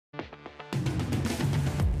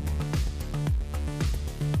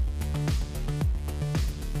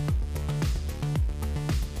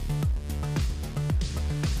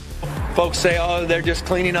Folks say, oh, they're just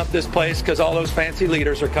cleaning up this place because all those fancy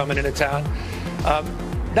leaders are coming into town.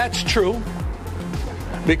 That's true,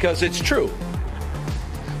 because it's true.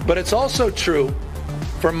 But it's also true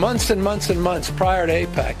for months and months and months prior to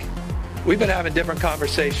APEC, we've been having different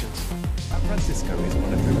conversations. San Francisco is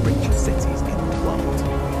one of the richest cities in the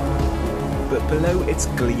world. But below its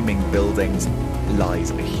gleaming buildings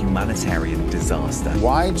lies a humanitarian disaster.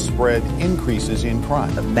 Widespread increases in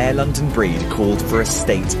crime. Mayor London Breed called for a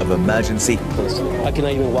state of emergency. I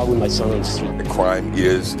cannot even walk with my son on the street. The crime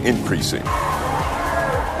is increasing.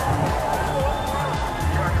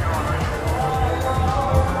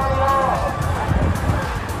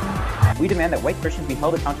 We demand that white Christians be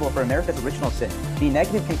held accountable for America's original sin. The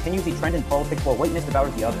negative continues the trend in politics while whiteness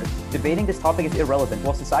devours the other. Debating this topic is irrelevant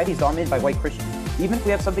while society is dominated by white Christians. Even if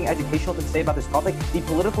we have something educational to say about this topic, the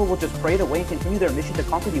political will just pray it away and continue their mission to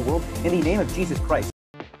conquer the world in the name of Jesus Christ.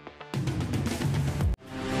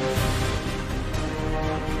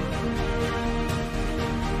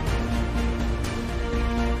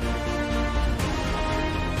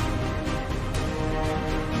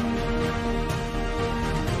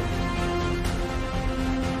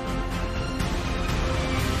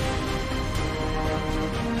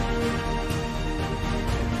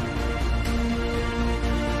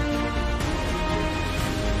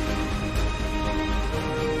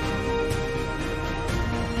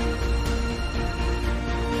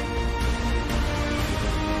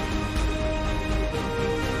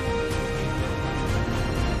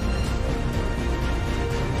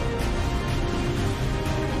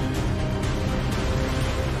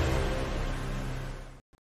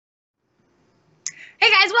 Hey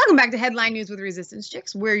guys, welcome back to Headline News with Resistance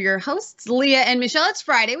Chicks. We're your hosts, Leah and Michelle. It's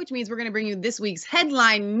Friday, which means we're going to bring you this week's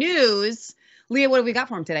headline news. Leah, what have we got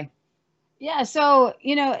for them today? Yeah, so,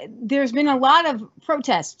 there's been a lot of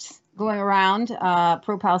protests going around,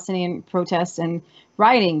 pro-Palestinian protests and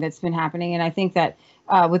rioting that's been happening. And I think that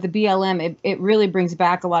with the BLM, it really brings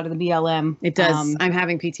back a lot of the BLM. It does. I'm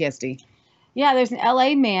having PTSD. Yeah, there's an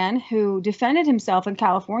LA man who defended himself in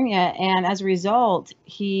California, and as a result,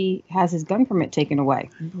 he has his gun permit taken away.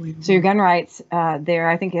 Unbelievable. So your gun rights there,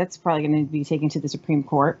 I think that's probably going to be taken to the Supreme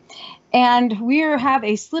Court. And we have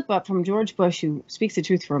a slip up from George Bush, who speaks the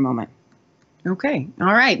truth for a moment. Okay. All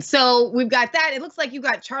right. So we've got that. It looks like you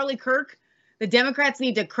got Charlie Kirk. The Democrats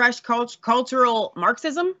need to crush cultural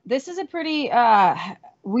Marxism. This is a pretty,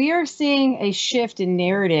 we are seeing a shift in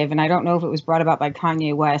narrative, and I don't know if it was brought about by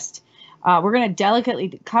Kanye West. We're going to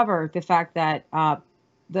delicately cover the fact that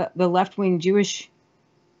the left-wing Jewish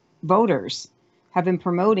voters have been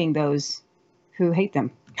promoting those who hate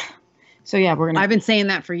them. So, yeah, we're going to. I've been saying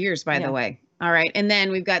that for years, by the way. All right. And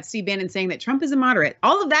then we've got Steve Bannon saying that Trump is a moderate.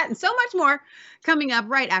 All of that and so much more coming up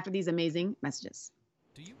right after these amazing messages.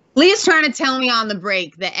 Leah's trying to tell me on the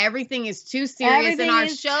break that everything is too serious and our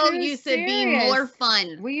show used to be more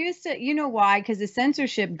fun. We used to, you know why? Because the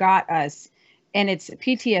censorship got us, and it's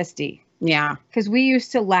PTSD. Yeah. Because we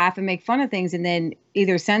used to laugh and make fun of things, and then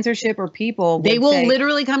either censorship or people they will say,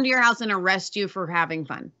 literally come to your house and arrest you for having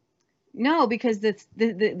fun. No, because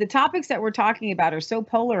the topics that we're talking about are so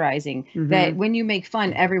polarizing that when you make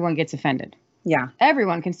fun, everyone gets offended. Yeah.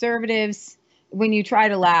 Everyone, conservatives, when you try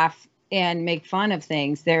to laugh and make fun of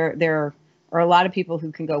things, there are a lot of people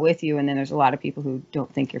who can go with you, and then there's a lot of people who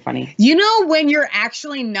don't think you're funny. You know, when you're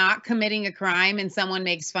actually not committing a crime and someone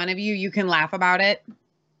makes fun of you, you can laugh about it.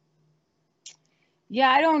 Yeah,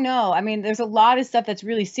 I don't know. I mean, there's a lot of stuff that's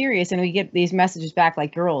really serious, and we get these messages back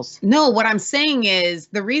like girls. No, what I'm saying is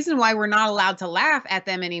the reason why we're not allowed to laugh at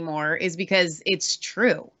them anymore is because it's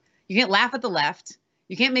true. You can't laugh at the left.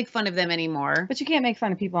 You can't make fun of them anymore. But you can't make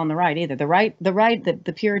fun of people on the right either. The right, the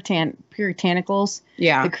puritanicals,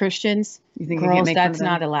 yeah, the Christians, you think girls, that's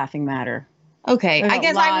not a laughing matter. Okay, I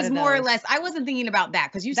guess I was more or less, I wasn't thinking about that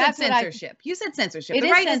because you said censorship. You said censorship.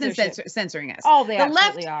 The right isn't censoring us. Oh, they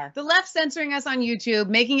absolutely are. The left censoring us on YouTube,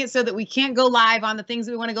 making it so that we can't go live on the things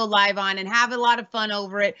we want to go live on and have a lot of fun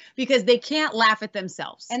over it because they can't laugh at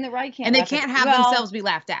themselves. And the right can't. And they can't have themselves be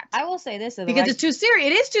laughed at. I will say this. Because it's too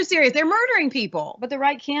serious. It is too serious. They're murdering people. But the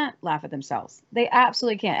right can't laugh at themselves. They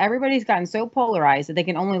absolutely can't. Everybody's gotten so polarized that they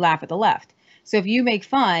can only laugh at the left. So if you make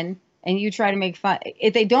fun and you try to make fun,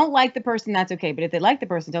 if they don't like the person, that's okay. But if they like the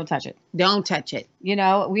person, don't touch it. Don't touch it. You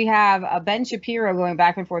know, we have Ben Shapiro going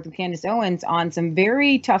back and forth with Candace Owens on some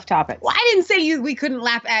very tough topics. Well, I didn't say we couldn't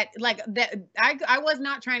laugh at like that. I was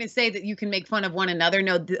not trying to say that you can make fun of one another.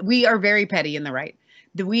 No, we are very petty in the right.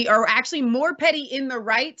 We are actually more petty in the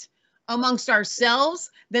right amongst ourselves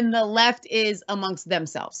than the left is amongst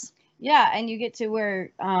themselves. Yeah, and you get to where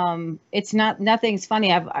it's nothing's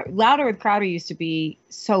funny. Louder with Crowder used to be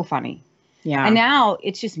so funny. Yeah. And now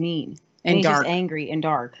it's just mean and he's dark. just angry and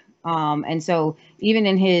dark. And so even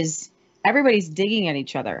in everybody's digging at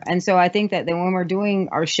each other. And so I think that then when we're doing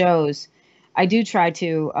our shows, we do try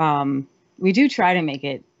to make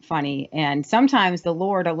it funny. And sometimes the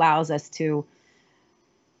Lord allows us to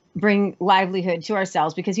bring livelihood to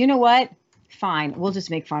ourselves because you know what? Fine. We'll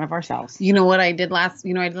just make fun of ourselves. You know what I did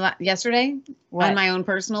yesterday What? on my own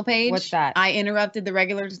personal page? What's that? I interrupted the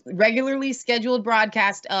regularly scheduled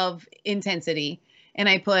broadcast of Intensity and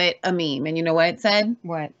I put a meme. And you know what it said?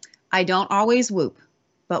 What? I don't always whoop,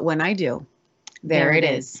 but when I do, there it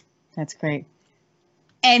is. That's great.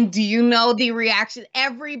 And do you know the reaction?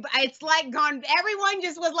 It's like everyone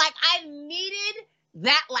just was like, I needed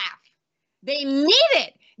that laugh. They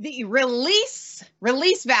needed the release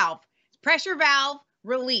valve, pressure valve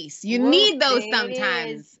release. You need those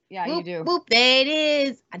sometimes. Yeah, whoop, you do. Whoop, there it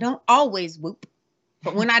is. I don't always whoop,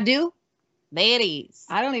 but when I do, there it is.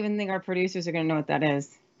 I don't even think our producers are going to know what that is.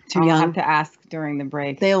 Too young. I'll have to ask during the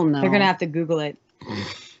break. They'll know. They're going to have to Google it.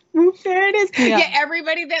 Whoop, there it is. Yeah.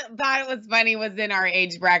 Everybody that thought it was funny was in our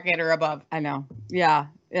age bracket or above. I know. Yeah.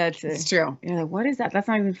 It's true. You're like, what is that? That's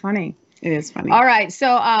not even funny. It is funny. All right. So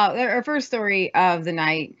our first story of the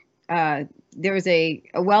night, there was a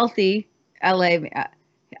wealthy LA. We do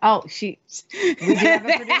have a producer who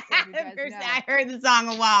does know. I heard the song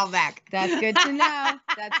a while back. That's good to know.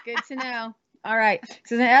 That's good to know. All right.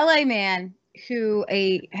 So there's an LA man who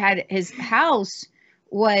had his house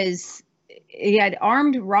he had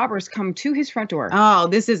armed robbers come to his front door. Oh,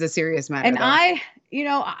 this is a serious matter. And though. I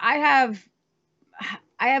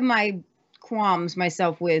have my qualms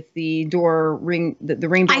myself with the door ring, the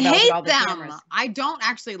ring doorbells. I hate with all the them. cameras. I don't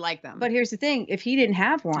actually like them. But here's the thing: if he didn't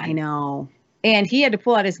have one, I know, and he had to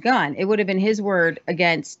pull out his gun, it would have been his word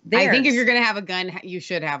against theirs. I think if you're going to have a gun, you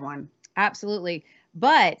should have one. Absolutely.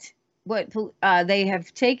 But what they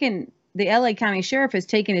have taken. The LA County Sheriff has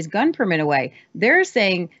taken his gun permit away. They're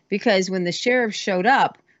saying because when the sheriff showed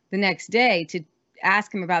up the next day to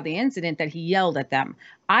ask him about the incident that he yelled at them.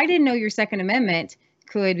 I didn't know your Second Amendment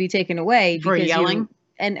could be taken away. For yelling?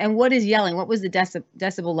 And what is yelling? What was the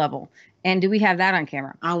decibel level? And do we have that on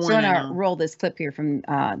camera? I want to roll this clip here from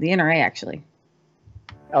the NRA, actually.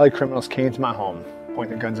 LA criminals came to my home,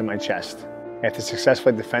 pointed guns at my chest. After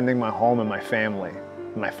successfully defending my home and my family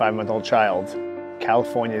and my 5-month-old child,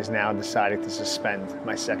 California is now deciding to suspend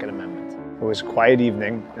my Second Amendment. It was a quiet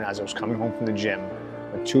evening, and as I was coming home from the gym,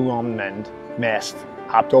 with 2 armed men, masked,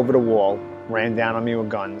 hopped over the wall, ran down on me with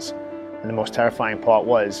guns, and the most terrifying part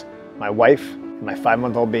was, my wife and my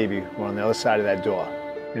 5-month-old baby were on the other side of that door.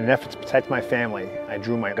 In an effort to protect my family, I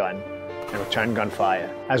drew my gun and returned gunfire.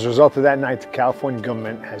 As a result of that night, the California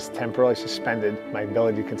government has temporarily suspended my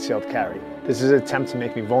ability to concealed carry. This is an attempt to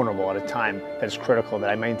make me vulnerable at a time that is critical that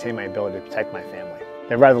I maintain my ability to protect my family.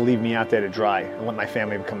 They'd rather leave me out there to dry and let my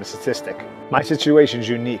family become a statistic. My situation is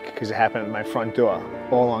unique because it happened at my front door,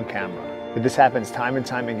 all on camera. But this happens time and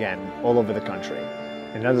time again all over the country.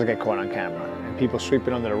 And it doesn't get caught on camera. And people sweep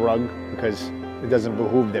it under the rug because it doesn't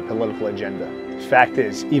behoove their political agenda. The fact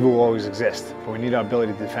is, evil will always exist, but we need our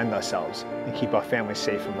ability to defend ourselves and keep our families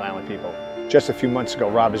safe from violent people. Just a few months ago,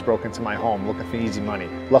 robbers broke into my home looking for easy money.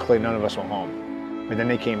 Luckily, none of us were home. But then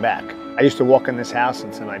they came back. I used to walk in this house,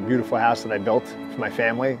 into my beautiful house that I built for my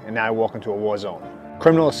family, and now I walk into a war zone.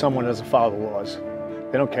 Criminal is someone who doesn't follow the laws.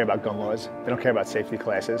 They don't care about gun laws. They don't care about safety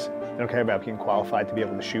classes. They don't care about being qualified to be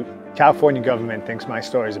able to shoot. California government thinks my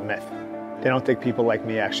story is a myth. They don't think people like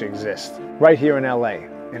me actually exist. Right here in LA,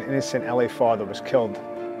 an innocent LA father was killed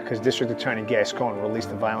because District Attorney Gascon released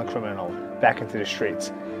a violent criminal back into the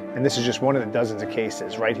streets. And this is just one of the dozens of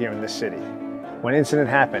cases right here in this city. When an incident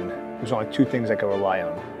happened, there was only 2 things I could rely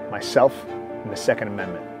on: myself and the Second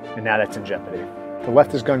Amendment. And now that's in jeopardy. The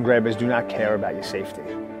leftist gun grabbers do not care about your safety.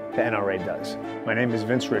 The NRA does. My name is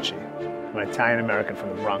Vince Ritchie. I'm an Italian-American from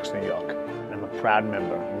the Bronx, New York, and I'm a proud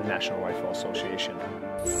member of the National Rifle Association.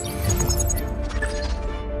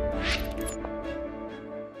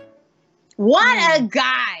 What a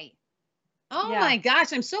guy! Oh Yeah. my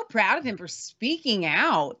gosh, I'm so proud of him for speaking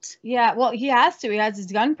out. Yeah, well, he has to. He has his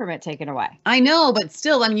gun permit taken away. I know, but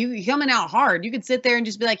still, I mean, you coming out hard. You could sit there and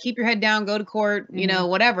just be like, keep your head down, go to court, you know,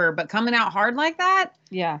 whatever. But coming out hard like that,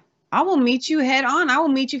 Yeah. I will meet you head on. I will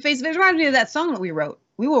meet you face to face. Reminds me of that song that we wrote.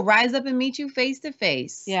 We will rise up and meet you face to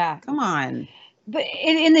face. Yeah. Come on. But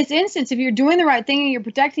in this instance, if you're doing the right thing and you're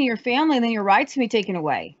protecting your family, then your rights can be taken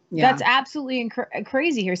away. Yeah. That's absolutely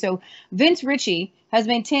crazy here. So Vince Ritchie has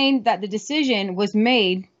maintained that the decision was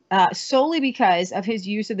made solely because of his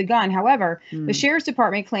use of the gun. However, the sheriff's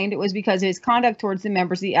department claimed it was because of his conduct towards the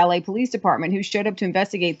members of the LA Police Department who showed up to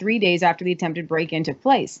investigate 3 days after the attempted break-in took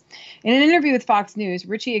place. In an interview with Fox News,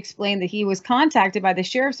 Ritchie explained that he was contacted by the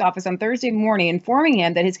sheriff's office on Thursday morning informing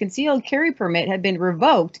him that his concealed carry permit had been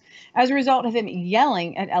revoked as a result of him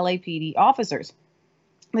yelling at LAPD officers.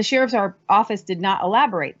 The sheriff's office did not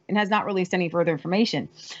elaborate and has not released any further information.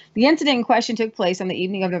 The incident in question took place on the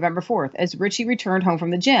evening of November 4th as Ritchie returned home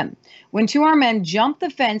from the gym. When two armed men jumped the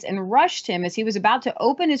fence and rushed him as he was about to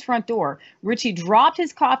open his front door, Ritchie dropped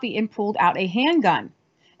his coffee and pulled out a handgun.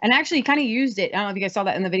 And actually kind of used it. I don't know if you guys saw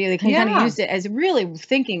that in the video. They kind of used it as really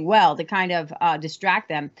thinking well to kind of distract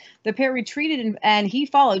them. The pair retreated and he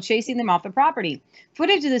followed, chasing them off the property.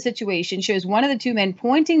 Footage of the situation shows one of the two men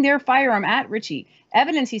pointing their firearm at Ritchie.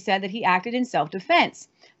 Evidence, he said, that he acted in self-defense.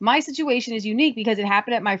 My situation is unique because it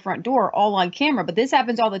happened at my front door, all on camera, but this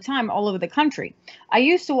happens all the time, all over the country. I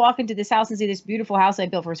used to walk into this house and see this beautiful house I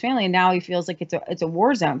built for his family, and now he feels like it's a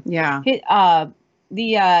war zone. Yeah.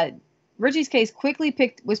 Ritchie's case quickly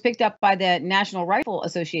was picked up by the National Rifle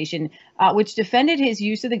Association, which defended his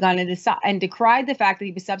use of the gun and decried the fact that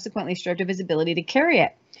he was subsequently stripped of his ability to carry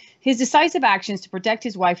it. His decisive actions to protect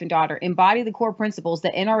his wife and daughter embody the core principles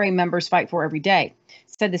that NRA members fight for every day,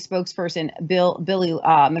 said the spokesperson, Billy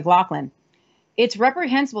McLaughlin. It's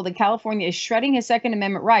reprehensible that California is shredding his Second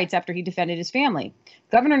Amendment rights after he defended his family.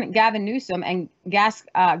 Governor Gavin Newsom and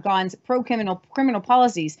Gascon's pro-criminal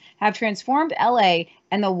policies have transformed LA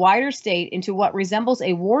and the wider state into what resembles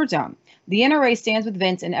a war zone. The NRA stands with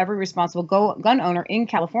Vince and every responsible gun owner in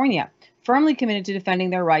California, firmly committed to defending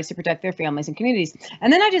their rights to protect their families and communities.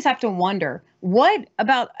 And then I just have to wonder, what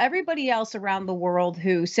about everybody else around the world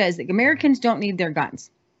who says that Americans don't need their guns?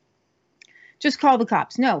 Just call the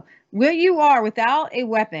cops. No, what you are without a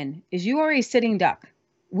weapon is you are a sitting duck.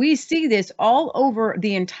 We see this all over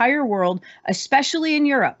the entire world, especially in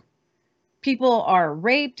Europe. People are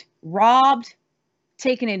raped, robbed,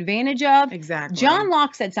 taken advantage of. Exactly. John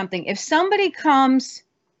Locke said something. If somebody comes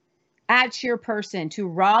at your person to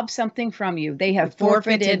rob something from you, they have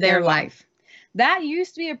forfeited their life. That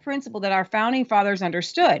used to be a principle that our founding fathers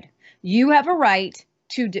understood. You have a right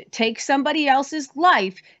to take somebody else's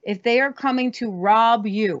life if they are coming to rob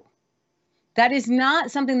you. That is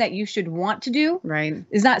not something that you should want to do. Right.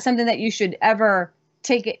 It's not something that you should ever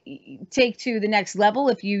take to the next level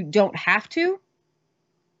if you don't have to.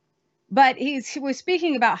 But he was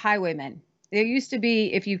speaking about highwaymen. There used to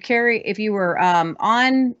be, if you were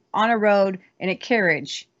on a road in a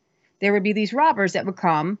carriage, there would be these robbers that would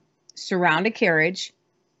come, surround a carriage,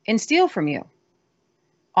 and steal from you.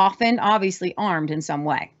 Often, obviously, armed in some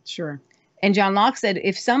way. Sure. And John Locke said,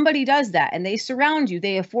 if somebody does that and they surround you,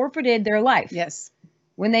 they have forfeited their life. Yes.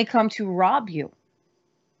 When they come to rob you.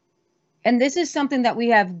 And this is something that we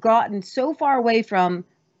have gotten so far away from.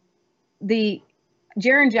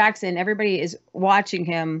 Jaron Jackson, everybody is watching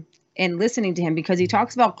him and listening to him because he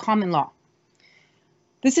talks about common law.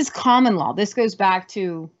 This is common law. This goes back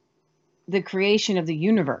to the creation of the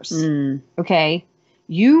universe. Okay.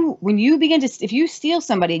 When you begin to, if you steal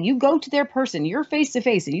somebody and you go to their person, you're face to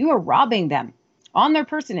face and you are robbing them on their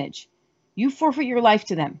personage, you forfeit your life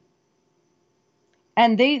to them.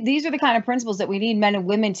 And these are the kind of principles that we need men and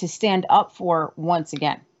women to stand up for once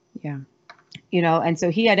again. Yeah. You know, and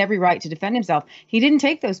so he had every right to defend himself. He didn't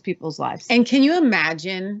take those people's lives. And can you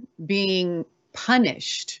imagine being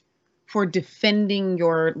punished for defending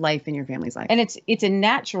your life and your family's life? And it's a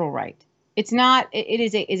natural right. It's not, it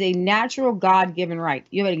is a natural God-given right.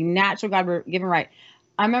 You have a natural God-given right.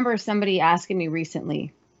 I remember somebody asking me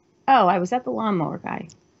recently, oh, I was at the lawnmower guy.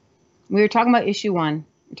 We were talking about issue 1. We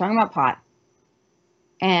were talking about pot.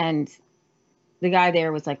 And the guy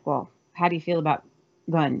there was like, well, how do you feel about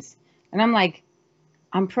guns? And I'm like,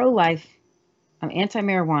 I'm pro-life. I'm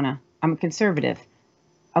anti-marijuana. I'm a conservative.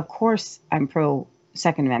 Of course, I'm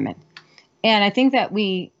pro-Second Amendment. And I think that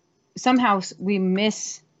we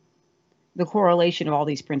miss the correlation of all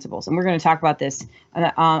these principles. And we're going to talk about this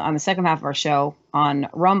on the second half of our show on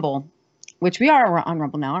Rumble, which we are on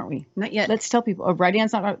Rumble now, aren't we? Not yet. Let's tell people. Oh,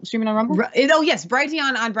 Brighteon's not streaming on Rumble? Oh, yes.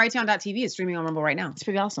 Brighteon on Brighteon.tv is streaming on Rumble right now. It's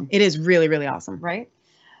pretty awesome. It is really, really awesome. Right?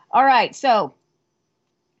 All right. So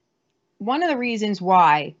one of the reasons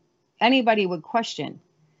why anybody would question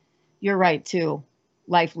your right to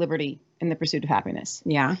life, liberty, and the pursuit of happiness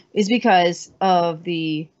is because of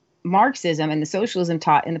the Marxism and the socialism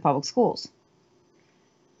taught in the public schools.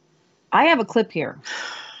 I have a clip here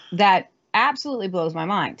that absolutely blows my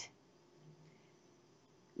mind.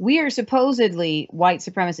 We are supposedly white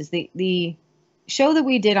supremacists. The show that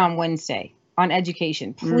we did on Wednesday on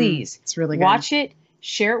education, please it's really good. Watch it.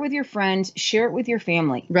 Share it with your friends. Share it with your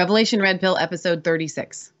family. Revelation Red Pill, episode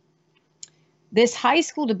 36. This high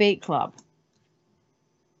school debate club,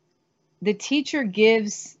 the teacher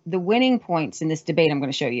gives the winning points in this debate I'm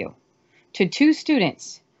going to show you to two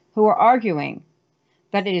students who are arguing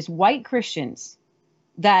that it is white Christians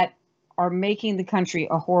that are making the country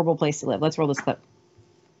a horrible place to live. Let's roll this clip.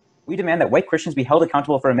 We demand that white Christians be held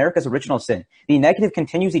accountable for America's original sin. The negative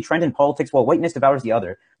continues the trend in politics while whiteness devours the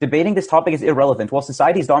other. Debating this topic is irrelevant while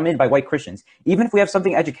society is dominated by white Christians. Even if we have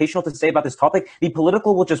something educational to say about this topic, the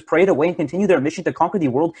political will just pray it away and continue their mission to conquer the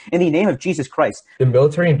world in the name of Jesus Christ. The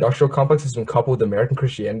military-industrial complex has been coupled with American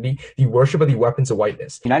Christianity, the worship of the weapons of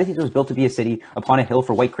whiteness. The United States was built to be a city upon a hill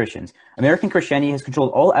for white Christians. American Christianity has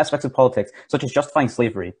controlled all aspects of politics, such as justifying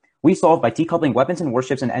slavery. We solved by decoupling weapons and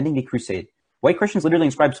worships and ending the crusade. White Christians literally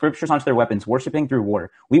inscribe scriptures onto their weapons, worshiping through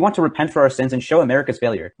war. We want to repent for our sins and show America's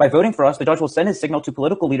failure. By voting for us, the judge will send his signal to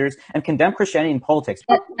political leaders and condemn Christianity in politics.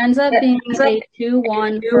 It ends up being a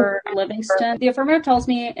 2-1 for Livingston. The affirmative tells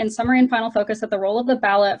me, in summary and final focus, that the role of the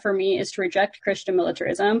ballot for me is to reject Christian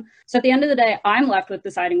militarism. So at the end of the day, I'm left with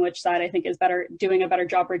deciding which side I think is better, doing a better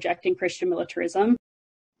job rejecting Christian militarism.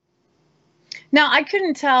 Now, I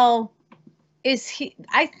couldn't tell,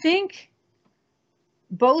 I think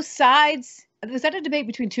both sides, was that a debate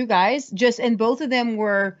between two guys? And both of them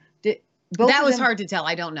were. That was hard to tell.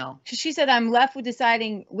 I don't know. She said, "I'm left with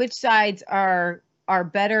deciding which sides are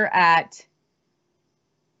better at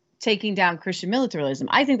taking down Christian militarism."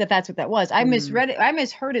 I think that's what that was. I misread it. I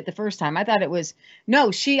misheard it the first time. I thought it was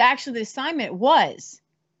no. The assignment was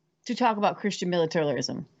to talk about Christian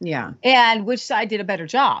militarism. Yeah. And which side did a better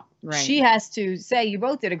job? Right. She has to say you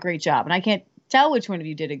both did a great job, and I can't tell which one of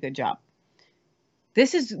you did a good job.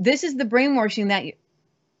 This is the brainwashing that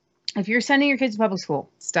if you're sending your kids to public school,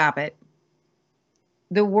 stop it.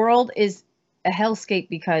 The world is a hellscape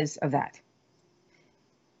because of that.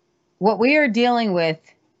 What we are dealing with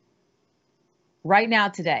right now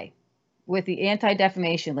today with the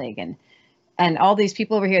Anti-Defamation League and all these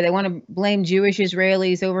people over here, they want to blame Jewish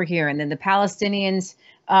Israelis over here and then the Palestinians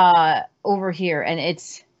over here. And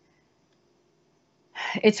it's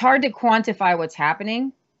hard to quantify what's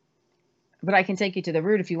happening. But I can take you to the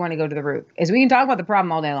root if you want to go to the root. Is we can talk about the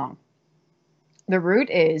problem all day long. The root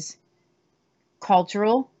is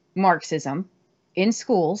cultural Marxism in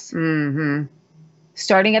schools,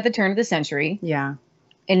 starting at the turn of the century. Yeah.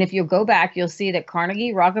 And if you go back, you'll see that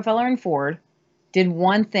Carnegie, Rockefeller, and Ford did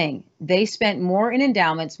one thing. They spent more in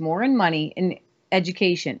endowments, more in money in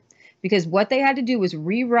education, because what they had to do was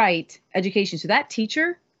rewrite education. So that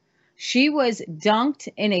teacher, she was dunked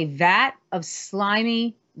in a vat of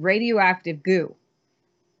slimy radioactive goo,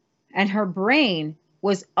 and her brain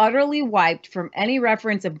was utterly wiped from any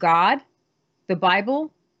reference of God, the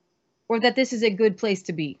Bible, or that this is a good place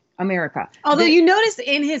to be, America. Although you notice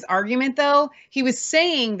in his argument, though, he was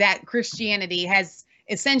saying that Christianity has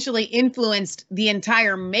essentially influenced the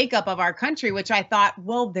entire makeup of our country, which I thought,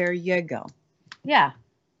 well, there you go. Yeah,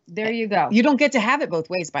 there you go. You don't get to have it both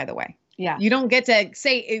ways, by the way. Yeah. You don't get to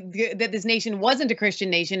say that this nation wasn't a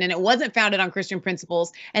Christian nation and it wasn't founded on Christian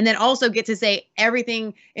principles, and then also get to say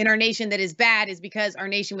everything in our nation that is bad is because our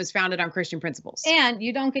nation was founded on Christian principles. And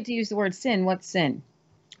you don't get to use the word sin. What's sin?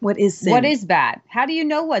 What is sin? What is bad? How do you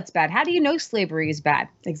know what's bad? How do you know slavery is bad?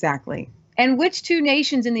 Exactly. And which two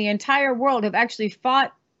nations in the entire world have actually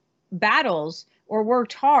fought battles or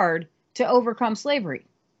worked hard to overcome slavery?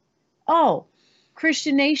 Oh,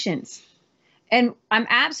 Christian nations. And I'm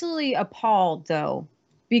absolutely appalled, though,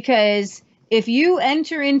 because if you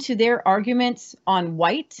enter into their arguments on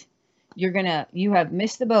white, you have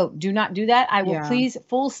missed the boat. Do not do that. I will please,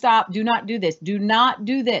 full stop. Do not do this. Do not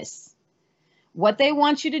do this. What they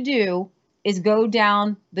want you to do is go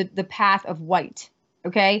down the path of white.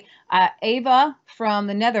 Okay. Ava from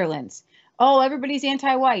the Netherlands. Oh, everybody's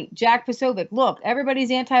anti-white. Jack Pasovic. Look,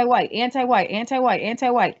 everybody's anti-white, anti-white, anti-white,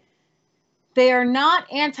 anti-white. They are not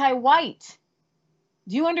anti-white.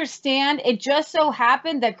 Do you understand? It just so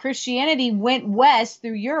happened that Christianity went west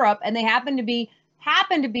through Europe, and they happened to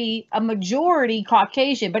be a majority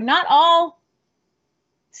Caucasian, but not all.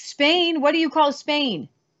 Spain, what do you call Spain?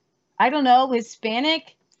 I don't know,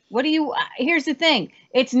 Hispanic? Here's the thing.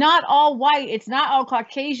 It's not all white. It's not all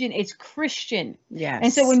Caucasian. It's Christian. Yes.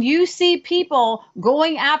 And so when you see people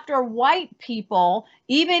going after white people,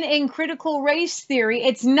 even in critical race theory,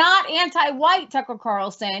 it's not anti-white, Tucker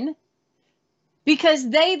Carlson, because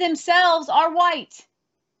they themselves are white.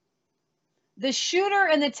 The shooter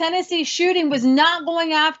in the Tennessee shooting was not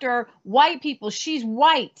going after white people. She's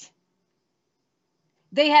white.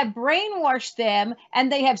 They have brainwashed them,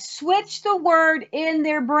 and they have switched the word in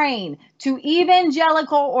their brain to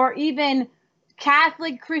evangelical or even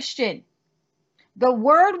Catholic Christian. The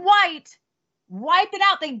word white, wipe it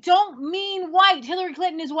out. They don't mean white. Hillary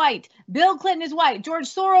Clinton is white. Bill Clinton is white. George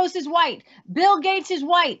Soros is white. Bill Gates is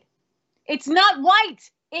white. It's not white.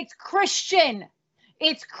 It's Christian.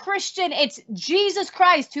 It's Christian. It's Jesus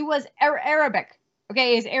Christ, who was Arabic.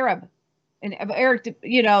 Okay, is Arab. And Eric,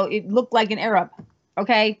 you know, it looked like an Arab.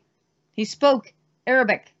 Okay, he spoke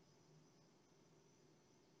Arabic.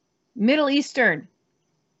 Middle Eastern.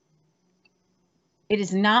 It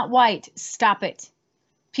is not white. Stop it.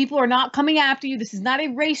 People are not coming after you. This is not a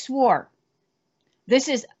race war. This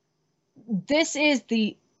is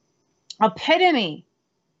the epitome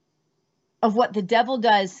of what the devil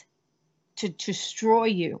does to destroy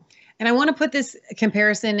you. And I want to put this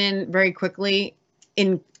comparison in very quickly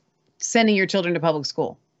in sending your children to public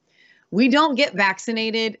school. We don't get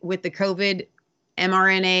vaccinated with the COVID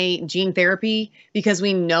mRNA gene therapy because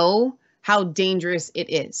we know how dangerous it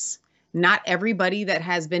is. Not everybody that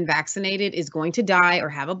has been vaccinated is going to die or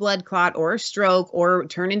have a blood clot or a stroke or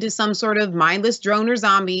turn into some sort of mindless drone or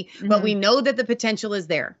zombie, but we know that the potential is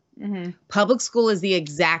there. Public school is the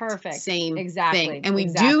exact same thing. And we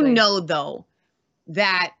do know, though,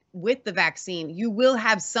 that with the vaccine, you will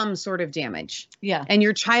have some sort of damage. Yeah. And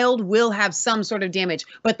your child will have some sort of damage.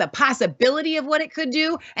 But the possibility of what it could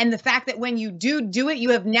do and the fact that when you do it, you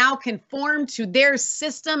have now conformed to their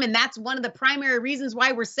system. And that's one of the primary reasons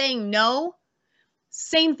why we're saying no.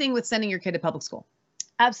 Same thing with sending your kid to public school.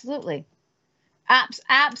 Absolutely.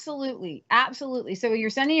 Absolutely. Absolutely. So when you're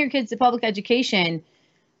sending your kids to public education,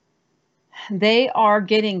 they are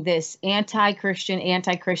getting this anti-Christian.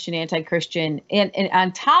 And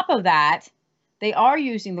on top of that, they are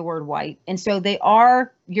using the word white. And so they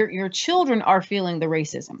are, your children are feeling the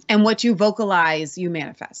racism. And what you vocalize, you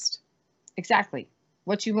manifest. Exactly.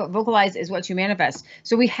 What you vocalize is what you manifest.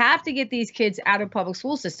 So we have to get these kids out of public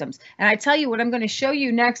school systems. And I tell you what I'm going to show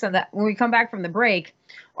you next on that when we come back from the break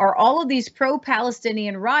are all of these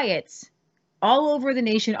pro-Palestinian riots all over the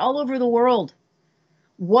nation, all over the world.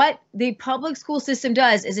 What the public school system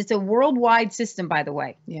does is it's a worldwide system, by the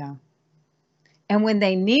way. Yeah. And when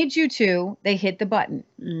they need you to, they hit the button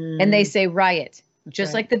and they say riot,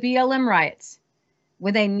 just like the BLM riots.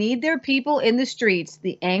 When they need their people in the streets,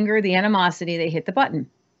 the anger, the animosity, they hit the button.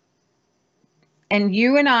 And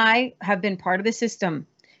you and I have been part of the system.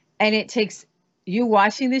 And it takes you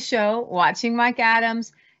watching the show, watching Mike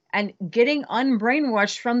Adams, and getting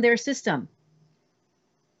unbrainwashed from their system.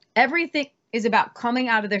 Everything is about coming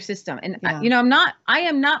out of their system. And, you know, I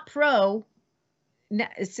am not pro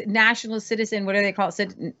nationalist citizen. What do they call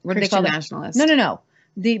it? What do they call it? Nationalist. No.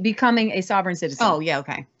 The becoming a sovereign citizen. Oh, yeah.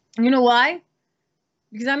 Okay. You know why?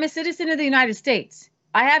 Because I'm a citizen of the United States.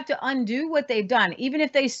 I have to undo what they've done. Even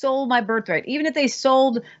if they sold my birthright, even if they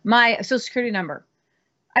sold my social security number,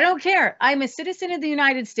 I don't care. I'm a citizen of the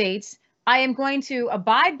United States. I am going to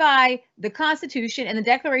abide by the Constitution and the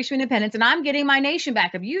Declaration of Independence, and I'm getting my nation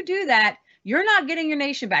back. If you do that, you're not getting your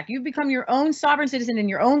nation back. You've become your own sovereign citizen in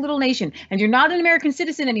your own little nation, and you're not an American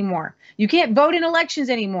citizen anymore. You can't vote in elections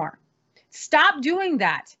anymore. Stop doing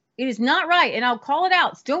that. It is not right, and I'll call it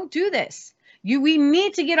out. Don't do this. We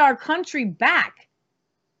need to get our country back.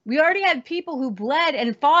 We already had people who bled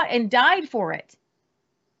and fought and died for it.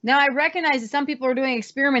 Now, I recognize that some people are doing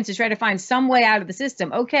experiments to try to find some way out of the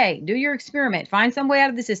system. Okay, do your experiment. Find some way out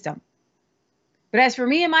of the system. But as for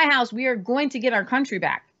me and my house, we are going to get our country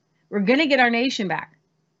back. We're going to get our nation back.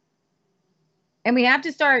 And we have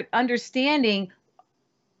to start understanding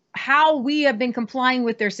how we have been complying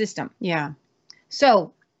with their system. Yeah.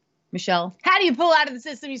 So, Michelle, how do you pull out of the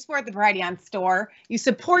system? You support the Brighteon store. You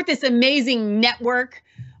support this amazing network,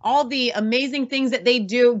 all the amazing things that they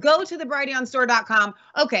do. Go to thebrighteonstore.com.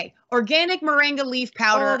 Okay, organic moringa leaf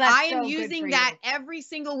powder. I am using that every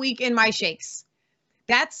single week in my shakes.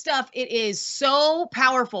 That stuff, it is so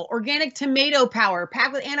powerful. Organic tomato power,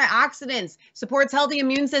 packed with antioxidants, supports healthy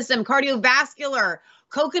immune system, cardiovascular,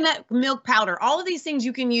 coconut milk powder. All of these things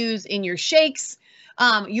you can use in your shakes.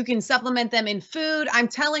 You can supplement them in food. I'm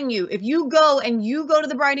telling you, if you go to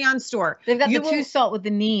the Brighteon store, they've got the 2 salt with the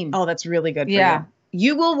neem. Oh, that's really good for you.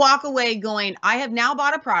 You will walk away going, I have now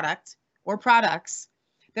bought a product or products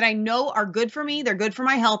that I know are good for me. They're good for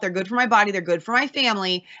my health. They're good for my body. They're good for my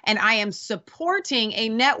family. And I am supporting a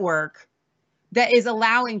network that is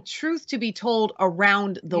allowing truth to be told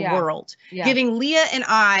around the world, giving Leah and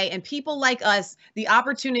I and people like us the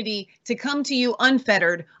opportunity to come to you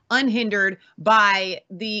unfettered, unhindered by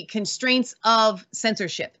the constraints of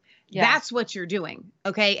censorship. That's what you're doing.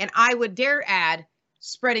 Okay. And I would dare add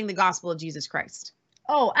spreading the gospel of Jesus Christ.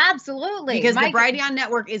 Oh, absolutely. Because the Brighteon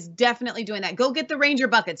Network is definitely doing that. Go get the Ranger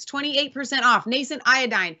buckets, 28% off. Nascent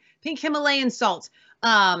iodine, pink Himalayan salt,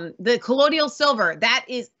 the colloidal silver. That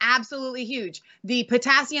is absolutely huge. The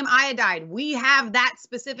potassium iodide. We have that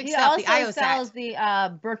specific stuff. The also IOSAT. sells the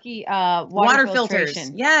Berkey water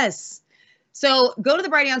filters. Yes. So go to the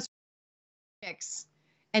Brighteon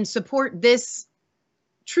and support this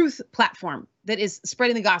truth platform that is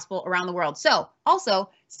spreading the gospel around the world. So also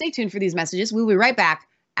stay tuned for these messages. We'll be right back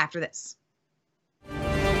after this.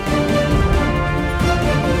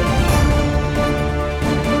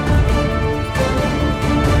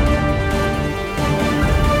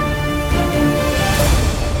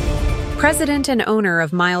 President and owner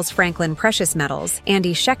of Miles Franklin Precious Metals,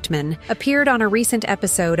 Andy Schechtman, appeared on a recent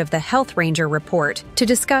episode of the Health Ranger Report to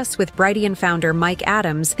discuss with Brighteon founder Mike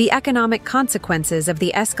Adams the economic consequences of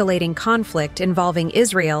the escalating conflict involving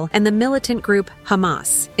Israel and the militant group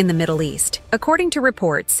Hamas in the Middle East. According to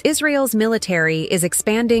reports, Israel's military is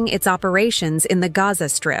expanding its operations in the Gaza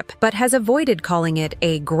Strip, but has avoided calling it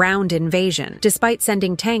a ground invasion, despite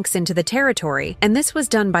sending tanks into the territory, and this was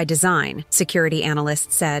done by design, security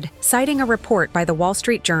analysts said, citing a report by the Wall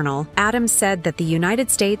Street Journal. Adams said that the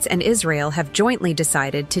United States and Israel have jointly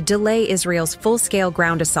decided to delay Israel's full-scale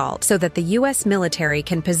ground assault so that the U.S. military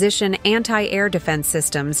can position anti-air defense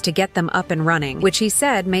systems to get them up and running, which he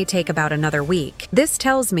said may take about another week. This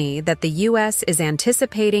tells me that the U.S. is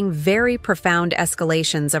anticipating very profound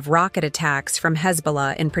escalations of rocket attacks from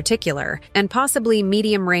Hezbollah in particular, and possibly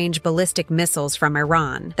medium-range ballistic missiles from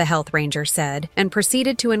Iran, the Health Ranger said, and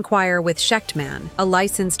proceeded to inquire with Schechtman, a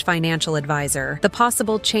licensed financial advisor, the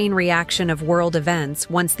possible chain reaction of world events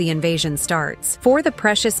once the invasion starts. For the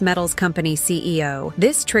precious metals company CEO,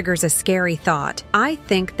 this triggers a scary thought. I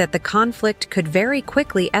think that the conflict could very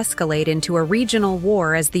quickly escalate into a regional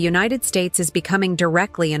war as the United States is becoming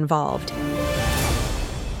directly involved.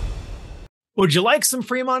 Would you like some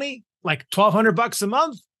free money? Like $1,200 a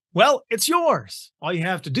month? Well, it's yours. All you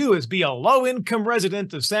have to do is be a low-income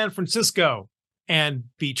resident of San Francisco and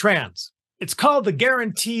be trans. It's called the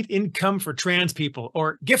Guaranteed Income for Trans People,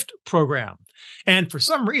 or GIFT program. And for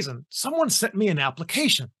some reason, someone sent me an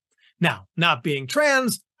application. Now, not being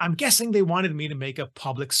trans, I'm guessing they wanted me to make a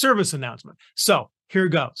public service announcement. So here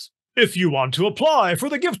goes. If you want to apply for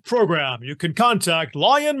the GIFT program, you can contact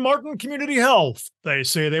Lyon Martin Community Health. They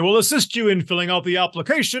say they will assist you in filling out the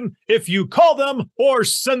application if you call them or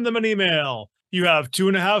send them an email. You have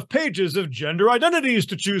 2.5 pages of gender identities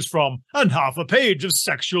to choose from and half a page of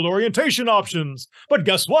sexual orientation options. But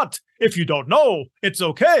guess what? If you don't know, it's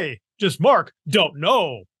okay. Just mark "don't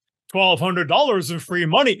know." $1,200 of free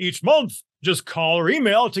money each month. Just call or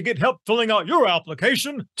email to get help filling out your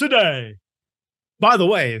application today. By the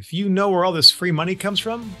way, if you know where all this free money comes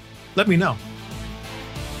from, let me know.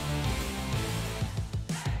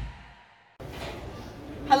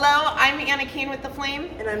 Hello, I'm Anna Kane with The Flame.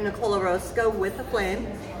 And I'm Nicole Orozco with The Flame.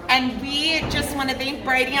 And we just want to thank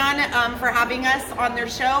Brighteon for having us on their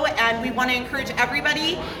show. And we want to encourage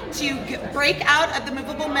everybody to break out of the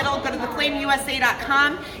movable middle. Go to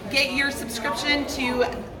theflameusa.com. Get your subscription to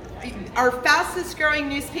our fastest growing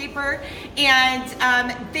newspaper. And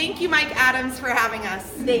thank you, Mike Adams, for having us.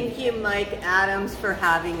 Thank you, Mike Adams, for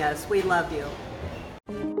having us. We love you.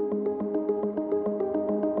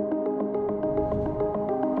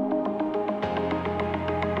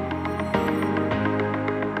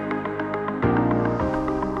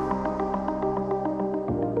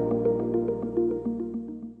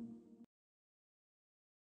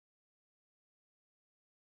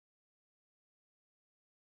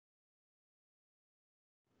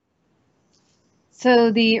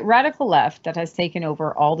 So the radical left that has taken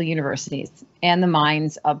over all the universities and the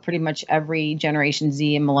minds of pretty much every Generation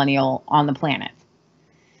Z and millennial on the planet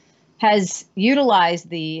has utilized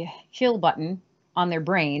the kill button on their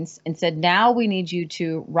brains and said, now we need you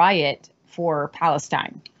to riot for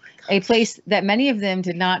Palestine, a place that many of them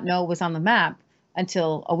did not know was on the map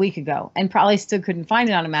until a week ago, and probably still couldn't find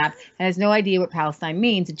it on a map and has no idea what Palestine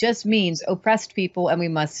means. It just means oppressed people, and we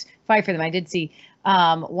must fight for them. I did see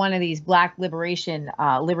one of these black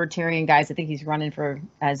libertarian guys. I think he's running for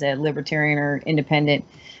as a libertarian or independent.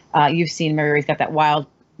 You've seen him, he's got that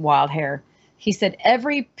wild hair. He said,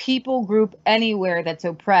 every people group anywhere that's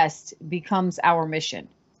oppressed becomes our mission.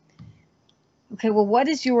 Okay, well, what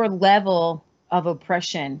is your level of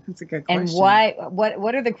oppression? That's a good question. And why?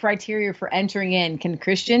 What are the criteria for entering in? Can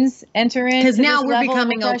Christians enter in? Because now we're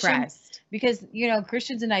becoming oppressed. Because, you know,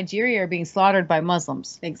 Christians in Nigeria are being slaughtered by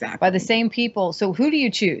Muslims. Exactly. By the same people. So who do you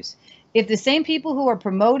choose? If the same people who are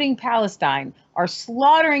promoting Palestine are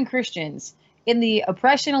slaughtering Christians in the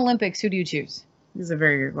oppression Olympics, who do you choose? This is a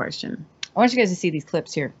very good question. I want you guys to see these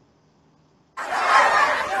clips here.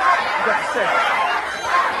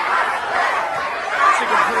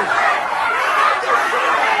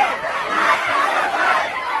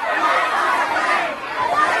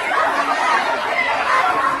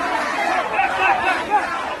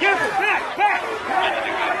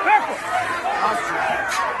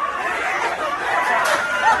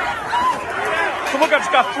 So look, I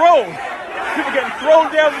just got thrown. People getting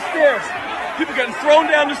thrown down the stairs. People getting thrown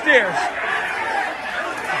down the stairs.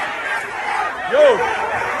 Yo.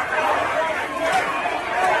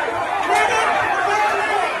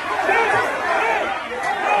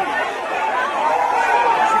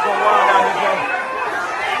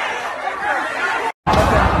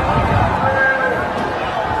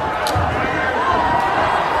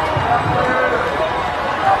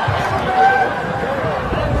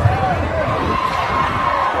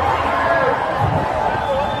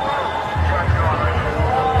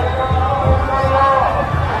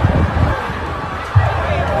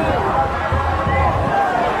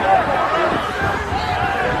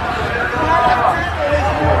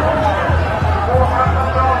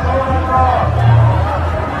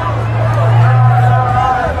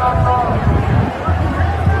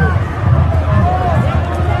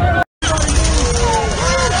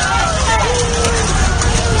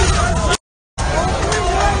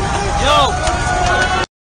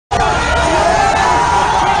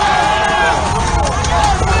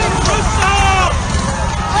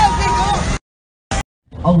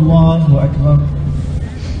 Allahu Akbar.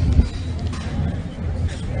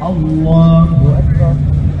 Allahu Akbar.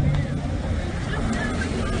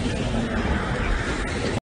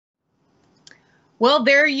 Well,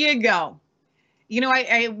 there you go. You know,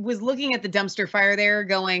 I was looking at the dumpster fire there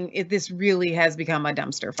going, this really has become a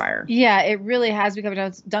dumpster fire. Yeah, it really has become a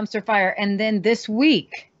dumpster fire. And then this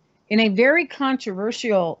week, in a very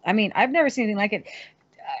controversial, I mean, I've never seen anything like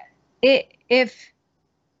it. If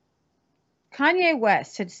Kanye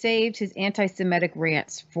West had saved his anti-Semitic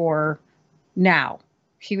rants for now,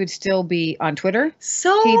 he would still be on Twitter.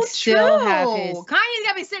 So He'd true. still have his, Kanye's got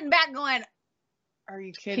to be sitting back going, are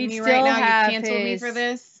you kidding he'd me still right now? have You canceled me for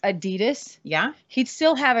this? Adidas. Yeah. He'd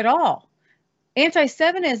still have it all.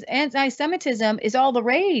 Anti-Semitism is all the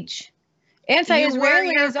rage.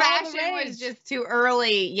 Anti-Israeli your is all the fashion rage. was just too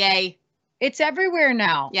early. Yay. It's everywhere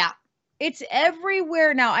now. Yeah. It's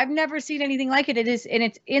everywhere now. I've never seen anything like it. It is, and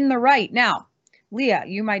it's in the right. Now, Leah,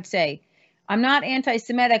 you might say, I'm not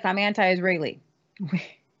anti-Semitic, I'm anti-Israeli.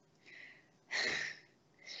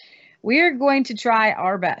 We are going to try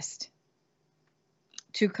our best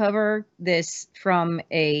to cover this from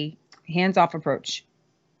a hands-off approach,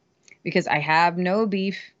 because I have no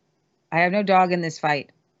beef. I have no dog in this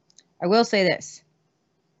fight. I will say this.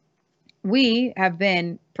 We have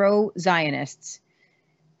been pro-Zionists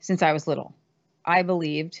since I was little. I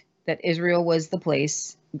believed that Israel was the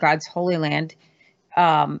place, God's holy land,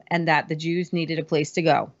 and that the Jews needed a place to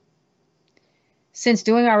go. Since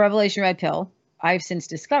doing our Revelation Red Pill, I've since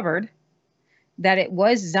discovered that it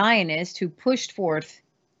was Zionists who pushed forth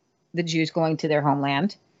the Jews going to their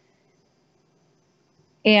homeland.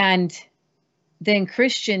 And then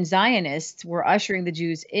Christian Zionists were ushering the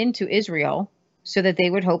Jews into Israel so that they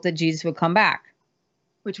would hope that Jesus would come back.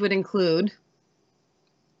 Which would include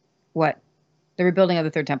what? The rebuilding of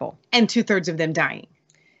the third temple. And 2/3 of them dying.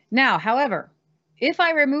 Now, however, if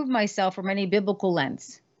I remove myself from any biblical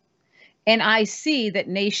lens and I see that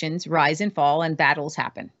nations rise and fall and battles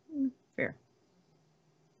happen. Fair.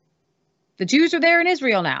 The Jews are there in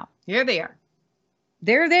Israel now. Here they are.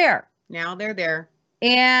 They're there. Now they're there.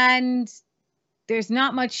 And there's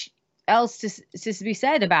not much else to be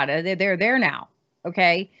said about it. They're there now.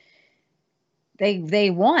 Okay.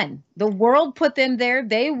 They won. The world put them there.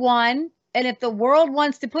 They won. And if the world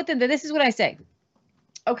wants to put them there, this is what I say.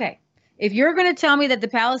 Okay. If you're going to tell me that the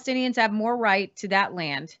Palestinians have more right to that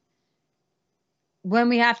land, when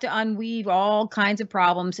we have to unweave all kinds of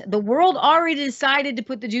problems, the world already decided to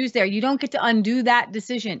put the Jews there. You don't get to undo that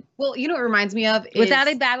decision. Well, you know what it reminds me of? Without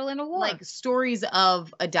a battle and a war. Like stories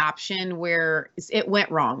of adoption where it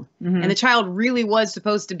went wrong. Mm-hmm. And the child really was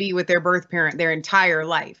supposed to be with their birth parent their entire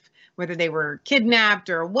life, whether they were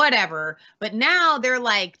kidnapped or whatever. But now they're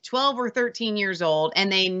like 12 or 13 years old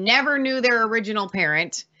and they never knew their original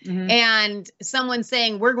parent. Mm-hmm. And someone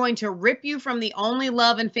saying, we're going to rip you from the only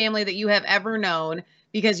love and family that you have ever known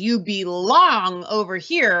because you belong over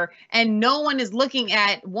here. And no one is looking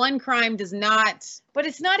at one crime does not, but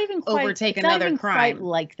it's not even quite, overtake another crime. Quite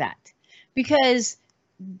like that, because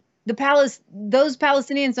those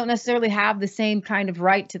Palestinians don't necessarily have the same kind of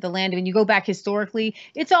right to the land. When you go back historically,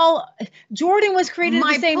 it's all Jordan was created at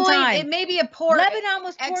the same time. It may be a poor Lebanon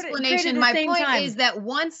was explanation. My point is that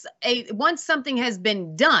once something has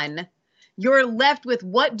been done, you're left with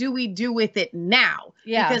what do we do with it now?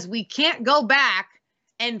 Yeah. Because we can't go back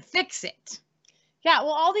and fix it. Yeah,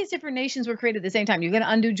 well, all these different nations were created at the same time. You're going to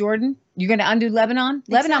undo Jordan? You're going to undo Lebanon?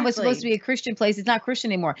 Exactly. Lebanon was supposed to be a Christian place. It's not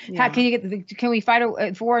Christian anymore. Yeah. Can we fight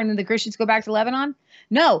a war and then the Christians go back to Lebanon?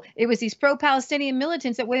 No, it was these pro-Palestinian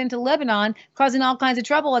militants that went into Lebanon causing all kinds of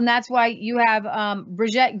trouble. And that's why you have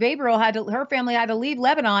Brigitte Gabriel her family had to leave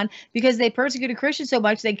Lebanon because they persecuted Christians so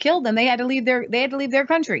much they killed them. They had to leave their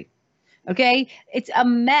country. Okay, it's a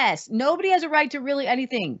mess. Nobody has a right to really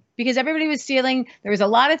anything because everybody was stealing. There was a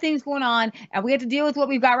lot of things going on, and we have to deal with what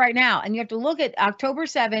we've got right now. And you have to look at October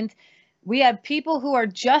 7th. We have people who are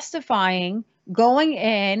justifying going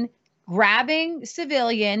in, grabbing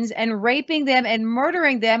civilians and raping them and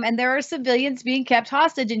murdering them. And there are civilians being kept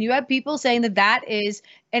hostage. And you have people saying that that is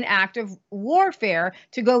an act of warfare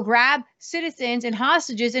to go grab citizens and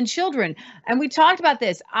hostages and children. And we talked about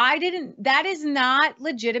this. That is not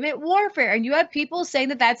legitimate warfare. And you have people saying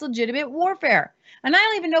that that's legitimate warfare. And I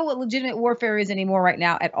don't even know what legitimate warfare is anymore right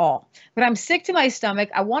now at all. But I'm sick to my stomach.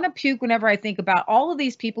 I want to puke whenever I think about all of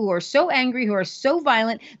these people who are so angry, who are so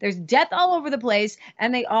violent. There's death all over the place,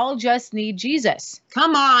 and they all just need Jesus.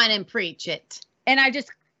 Come on and preach it. And I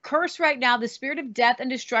just curse right now the spirit of death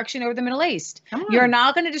and destruction over the Middle East. You're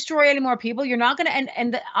not going to destroy any more people. You're not going to,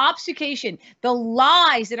 and the obfuscation, the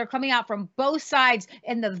lies that are coming out from both sides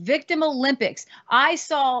in the victim Olympics. I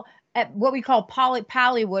saw at what we call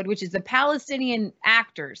Pollywood, which is the Palestinian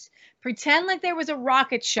actors, pretend like there was a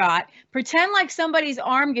rocket shot, pretend like somebody's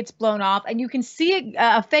arm gets blown off, and you can see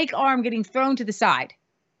a fake arm getting thrown to the side.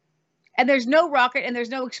 And there's no rocket and there's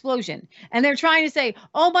no explosion. And they're trying to say,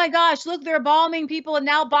 oh my gosh, look, they're bombing people and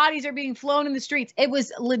now bodies are being flown in the streets. It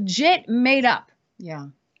was legit made up. Yeah.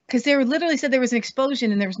 Because they literally said there was an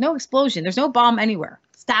explosion and there was no explosion. There's no bomb anywhere.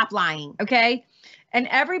 Stop lying. Okay. And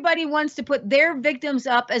everybody wants to put their victims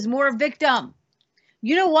up as more victim.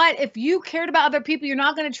 You know what? If you cared about other people, you're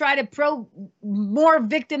not going to try to more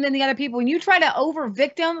victim than the other people. When you try to over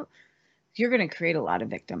victim, you're going to create a lot of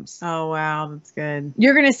victims. Oh, wow. That's good.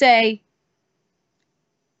 You're going to say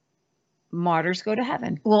martyrs go to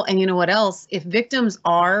heaven. Well, and you know what else? If victims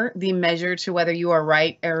are the measure to whether you are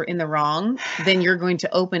right or in the wrong, then you're going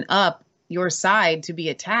to open up your side to be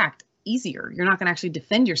attacked easier. You're not going to actually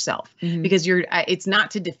defend yourself because it's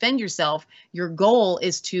not to defend yourself. Your goal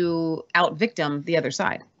is to out victim the other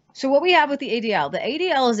side. So what we have with the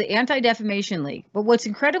ADL is the Anti-Defamation League. But what's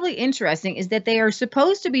incredibly interesting is that they are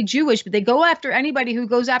supposed to be Jewish, but they go after anybody who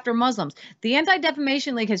goes after Muslims. The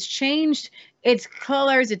Anti-Defamation League has changed its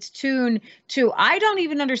colors, its tune to, I don't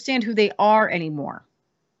even understand who they are anymore.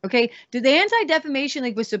 Okay. The Anti-Defamation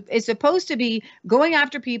League is supposed to be going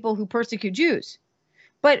after people who persecute Jews.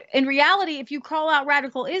 But in reality, if you call out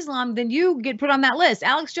radical Islam, then you get put on that list.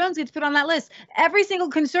 Alex Jones gets put on that list. Every single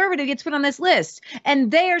conservative gets put on this list.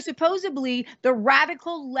 And they are supposedly the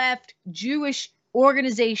radical left Jewish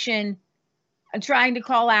organization trying to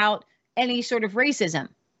call out any sort of racism.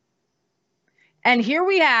 And here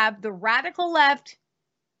we have the radical left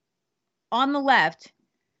on the left,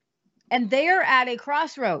 and they are at a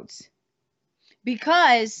crossroads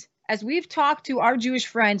because, as we've talked to our Jewish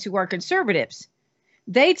friends who are conservatives,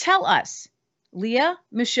 they tell us, Leah,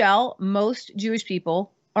 Michelle, most Jewish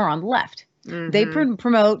people are on the left. They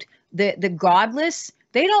promote the godless.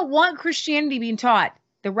 They don't want Christianity being taught.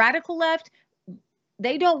 The radical left,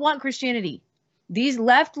 they don't want Christianity. These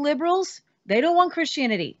left liberals, they don't want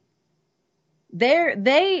Christianity.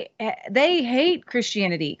 They hate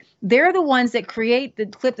Christianity. They're the ones that create the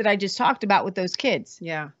clip that I just talked about with those kids.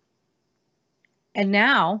 Yeah. And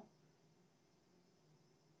now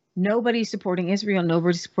nobody's supporting Israel.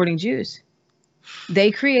 Nobody's supporting Jews.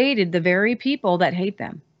 They created the very people that hate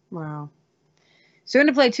them. Wow. So I'm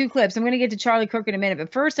going to play two clips. I'm going to get to Charlie Kirk in a minute,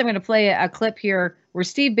 but first I'm going to play a clip here where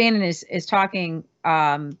Steve Bannon is talking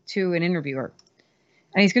to an interviewer.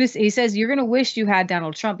 And he says, you're going to wish you had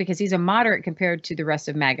Donald Trump because he's a moderate compared to the rest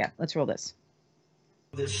of MAGA. Let's roll this.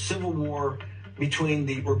 This civil war between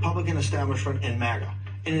the Republican establishment and MAGA.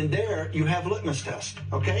 And in there, you have litmus tests,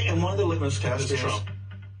 okay? And one of the litmus tests is Trump.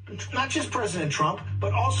 Not just President Trump,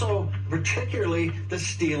 but also particularly the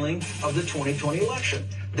stealing of the 2020 election.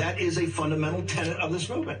 That is a fundamental tenet of this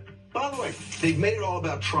movement. By the way, they've made it all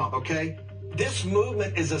about Trump, okay? This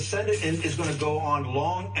movement is ascended and is going to go on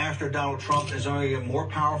long after Donald Trump is going to get more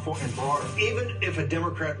powerful and broader. Even if a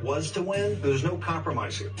Democrat was to win, there's no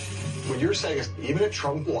compromise here. What you're saying is even if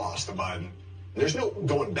Trump lost to Biden, There's no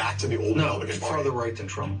going back to the old Republican Party. Farther right than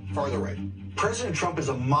Trump. Farther right. President Trump is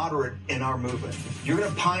a moderate in our movement. You're going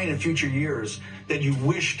to pine in future years that you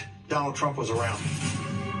wished Donald Trump was around.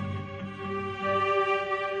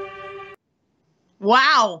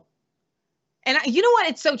 Wow. And you know what?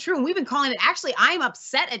 It's so true. And we've been calling it. Actually, I'm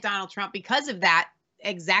upset at Donald Trump because of that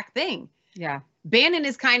exact thing. Yeah. Bannon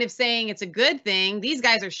is kind of saying it's a good thing. These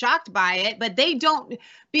guys are shocked by it, but they don't,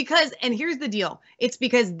 because, and here's the deal. It's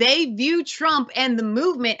because they view Trump and the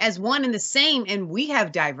movement as one and the same, and we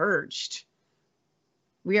have diverged.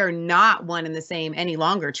 We are not one and the same any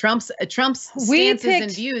longer. Trump's stances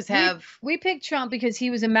and views have. We picked Trump because he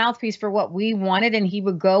was a mouthpiece for what we wanted, and he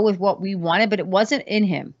would go with what we wanted, but it wasn't in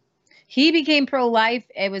him. He became pro-life.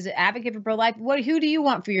 It was an advocate for pro-life. Who do you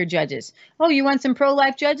want for your judges? Oh, you want some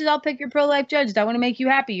pro-life judges? I'll pick your pro-life judges. I want to make you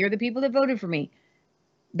happy. You're the people that voted for me.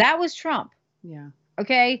 That was Trump. Yeah.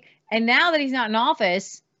 Okay. And now that he's not in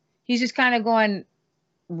office, he's just kind of going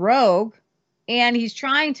rogue, and he's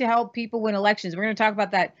trying to help people win elections. We're going to talk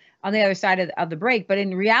about that on the other side of the break. But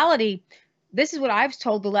in reality, this is what I've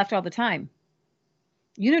told the left all the time.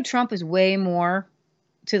 You know, Trump is way more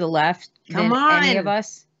to the left than any of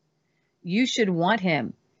us. You should want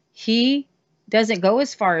him. He doesn't go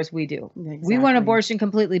as far as we do. Exactly. We want abortion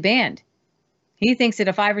completely banned. He thinks that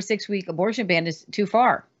a 5 or 6 week abortion ban is too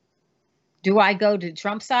far. Do I go to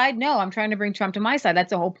Trump's side? No, I'm trying to bring Trump to my side.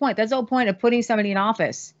 That's the whole point. That's the whole point of putting somebody in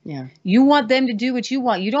office. Yeah. You want them to do what you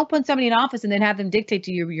want. You don't put somebody in office and then have them dictate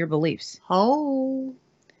to you your beliefs. Oh.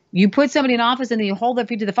 You put somebody in office and then you hold their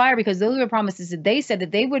feet to the fire because those are promises that they said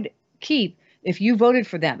that they would keep if you voted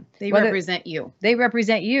for them. They represent you. They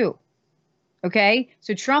represent you. Okay,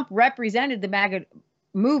 so Trump represented the MAGA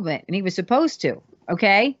movement, and he was supposed to.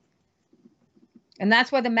 Okay, and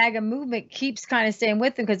that's why the MAGA movement keeps kind of staying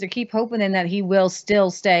with them, because they keep hoping then that he will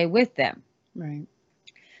still stay with them. Right.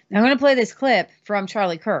 Now I'm going to play this clip from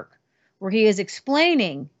Charlie Kirk, where he is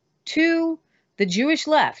explaining to the Jewish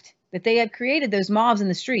left that they have created those mobs in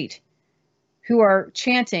the street who are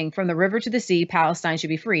chanting from the river to the sea, Palestine should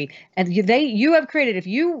be free, and you have created. If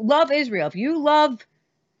you love Israel, if you love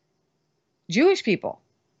Jewish people,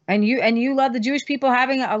 and you love the Jewish people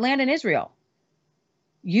having a land in Israel,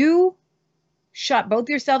 you shot both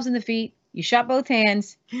yourselves in the feet, you shot both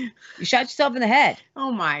hands, you shot yourself in the head.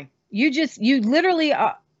 Oh my. You literally,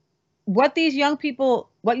 what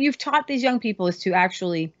you've taught these young people is to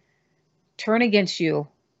actually turn against you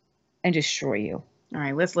and destroy you. All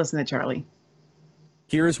right, let's listen to Charlie.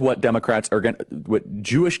 Here's what what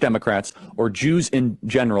Jewish Democrats or Jews in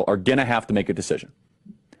general are going to have to make a decision.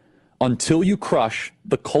 Until you crush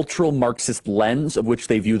the cultural Marxist lens of which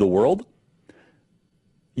they view the world,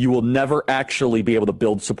 you will never actually be able to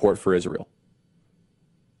build support for Israel.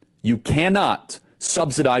 You cannot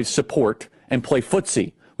subsidize support and play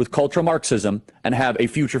footsie with cultural Marxism and have a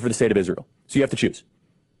future for the state of Israel. So you have to choose.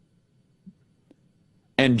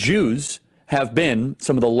 And Jews have been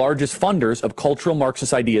some of the largest funders of cultural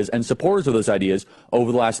Marxist ideas and supporters of those ideas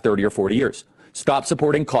over the last 30 or 40 years. Stop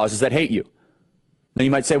supporting causes that hate you. Now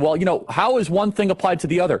you might say, well, how is one thing applied to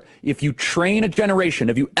the other? If you train a generation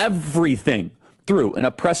to view everything through an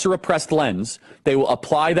oppressor-oppressed lens, they will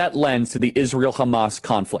apply that lens to the Israel-Hamas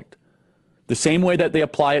conflict. The same way that they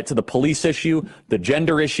apply it to the police issue, the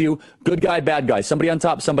gender issue, good guy, bad guy, somebody on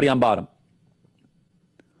top, somebody on bottom.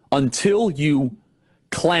 Until you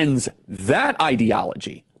cleanse that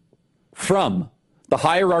ideology from the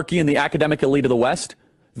hierarchy and the academic elite of the West,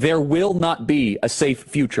 there will not be a safe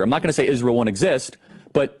future. I'm not going to say Israel won't exist,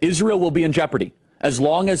 but Israel will be in jeopardy as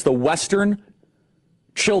long as the Western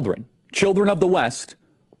children of the West,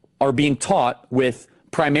 are being taught with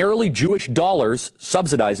primarily Jewish dollars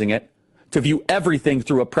subsidizing it to view everything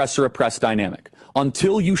through oppressor-oppressed dynamic.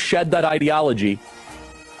 Until you shed that ideology,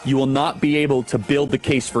 you will not be able to build the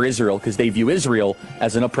case for Israel because they view Israel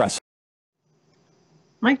as an oppressor.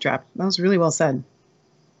 Mic drop. That was really well said.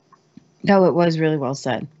 No, it was really well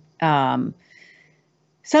said.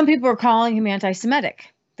 Some people are calling him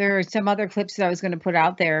anti-Semitic. There are some other clips that I was going to put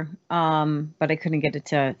out there, but I couldn't get it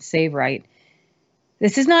to save right.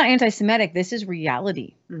 This is not anti-Semitic. This is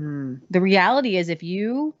reality. Mm-hmm. The reality is if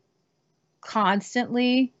you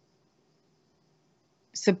constantly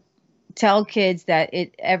tell kids that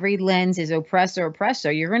every lens is oppressor,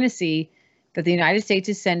 you're going to see that the United States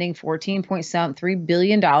is sending $14.3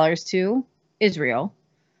 billion to Israel.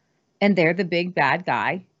 And they're the big bad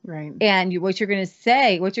guy. Right. And what you're going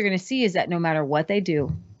to see is that no matter what they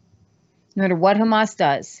do, no matter what Hamas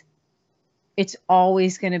does, it's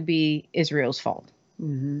always going to be Israel's fault.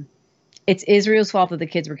 Mm-hmm. It's Israel's fault that the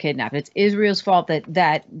kids were kidnapped. It's Israel's fault that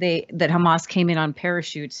Hamas came in on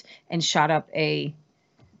parachutes and shot up a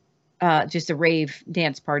just a rave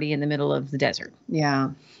dance party in the middle of the desert.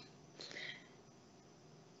 Yeah.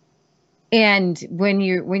 And when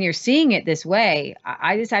you're seeing it this way,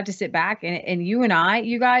 I just have to sit back and you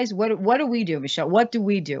guys, what do we do, Michelle? What do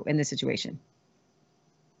we do in this situation?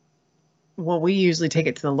 Well, we usually take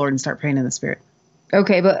it to the Lord and start praying in the Spirit.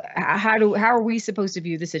 Okay, but how are we supposed to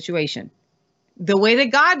view the situation? The way that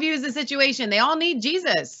God views the situation. They all need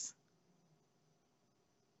Jesus.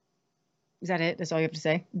 Is that it? That's all you have to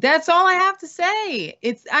say? That's all I have to say.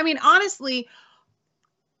 Honestly,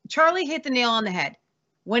 Charlie hit the nail on the head.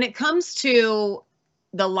 When it comes to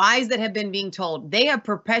the lies that have been being told, they have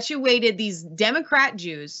perpetuated. These Democrat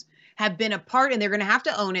Jews have been a part, and they're going to have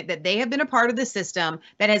to own it, that they have been a part of the system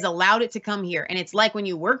that has allowed it to come here. And it's like when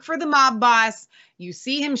you work for the mob boss, you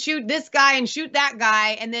see him shoot this guy and shoot that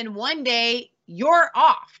guy, and then one day you're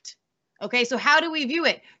offed. Okay, so how do we view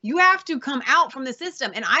it? You have to come out from the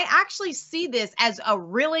system. And I actually see this as a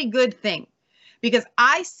really good thing. Because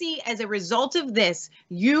I see, as a result of this,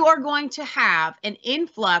 you are going to have an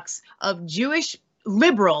influx of Jewish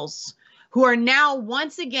liberals who are now,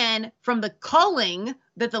 once again, from the culling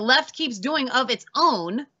that the left keeps doing of its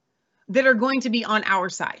own, that are going to be on our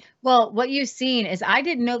side. Well, what you've seen is, I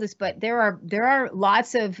didn't know this, but there are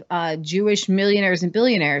lots of Jewish millionaires and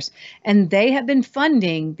billionaires, and they have been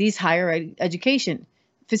funding these higher education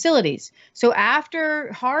facilities. So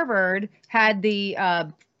after Harvard had the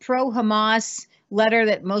pro-Hamas letter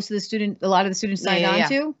that a lot of the students signed on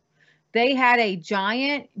to, they had a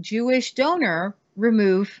giant Jewish donor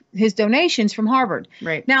remove his donations from Harvard.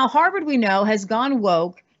 Right. Now, Harvard, we know, has gone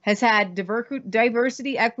woke, has had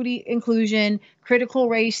diversity, equity, inclusion, critical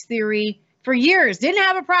race theory for years. Didn't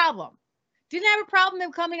have a problem. Didn't have a problem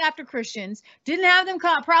them coming after Christians. Didn't have them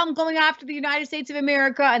problem going after the United States of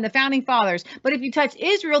America and the founding fathers. But if you touch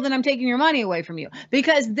Israel, then I'm taking your money away from you.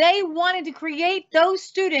 Because they wanted to create those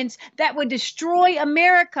students that would destroy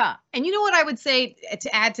America. And you know what I would say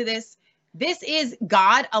to add to this? This is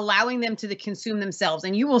God allowing them to consume themselves.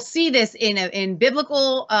 And you will see this in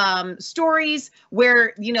biblical stories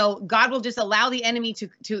where, God will just allow the enemy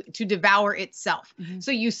to devour itself. Mm-hmm.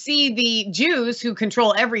 So you see the Jews who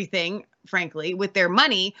control everything, frankly, with their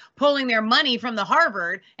money, pulling their money from the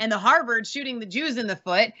Harvard, and the Harvard shooting the Jews in the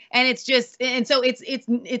foot. And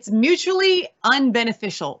it's mutually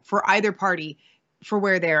unbeneficial for either party for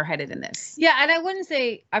where they're headed in this. Yeah, and I wouldn't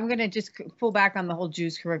say, I'm going to just pull back on the whole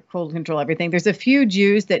Jews control everything. There's a few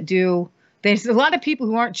Jews that do. There's a lot of people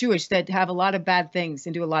who aren't Jewish that have a lot of bad things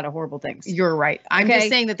and do a lot of horrible things. You're right. I'm just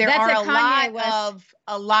saying that there are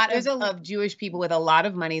a lot of Jewish people with a lot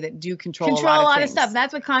of money that do control a lot of stuff.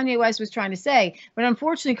 That's what Kanye West was trying to say. But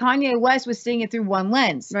unfortunately, Kanye West was seeing it through one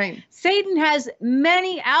lens. Right. Satan has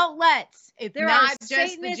many outlets. There not are just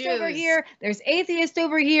Satanists the Jews over here. There's atheists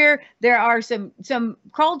over here. There are some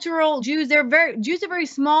cultural Jews. Jews are a very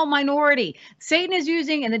small minority. Satan is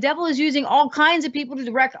using, and the devil is using, all kinds of people to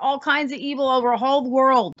direct all kinds of evil over a whole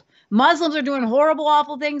world. Muslims are doing horrible,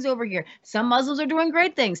 awful things over here. Some Muslims are doing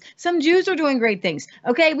great things. Some Jews are doing great things.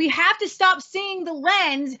 Okay, we have to stop seeing the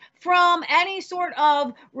lens from any sort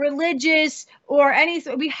of religious or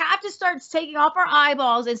anything. We have to start taking off our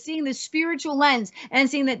eyeballs and seeing the spiritual lens and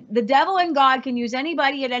seeing that the devil and God can use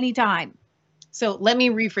anybody at any time. So let me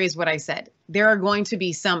rephrase what I said. There are going to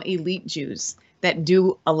be some elite Jews that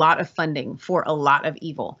do a lot of funding for a lot of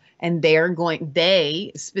evil. And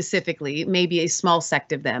they specifically, maybe a small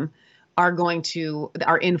sect of them, are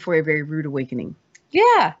in for a very rude awakening.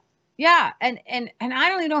 Yeah. Yeah. And I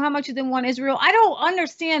don't even know how much of them want Israel. I don't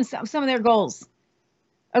understand some of their goals.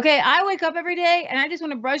 Okay. I wake up every day and I just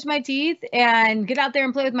want to brush my teeth and get out there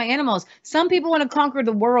and play with my animals. Some people want to conquer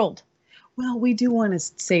the world. Well, we do want to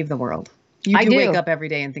save the world. I do wake up every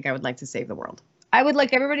day and think I would like to save the world. I would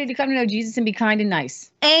like everybody to come to know Jesus and be kind and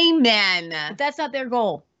nice. Amen. But that's not their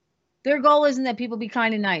goal. Their goal isn't that people be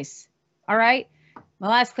kind and nice. All right. My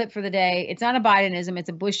last clip for the day. It's not a Bidenism. It's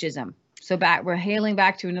a Bushism. So we're hailing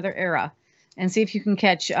back to another era, and see if you can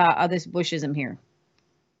catch this Bushism here.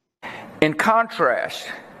 In contrast,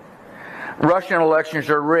 Russian elections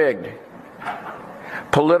are rigged.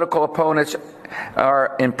 Political opponents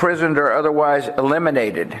are imprisoned or otherwise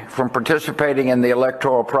eliminated from participating in the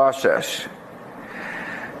electoral process.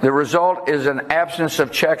 The result is an absence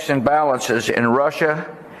of checks and balances in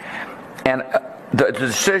Russia, and the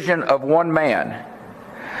decision of one man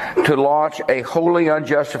to launch a wholly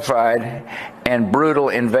unjustified and brutal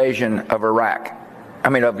invasion of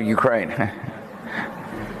of Ukraine.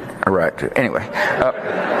 Iraq, too. Anyway,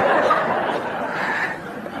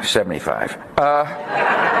 75.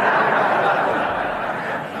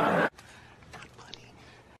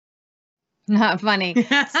 Not funny.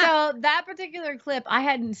 So that particular clip I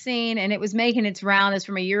hadn't seen, and it was making its rounds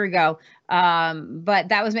from a year ago. But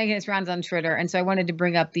that was making its rounds on Twitter. And so I wanted to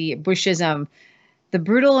bring up the Bushism, the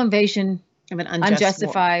brutal invasion of an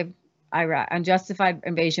unjustified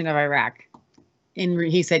invasion of Iraq.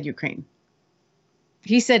 He said Ukraine.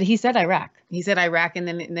 He said Iraq. He said Iraq and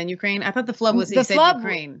then Ukraine. I thought the flub was he said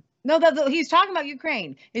Ukraine. No, he's talking about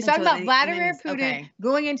Ukraine. He's talking about Vladimir Putin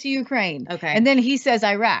going into Ukraine. Okay. And then he says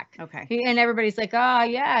Iraq. Okay. And everybody's like, oh,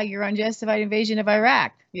 yeah, your unjustified invasion of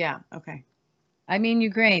Iraq. Yeah. Okay. I mean,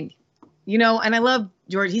 Ukraine. You know, and I love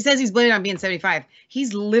George. He says he's blaming on being 75.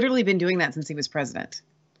 He's literally been doing that since he was president.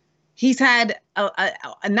 He's had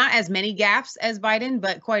not as many gaffes as Biden,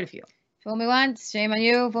 but quite a few. Fool me once, shame on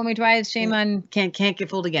you. Fool me twice, shame on... Can't get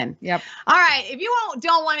fooled again. Yep. All right. If you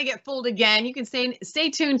don't want to get fooled again, you can stay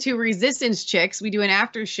tuned to Resistance Chicks. We do an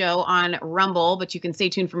after show on Rumble, but you can stay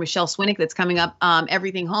tuned for Michelle Swinnick that's coming up,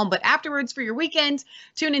 Everything Home. But afterwards, for your weekend,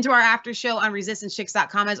 tune into our after show on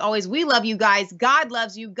resistancechicks.com. As always, we love you guys. God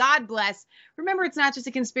loves you. God bless. Remember, it's not just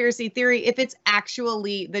a conspiracy theory if it's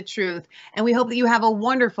actually the truth. And we hope that you have a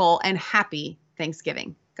wonderful and happy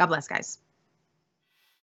Thanksgiving. God bless, guys.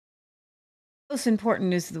 Most important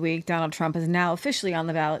news of the week, Donald Trump is now officially on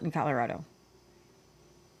the ballot in Colorado.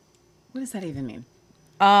 What does that even mean?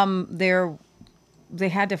 They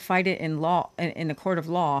had to fight it in law in the court of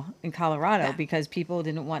law in Colorado because people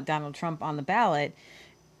didn't want Donald Trump on the ballot.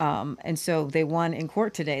 And so they won in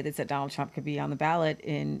court today that said Donald Trump could be on the ballot.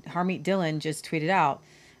 And Harmeet Dillon just tweeted out,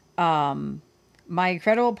 my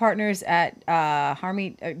credible partners at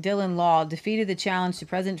Harmeet Dillon Law defeated the challenge to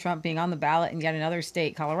President Trump being on the ballot in yet another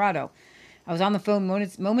state, Colorado. I was on the phone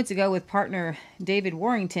moments ago with partner David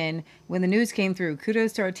Warrington when the news came through.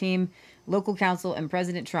 Kudos to our team, local counsel, and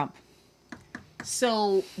President Trump.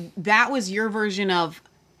 So that was your version of,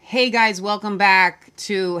 hey guys, welcome back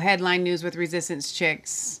to Headline News with Resistance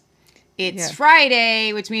Chicks. It's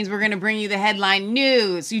Friday, which means we're going to bring you the headline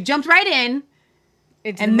news. You jumped right in.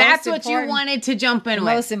 And that's what you wanted to jump in with.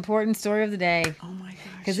 The most important story of the day. Oh my gosh.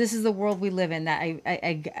 Because this is the world we live in. That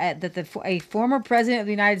a former president of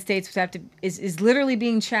the United States is literally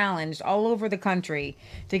being challenged all over the country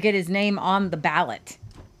to get his name on the ballot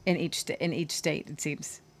in each state. It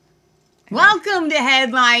seems. Welcome to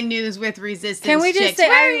Headline News with Resistance Can we just Chicks. say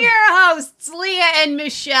We're your hosts, Leah and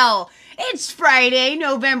Michelle. It's Friday,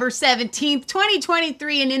 November 17th,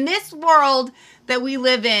 2023, and in this world that we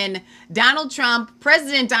live in,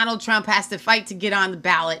 President Donald Trump has to fight to get on the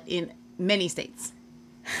ballot in many states.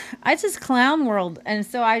 It's just clown world, and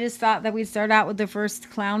so I just thought that we'd start out with the first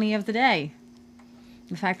clowny of the day.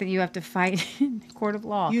 The fact that you have to fight in the court of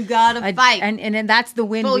law. You gotta fight. And that's the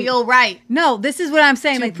win. Oh, you're right. No, this is what I'm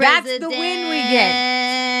saying. Like, that's the win we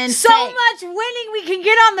get. So much winning we can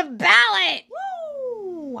get on the ballot.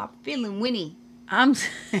 Woo! I'm feeling winny.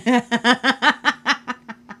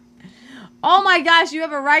 Oh my gosh, you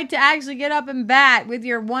have a right to actually get up and bat with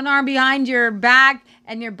your one arm behind your back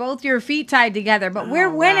and both your feet tied together. But we're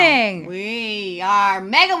winning. Wow. We are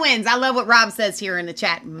mega wins. I love what Rob says here in the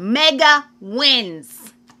chat. Mega wins.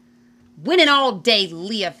 Winning all day,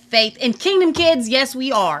 Leah Faith. And Kingdom Kids, yes,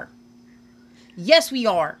 we are. Yes, we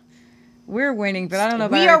are. We're winning, but I don't know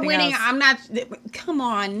about we are winning. Else. I'm not. Come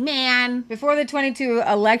on, man. Before the 22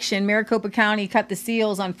 election, Maricopa County cut the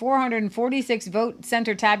seals on 446 vote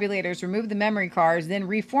center tabulators, removed the memory cards, then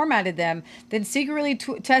reformatted them, then secretly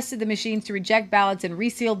tested the machines to reject ballots and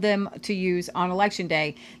resealed them to use on Election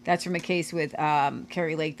Day. That's from a case with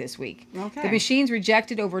Kerry Lake this week. Okay. The machines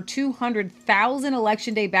rejected over 200,000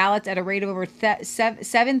 Election Day ballots at a rate of over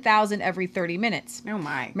 7,000 every 30 minutes. Oh,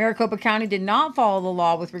 my. Maricopa County did not follow the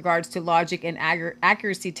law with regards to logic and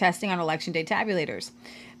accuracy testing on Election Day tabulators.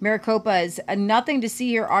 Maricopa's nothing to see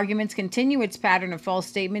here arguments continue its pattern of false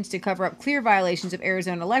statements to cover up clear violations of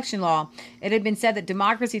Arizona election law. It had been said that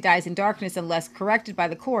democracy dies in darkness unless corrected by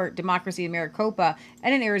the court. Democracy in Maricopa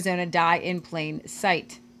and in Arizona die in plain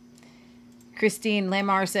sight. Christine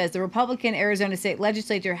Lamar says the Republican Arizona State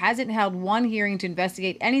Legislature hasn't held one hearing to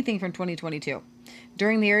investigate anything from 2022.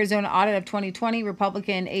 During the Arizona audit of 2020,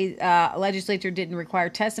 Republican legislature didn't require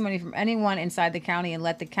testimony from anyone inside the county and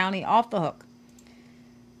let the county off the hook.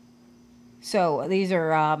 So these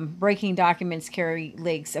are breaking documents, Kerry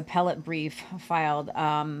Lake's appellate brief filed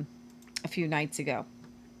a few nights ago.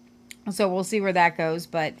 So we'll see where that goes.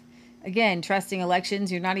 But again, trusting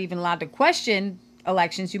elections, you're not even allowed to question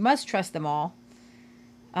elections. You must trust them all.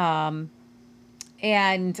 And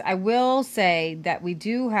I will say that we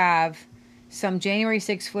do have some January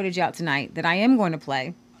 6th footage out tonight that I am going to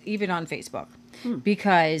play, even on Facebook,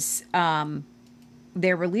 because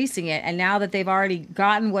they're releasing it. And now that they've already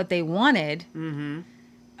gotten what they wanted,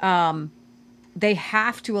 they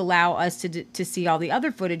have to allow us to see all the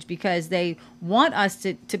other footage because they want us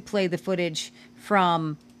to play the footage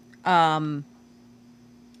from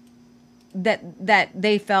that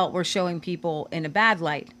they felt were showing people in a bad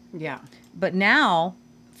light. Yeah. But now,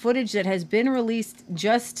 footage that has been released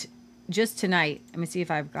just tonight. Let me see if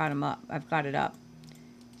I've got them up. I've got it up.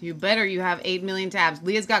 You better. You have 8 million tabs.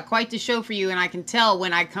 Leah's got quite the show for you, and I can tell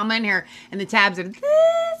when I come in here and the tabs are this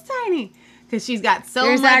tiny because she's got so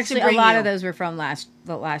There's much actually to bring a lot you. of those were from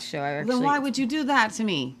the last show. Then why would you do that to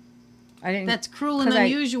me? I didn't. That's cruel and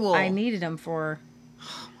unusual. I needed them for.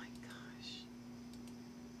 Oh my gosh.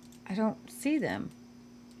 I don't see them.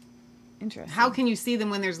 Interesting. How can you see them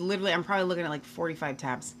when there's literally? I'm probably looking at like 45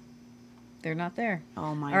 tabs. They're not there.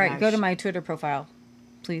 Oh my. All right, gosh. go to my Twitter profile,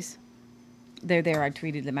 please. They're there. I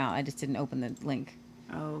tweeted them out. I just didn't open the link.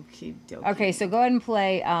 Okie dokie. Okay, so go ahead and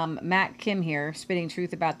play Matt Kim here, spitting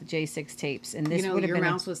truth about the J6 tapes. And this would have your been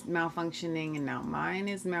mouse was malfunctioning, and now mine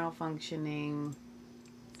is malfunctioning.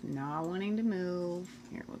 It's not wanting to move.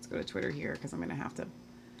 Here, let's go to Twitter here because I'm going to have to.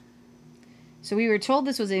 So we were told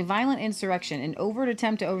this was a violent insurrection, an overt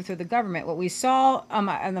attempt to overthrow the government. What we saw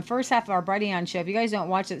on the first half of our Brighteon show, if you guys don't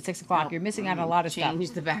watch it at 6 o'clock, you're missing out on a lot of stuff.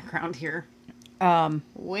 Change the background here.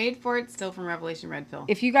 Wait for it. Still from Revelation Red Pill.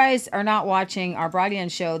 If you guys are not watching our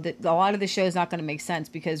Brighteon show, a lot of the show is not going to make sense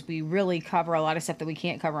because we really cover a lot of stuff that we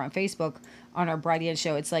can't cover on Facebook on our Brighteon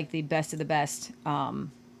show. It's like the best of the best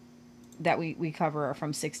that we cover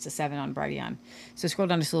from 6 to 7 on Brighteon. So scroll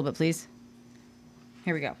down just a little bit, please.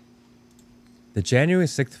 Here we go. The January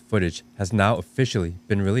 6th footage has now officially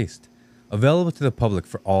been released, available to the public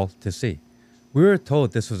for all to see. We were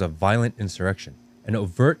told this was a violent insurrection, an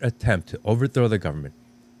overt attempt to overthrow the government.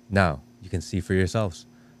 Now, you can see for yourselves.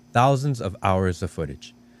 Thousands of hours of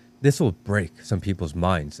footage. This will break some people's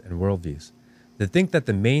minds and worldviews. To think that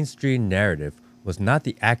the mainstream narrative was not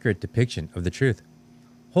the accurate depiction of the truth.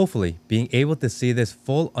 Hopefully, being able to see this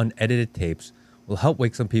full unedited tapes will help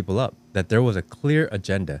wake some people up that there was a clear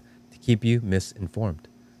agenda to keep you misinformed.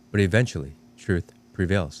 But eventually, truth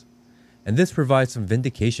prevails. And this provides some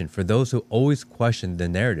vindication for those who always questioned the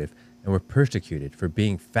narrative and were persecuted for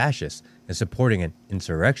being fascist and supporting an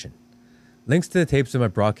insurrection. Links to the tapes in my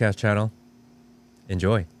broadcast channel.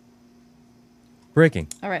 Enjoy. Breaking.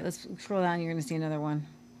 All right, let's scroll down. You're going to see another one.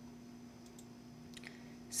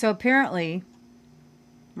 So apparently,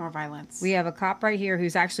 more violence. We have a cop right here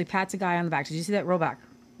who's actually pats a guy on the back. Did you see that? Roll back to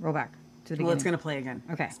the beginning. Well, it's going to play again.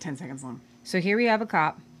 Okay. It's 10 seconds long. So here we have a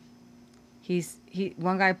cop.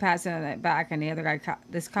 One guy pats him on the back, and the other guy,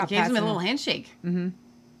 this cop gives him a little handshake. Mm-hmm.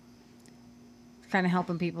 Kind of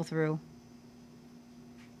helping people through.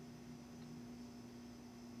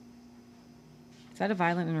 Is that a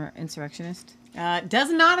violent insurrectionist?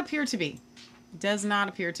 Does not appear to be. Does not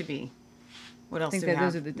appear to be. What else do we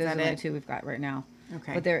have? Those are the only two we've got right now.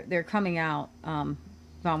 Okay. But they're coming out. Mom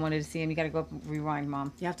wanted to see him. You got to go up and rewind,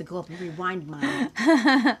 Mom. You have to go up and rewind, Mom.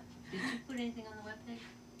 Did you put anything on the website?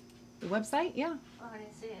 The website? Yeah. Oh, I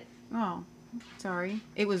didn't see it. Oh, sorry.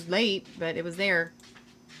 It was late, but it was there.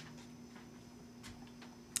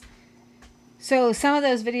 So some of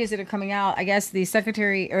those videos that are coming out, I guess the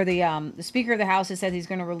secretary or the Speaker of the House has said he's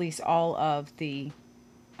going to release all of the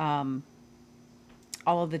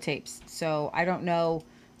tapes. So I don't know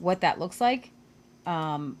what that looks like,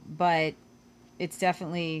 but it's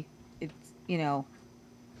definitely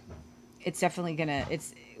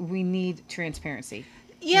we need transparency.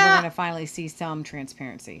 Yeah, we're going to finally see some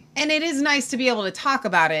transparency. And it is nice to be able to talk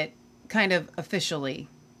about it kind of officially.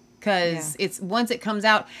 Because it's once it comes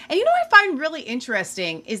out. And you know what I find really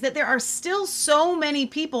interesting is that there are still so many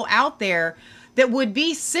people out there that would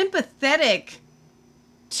be sympathetic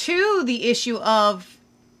to the issue of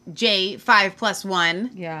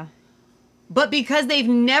J5+1. Yeah. But because they've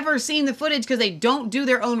never seen the footage, because they don't do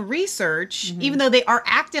their own research, even though they are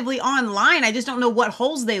actively online, I just don't know what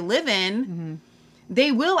holes they live in.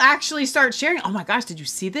 They will actually start sharing. Oh my gosh, did you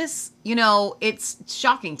see this? You know, it's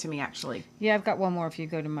shocking to me, actually. Yeah, I've got one more. If you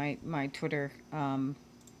go to my Twitter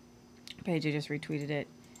page, I just retweeted it.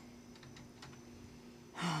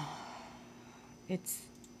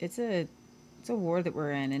 It's a war that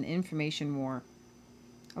we're in, an information war.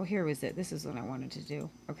 Oh, here was it. This is what I wanted to do.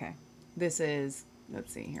 Okay. This is,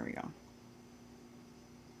 let's see, here we go.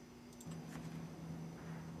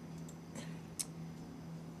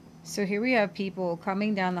 So here we have people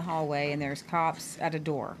coming down the hallway, and there's cops at a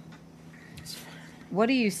door. What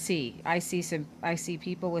do you see? I see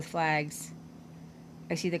people with flags.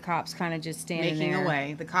 I see the cops kind of just standing making there.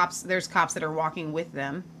 away. There's cops that are walking with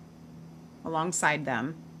them, alongside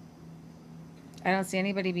them. I don't see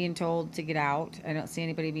anybody being told to get out. I don't see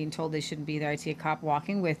anybody being told they shouldn't be there. I see a cop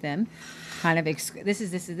walking with them, kind of. This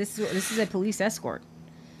is a police escort.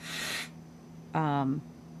 You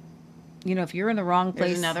know, if you're in the wrong place,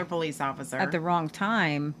 there's another police officer at the wrong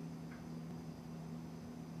time.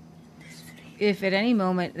 If at any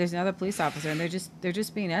moment there's another police officer and they're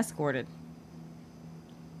just being escorted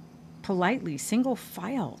politely, single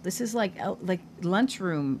file. This is like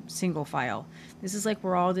lunchroom single file. This is like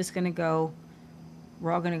we're all gonna go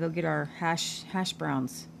get our hash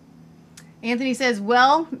browns. Anthony says,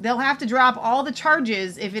 well, they'll have to drop all the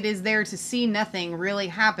charges if it is there to see nothing really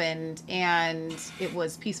happened and it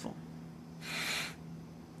was peaceful.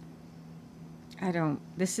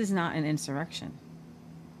 This is not an insurrection.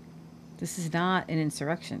 This is not an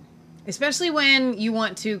insurrection. Especially when you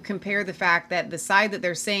want to compare the fact that the side that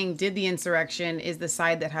they're saying did the insurrection is the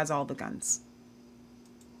side that has all the guns.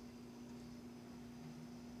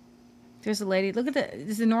 There's a lady. Look at this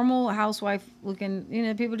is a normal housewife looking, you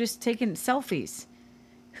know, people just taking selfies.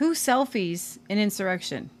 Who selfies an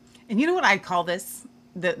insurrection? And you know what I call this?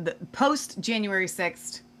 The post January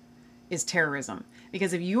 6th is terrorism.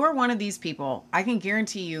 Because if you are one of these people, I can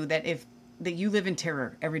guarantee you that that you live in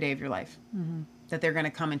terror every day of your life. Mm-hmm. That they're going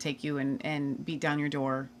to come and take you and beat down your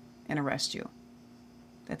door and arrest you.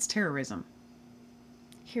 That's terrorism.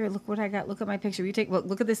 Here, look what I got. Look at my picture.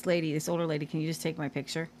 Look at this lady, this older lady. Can you just take my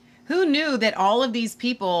picture? Who knew that all of these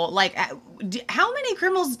people, like, how many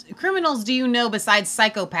criminals do you know besides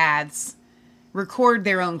psychopaths record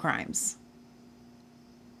their own crimes?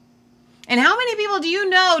 And how many people do you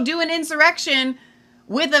know do an insurrection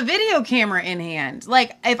with a video camera in hand?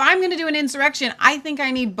 Like, if I'm going to do an insurrection, I think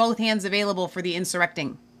I need both hands available for the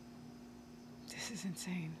insurrecting. This is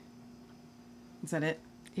insane. Is that it?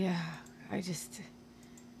 Yeah, I just...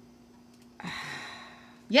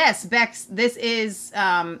 Yes, Bex, this is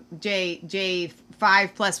J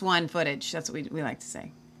 5+1 footage. That's what we like to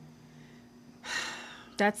say.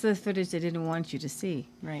 That's the footage they didn't want you to see.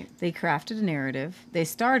 Right. They crafted a narrative. They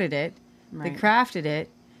started it. Right. They crafted it.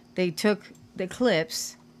 They took the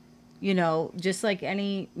clips, you know, just like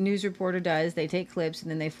any news reporter does. They take clips and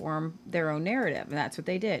then they form their own narrative. And that's what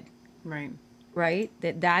they did. Right. Right?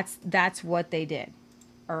 That's what they did.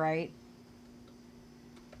 All right?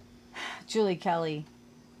 Julie Kelly,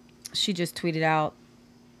 she just tweeted out,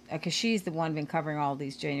 because she's the one been covering all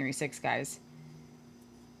these January 6 guys.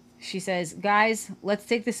 She says, guys, let's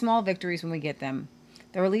take the small victories when we get them.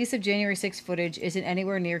 The release of January 6 footage isn't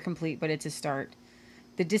anywhere near complete, but it's a start.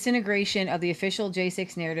 The disintegration of the official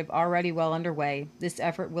J6 narrative already well underway. This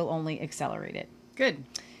effort will only accelerate it. Good.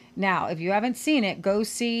 Now, if you haven't seen it, go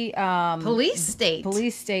see Police State.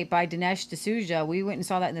 Police State by Dinesh D'Souza. We went and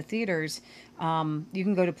saw that in the theaters. You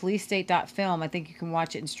can go to policestate.film. I think you can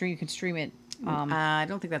watch it and stream. You can stream it. I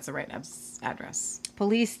don't think that's the right address.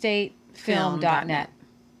 Policestatefilm.net.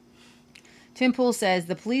 Tim Pool says,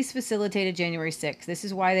 the police facilitated January 6th. This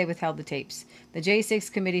is why they withheld the tapes. The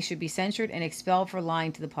J6 committee should be censured and expelled for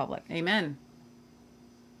lying to the public. Amen.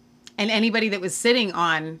 And anybody that was sitting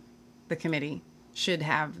on the committee should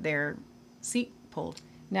have their seat pulled.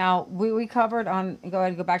 Now, we covered on, go ahead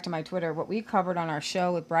and go back to my Twitter, what we covered on our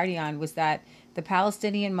show with Brighteon was that the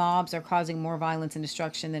Palestinian mobs are causing more violence and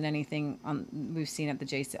destruction than anything we've seen at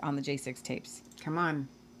on the J6 tapes. Come on.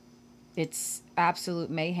 It's absolute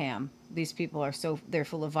mayhem. These people are they're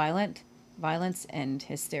full of violence and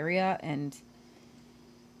hysteria and...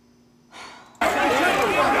 And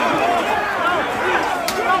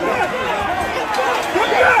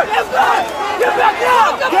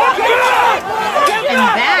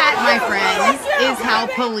that, my friends, is how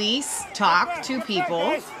police talk to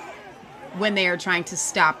people when they are trying to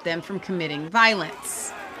stop them from committing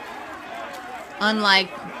violence. Unlike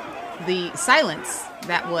the silence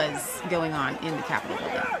that was going on in the Capitol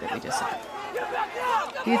building that we just saw.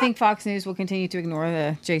 Do you think Fox News will continue to ignore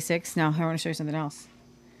the J6? Now, I want to show you something else.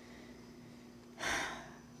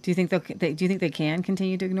 Do you think they can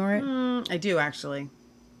continue to ignore it? I do, actually.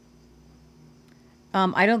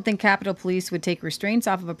 I don't think Capitol Police would take restraints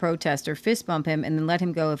off of a protester, fist bump him, and then let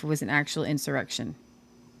him go if it was an actual insurrection.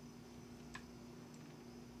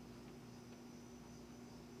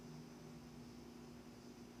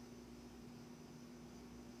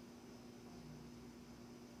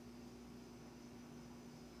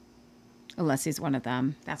 Unless he's one of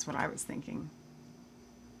them. That's what I was thinking.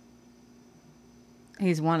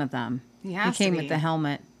 He's one of them. He has He came to be. with the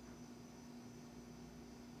helmet.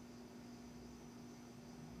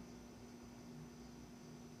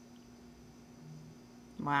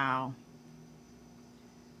 Wow.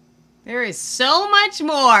 There is so much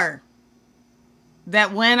more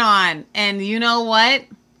that went on. And you know what?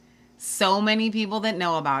 so many people that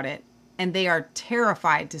know about it, and they are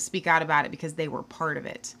terrified to speak out about it because they were part of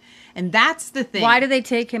it. And that's the thing. Why do they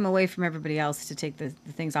take him away from everybody else to take the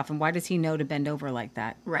things off? And why does he know to bend over like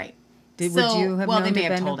that? Right. Would you have known they may to have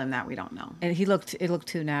bend told over? him that. We don't know. And it looked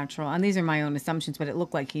too natural. And these are my own assumptions, but it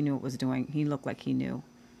looked like he knew what was doing. He looked like he knew.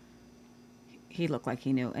 He looked like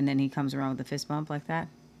he knew. And then he comes around with a fist bump like that.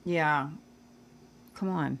 Yeah. Come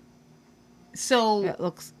on. So it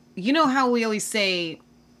looks. You know how we always say.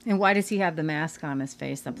 And why does he have the mask on his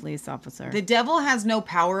face, the police officer? The devil has no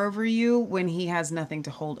power over you when he has nothing to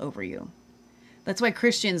hold over you. That's why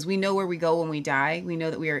Christians, we know where we go when we die. We know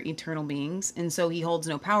that we are eternal beings. And so he holds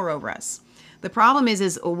no power over us. The problem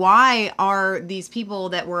is why are these people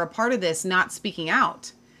that were a part of this not speaking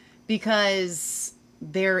out? Because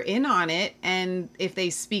they're in on it. And if they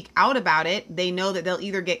speak out about it, they know that they'll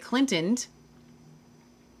either get Clintoned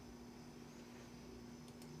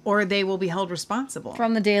or they will be held responsible.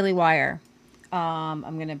 From the Daily Wire.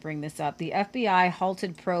 I'm going to bring this up. The FBI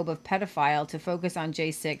halted probe of pedophile to focus on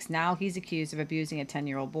J6. Now he's accused of abusing a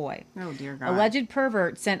 10-year-old boy. Oh, dear God. Alleged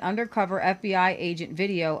pervert sent undercover FBI agent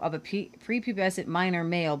video of a prepubescent minor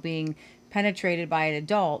male being penetrated by an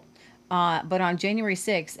adult. But on January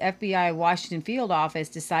 6th, FBI Washington field office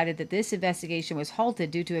decided that this investigation was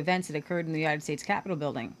halted due to events that occurred in the United States Capitol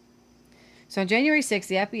building. So on January 6th,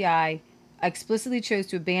 the FBI explicitly chose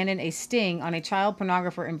to abandon a sting on a child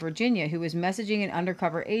pornographer in Virginia who was messaging an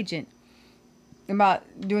undercover agent about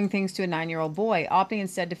doing things to a 9-year-old boy, opting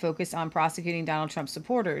instead to focus on prosecuting Donald Trump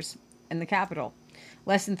supporters in the Capitol.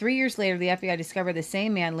 Less than 3 years later, the FBI discovered the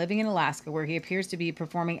same man living in Alaska where he appears to be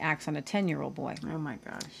performing acts on a 10-year-old boy. Oh my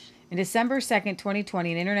gosh. On December 2nd,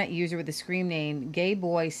 2020, an internet user with the screen name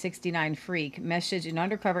GayBoy69Freak messaged an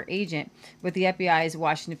undercover agent with the FBI's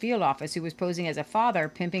Washington field office who was posing as a father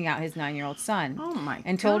pimping out his 9-year-old son. Oh my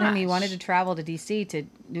and told him he wanted to travel to D.C. to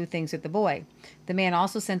do things with the boy. The man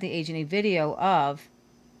also sent the agent a video of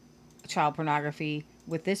child pornography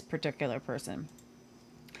with this particular person.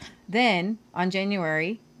 Then, on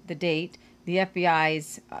January, the date, the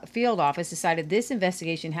FBI's field office decided this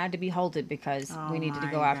investigation had to be halted because we needed to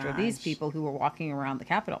go after these people who were walking around the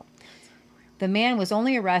Capitol. The man was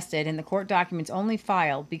only arrested and the court documents only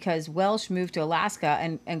filed because Welsh moved to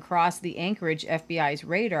Alaska and crossed the Anchorage FBI's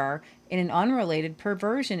radar in an unrelated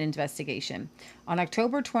perversion investigation. On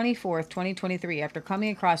October 24th, 2023, after coming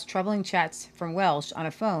across troubling chats from Welsh on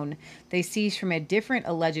a phone, they seized from a different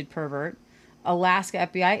alleged pervert. Alaska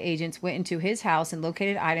FBI agents went into his house and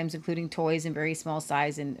located items including toys in very small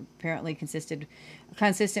size and apparently consistent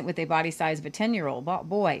with a body size of a 10-year-old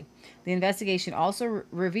boy. The investigation also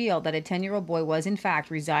revealed that a 10-year-old boy was in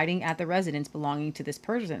fact residing at the residence belonging to this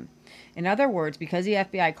person. In other words, because the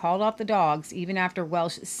FBI called off the dogs even after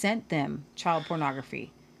Welsh sent them child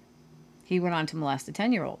pornography, he went on to molest a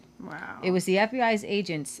 10-year-old. Wow. It was the FBI's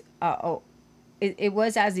agents... It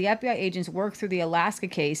was as the FBI agents worked through the Alaska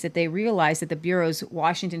case that they realized that the Bureau's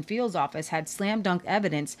Washington Fields office had slam dunk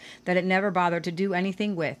evidence that it never bothered to do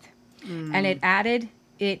anything with. And it added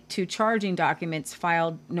it to charging documents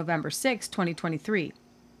filed November 6, 2023.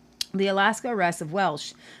 The Alaska arrest of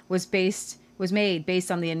Welsh was made based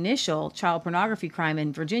on the initial child pornography crime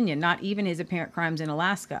in Virginia, not even his apparent crimes in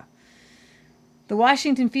Alaska. The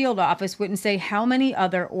Washington field office wouldn't say how many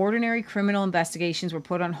other ordinary criminal investigations were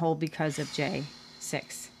put on hold because of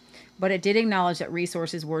J6, but it did acknowledge that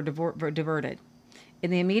resources were diverted.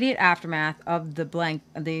 In the immediate aftermath of in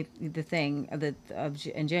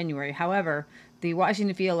January, however, the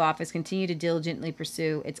Washington field office continued to diligently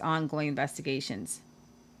pursue its ongoing investigations.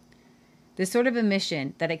 This sort of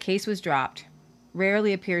admission that a case was dropped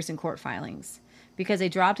rarely appears in court filings, because a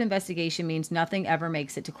dropped investigation means nothing ever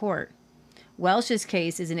makes it to court. Welsh's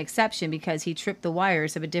case is an exception because he tripped the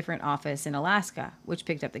wires of a different office in Alaska, which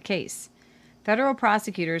picked up the case. Federal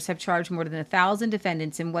prosecutors have charged more than 1,000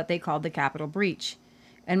 defendants in what they called the Capitol breach,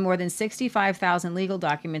 and more than 65,000 legal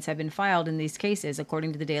documents have been filed in these cases,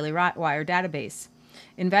 according to the Daily Wire database.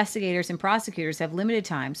 Investigators and prosecutors have limited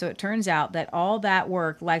time, so it turns out that all that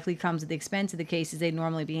work likely comes at the expense of the cases they'd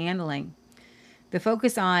normally be handling. The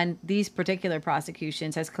focus on these particular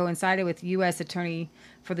prosecutions has coincided with U.S. Attorney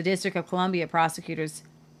for the District of Columbia prosecutors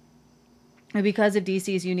who, because of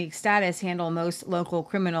D.C.'s unique status, handle most local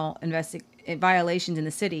criminal violations in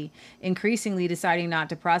the city, increasingly deciding not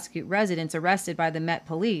to prosecute residents arrested by the Met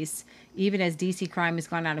Police, even as D.C. crime has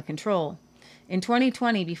gone out of control. In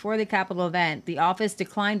 2020, before the Capitol event, the office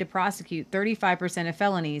declined to prosecute 35% of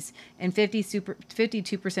felonies and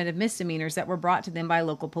 52% of misdemeanors that were brought to them by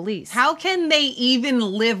local police. How can they even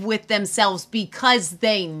live with themselves because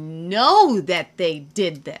they know that they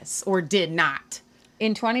did this or did not?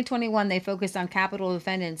 In 2021, they focused on capital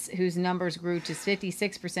defendants whose numbers grew to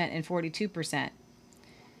 56% and 42%.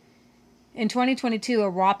 In 2022, a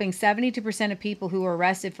whopping 72% of people who were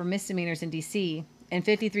arrested for misdemeanors in D.C. and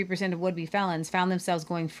 53% of would-be felons found themselves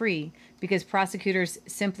going free because prosecutors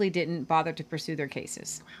simply didn't bother to pursue their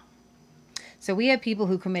cases. So we have people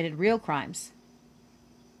who committed real crimes.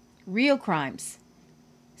 Real crimes.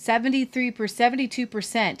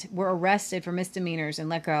 72% were arrested for misdemeanors and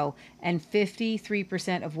let go, and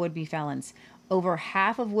 53% of would-be felons. Over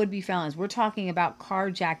half of would-be felons. We're talking about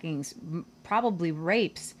carjackings, probably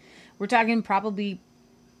rapes. We're talking probably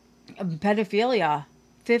pedophilia.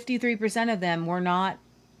 53% of them were not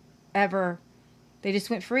ever, they just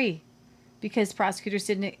went free because prosecutors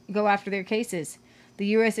didn't go after their cases. The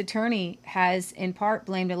U.S. attorney has in part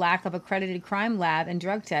blamed a lack of accredited crime lab and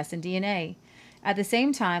drug tests and DNA. At the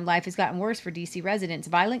same time, life has gotten worse for D.C. residents.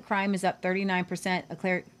 Violent crime is up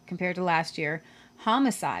 39% compared to last year.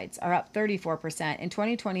 Homicides are up 34%. In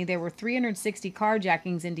 2020, there were 360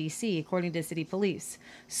 carjackings in D.C., according to city police.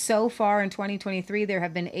 So far in 2023, there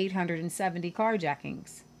have been 870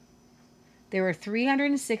 carjackings. There were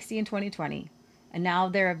 360 in 2020, and now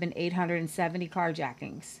there have been 870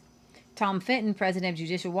 carjackings. Tom Fenton, president of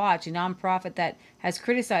Judicial Watch, a nonprofit that has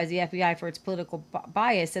criticized the FBI for its political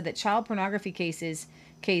bias, said that child pornography case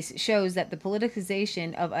shows that the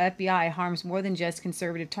politicization of FBI harms more than just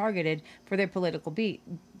conservative targeted for their political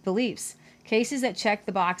beliefs. Cases that check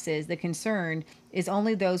the boxes, the concern is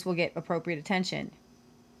only those will get appropriate attention.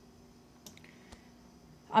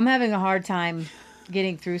 I'm having a hard time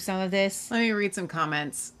getting through some of this. Let me read some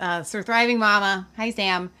comments. Sir Thriving Mama, hi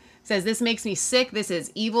Sam, says, this makes me sick. This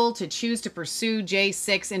is evil. To choose to pursue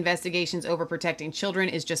J6 investigations over protecting children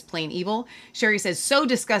is just plain evil. Sherry says, so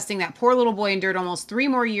disgusting. That poor little boy endured almost 3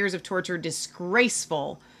 more years of torture.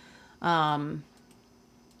 Disgraceful. Yeah.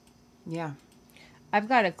 I've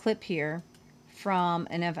got a clip here from,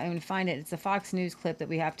 and if I can find it, it's a Fox News clip that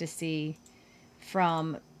we have to see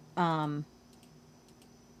from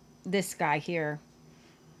this guy here.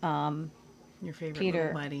 Your favorite Peter.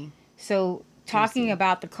 little buddy. So talking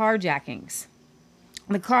about the carjackings.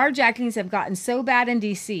 The carjackings have gotten so bad in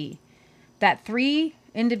D.C. that 3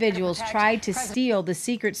 individuals tried to steal the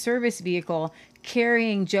Secret Service vehicle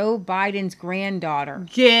carrying Joe Biden's granddaughter.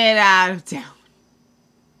 Get out of town.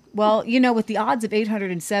 Well, you know, with the odds of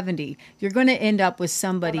 870, you're going to end up with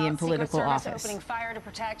somebody in political office. Opening fire to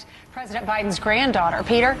protect President Biden's granddaughter.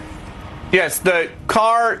 Peter? Yes, the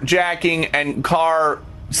carjacking and car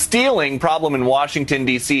stealing problem in Washington,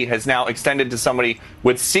 D.C. has now extended to somebody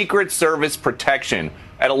with Secret Service protection.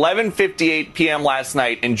 At 11:58 p.m. last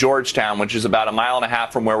night in Georgetown, which is about a mile and a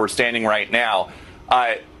half from where we're standing right now,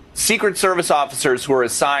 Secret Service officers who are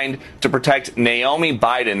assigned to protect Naomi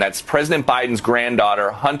Biden, that's President Biden's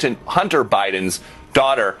granddaughter, Hunter Biden's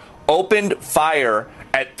daughter, opened fire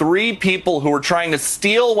at 3 people who were trying to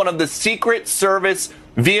steal one of the Secret Service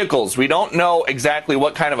vehicles. We don't know exactly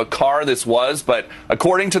what kind of a car this was, but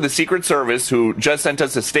according to the Secret Service, who just sent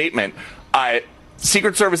us a statement,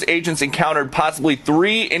 Secret Service agents encountered possibly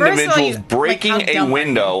 3 individuals breaking a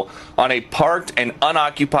window on a parked and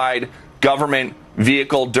unoccupied government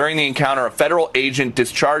vehicle. During the encounter, a federal agent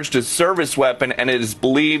discharged a service weapon, and it is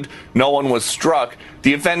believed no one was struck.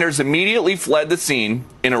 The offenders immediately fled the scene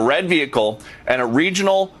in a red vehicle, and a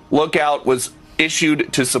regional lookout was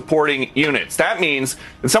issued to supporting units. That means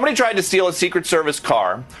that somebody tried to steal a Secret Service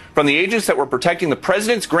car from the agents that were protecting the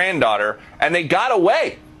president's granddaughter, and they got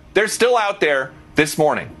away. They're still out there this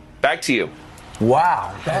morning. Back to you.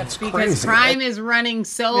 Wow, that's because crazy. Because crime is running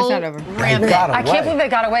so rampant. I can't believe they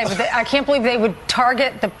got away, but I can't believe they would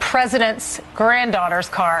target the president's granddaughter's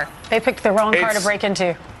car. They picked the wrong car to break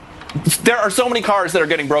into. There are so many cars that are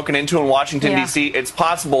getting broken into in Washington, D.C., it's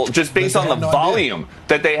possible, just based on the volume,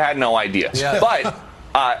 that they had no idea. Yeah. But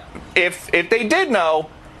if they did know,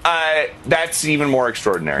 that's even more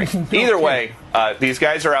extraordinary. Either way, these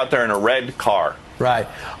guys are out there in a red car. Right.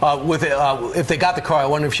 If they got the car, I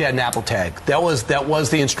wonder if she had an Apple tag. That was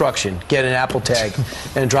the instruction. Get an Apple tag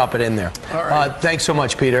and drop it in there. All right. Thanks so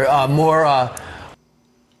much, Peter.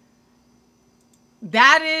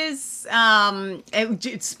 That is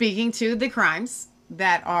speaking to the crimes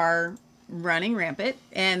that are running rampant,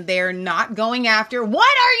 and they're not going after. What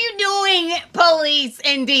are you doing, police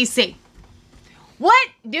in D.C.? What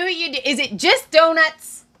do you do? Is it just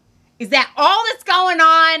donuts? Is that all that's going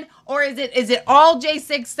on? Or is it all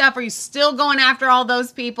J6 stuff? Are you still going after all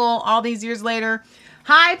those people all these years later?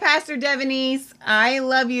 Hi, Pastor Devonese. I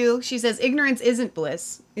love you. She says, ignorance isn't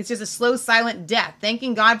bliss. It's just a slow, silent death.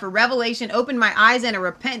 Thanking God for revelation, opened my eyes and a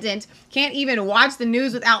repentant. Can't even watch the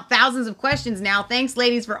news without thousands of questions now. Thanks,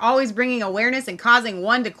 ladies, for always bringing awareness and causing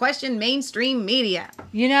one to question mainstream media.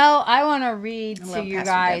 You know, I want to read to you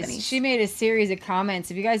Pastor guys. Bethany. She made a series of comments.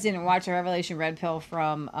 If you guys didn't watch a Revelation Red Pill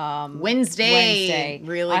from Wednesday.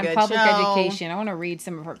 Really on good public show. education, I want to read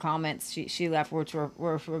some of her comments she left, which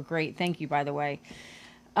were great. Thank you, by the way.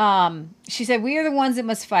 She said, "We are the ones that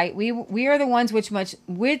must fight. We are the ones which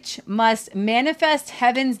must manifest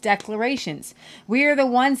heaven's declarations. We are the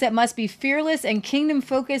ones that must be fearless and kingdom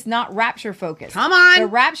focused, not rapture focused. Come on. The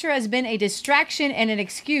rapture has been a distraction and an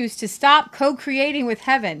excuse to stop co-creating with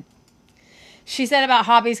heaven." She said about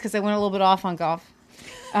hobbies, because I went a little bit off on golf.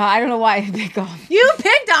 I don't know why I picked golf. You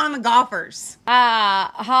picked on the golfers.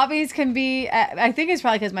 Hobbies can be, I think it's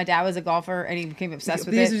probably because my dad was a golfer and he became obsessed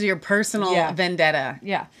with it. This was your personal vendetta.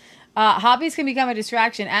 Yeah. Hobbies can become a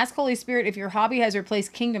distraction. Ask Holy Spirit if your hobby has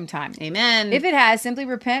replaced kingdom time. Amen. If it has, simply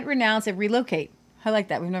repent, renounce, and relocate. I like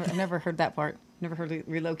that. I've never heard that part. Never heard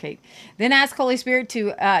relocate. Then ask Holy Spirit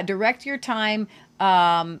to direct your time.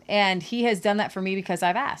 And he has done that for me because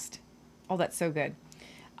I've asked. Oh, that's so good.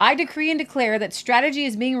 I decree and declare that strategy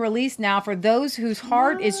is being released now for those whose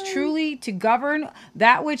heart is truly to govern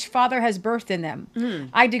that which Father has birthed in them.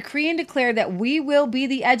 I decree and declare that we will be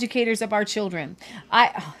the educators of our children.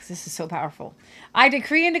 This is so powerful. I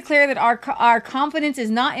decree and declare that our confidence is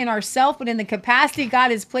not in ourselves, but in the capacity God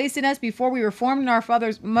has placed in us before we were formed in our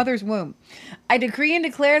mother's womb. I decree and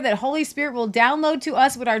declare that Holy Spirit will download to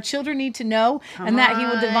us what our children need to know, and that he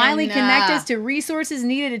will divinely connect us to resources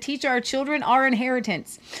needed to teach our children our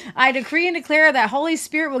inheritance. I decree and declare that Holy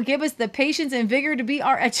Spirit will give us the patience and vigor to be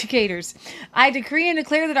our educators. I decree and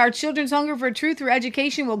declare that our children's hunger for truth through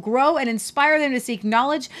education will grow and inspire them to seek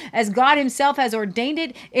knowledge as God himself has ordained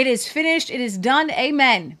it. It is finished. It is done.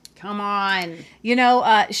 Amen. Come on. You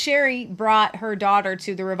know, Sherry brought her daughter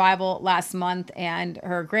to the revival last month, and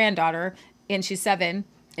her granddaughter, and she's 7,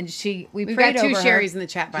 and we We've prayed got 2 over her. Sherrys in the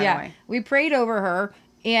chat, by the way. We prayed over her,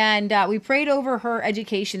 and we prayed over her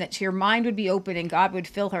education, that her mind would be open and God would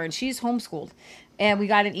fill her, and she's homeschooled. And we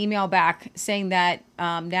got an email back saying that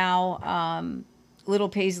now little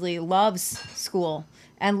Paisley loves school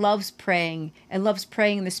and loves praying in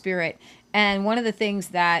the Spirit. And one of the things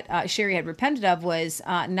that Sherry had repented of was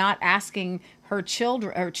not asking her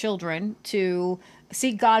children to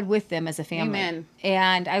seek God with them as a family. Amen.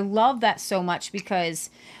 And I love that so much because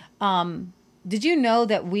did you know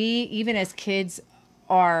that we, even as kids,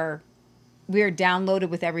 we are downloaded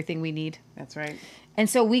with everything we need? That's right. And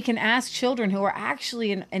so we can ask children who are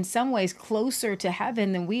actually in some ways closer to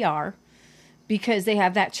heaven than we are, because they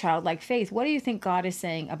have that childlike faith. What do you think God is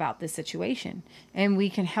saying about this situation? And we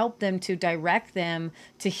can help them to direct them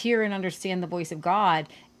to hear and understand the voice of God.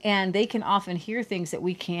 And they can often hear things that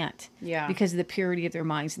we can't, because of the purity of their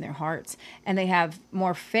minds and their hearts. And they have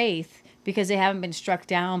more faith because they haven't been struck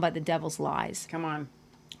down by the devil's lies. Come on.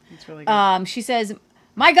 That's really good. She says,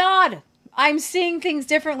 "My God, I'm seeing things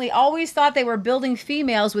differently. Always thought they were building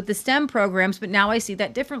females with the STEM programs, but now I see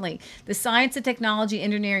that differently. The science and technology,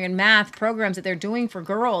 engineering, and math programs that they're doing for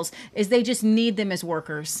girls is they just need them as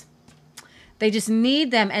workers. They just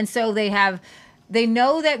need them. And so they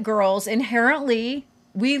know that girls inherently,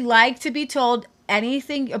 we like to be told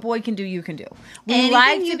anything a boy can do, you can do. We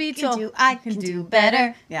like to be told, I can do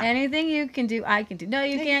better. Yeah. Anything you can do, I can do. No,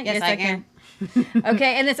 you can't. Yes, I can.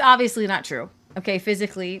 Okay, and it's obviously not true. Okay,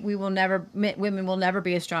 physically, women will never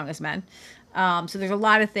be as strong as men. So there's a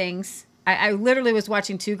lot of things. I literally was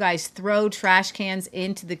watching 2 guys throw trash cans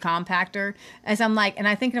into the compactor, as I'm like, and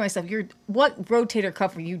I think to myself, what rotator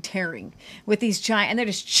cuff are you tearing with these giant, and they're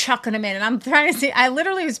just chucking them in, and I'm trying to see, I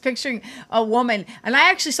literally was picturing a woman, and I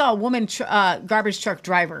actually saw a woman garbage truck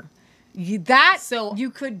driver. You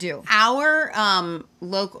could do. Our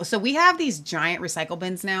local, so we have these giant recycle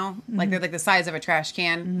bins now. Like they're like the size of a trash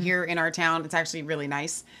can here in our town. It's actually really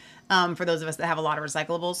nice for those of us that have a lot of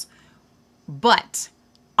recyclables. But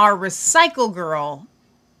our recycle girl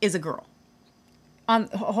is a girl. On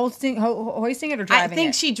hoisting it or driving I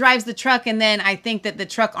think she drives the truck, and then I think that the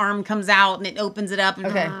truck arm comes out and it opens it up. And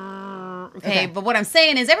Okay, but what I'm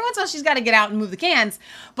saying is every once in a while she's got to get out and move the cans,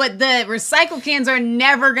 but the recycle cans are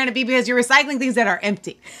never going to be, because you're recycling things that are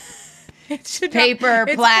empty. Paper,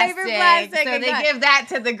 plastic. So they give that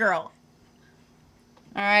to the girl.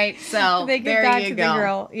 All right, so they give that to the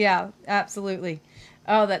girl. Yeah, absolutely.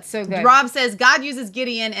 Oh, that's so good. Rob says God uses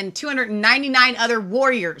Gideon and 299 other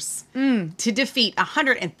warriors to defeat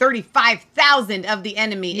 135,000 of the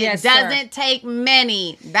enemy. Yes, it doesn't take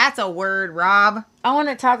many. That's a word, Rob. I want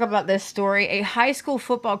to talk about this story. A high school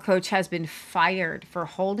football coach has been fired for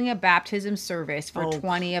holding a baptism service for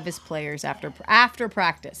 20 of his players after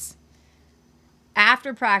practice.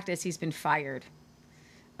 After practice, he's been fired.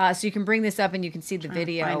 So you can bring this up and you can see the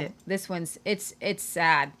video. This one's it's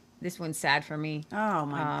sad. This one's sad for me. Oh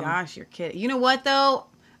my gosh, you're kidding. You know what though?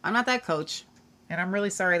 I'm not that coach, and I'm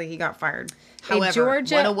really sorry that he got fired. However,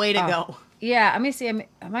 Georgia, what a way to go. Yeah, let me see. You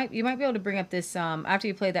might be able to bring up this after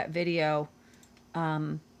you play that video.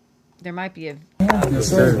 There might be a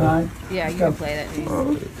yeah, you can play that.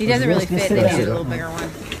 He doesn't really fit. They need a little bigger one.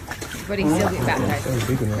 But he still get baptized.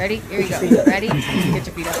 Ready? Here we go. Ready? Get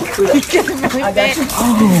your feet up. He doesn't really fit.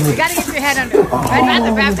 You gotta get your head under. Ready? About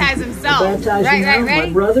to baptize himself. Right, ready? My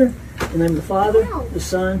brother, in the name of the Father, the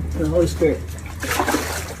Son, and the Holy Spirit.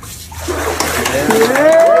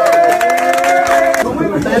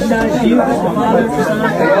 Baptize you as the Father, the Son,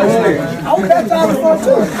 and the Holy Spirit. I'll baptize you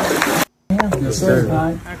too.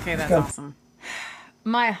 Okay, that's awesome.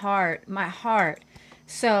 My heart.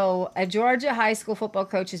 So, a Georgia high school football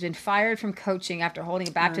coach has been fired from coaching after holding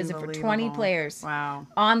a baptism for 20 players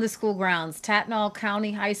on the school grounds. Tatnall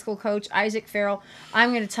County High School coach Isaac Farrell. I'm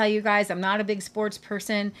going to tell you guys, I'm not a big sports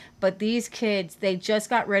person, but these kids, they just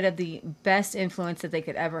got rid of the best influence that they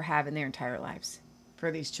could ever have in their entire lives.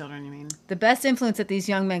 For these children, you mean? The best influence that these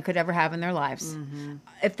young men could ever have in their lives. Mm-hmm.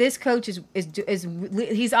 If this coach is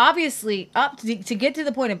he's obviously up to get to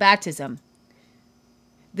the point of baptism,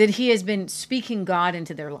 that he has been speaking God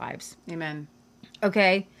into their lives. Amen.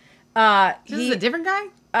 Okay. This is a different guy?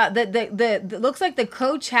 The looks like the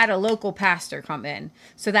coach had a local pastor come in.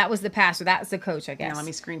 So that was the pastor. That was the coach, I guess. Yeah, let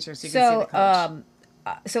me screen share so you can see the coach.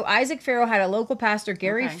 So Isaac Farrell had a local pastor,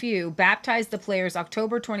 Gary Few, baptize the players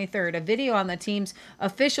October 23rd. A video on the team's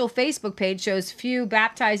official Facebook page shows Few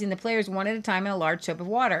baptizing the players one at a time in a large tub of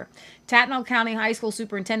water. Tatnall County High School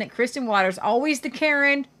Superintendent Kristen Waters, always the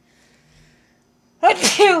Karen.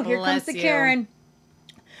 Here comes the Karen.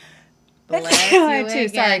 Bless you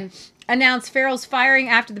again. Sorry. Announced Farrell's firing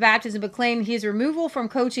after the baptism, but claimed his removal from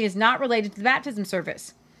coaching is not related to the baptism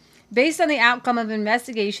service. Based on the outcome of an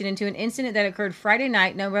investigation into an incident that occurred Friday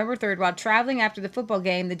night, November 3rd, while traveling after the football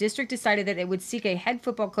game, the district decided that it would seek a head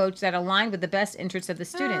football coach that aligned with the best interests of the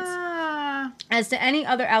students. As to any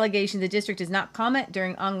other allegations, the district does not comment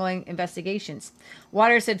during ongoing investigations.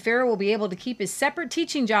 Waters said Farrell will be able to keep his separate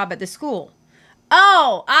teaching job at the school.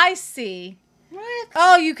 Oh, I see. What?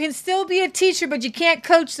 Oh, you can still be a teacher, but you can't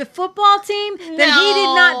coach the football team? No. Then he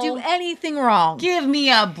did not do anything wrong. Give me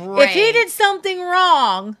a break. If he did something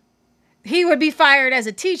wrong, he would be fired as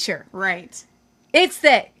a teacher. Right. It's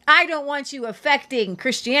that I don't want you affecting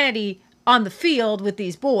Christianity on the field with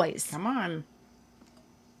these boys. Come on.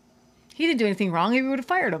 He didn't do anything wrong. He would have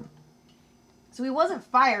fired him. So he wasn't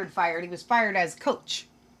fired. He was fired as coach.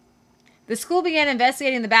 The school began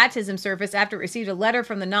investigating the baptism service after it received a letter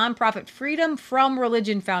from the nonprofit Freedom from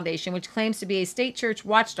Religion Foundation, which claims to be a state church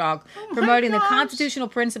watchdog promoting the constitutional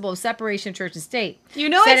principle of separation of church and state. You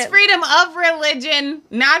know, it's freedom of religion,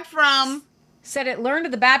 not from. Said it learned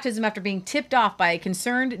of the baptism after being tipped off by a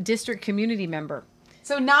concerned district community member.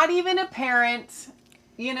 So not even a parent.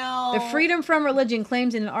 You know, the Freedom from Religion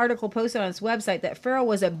claims in an article posted on its website that Farrell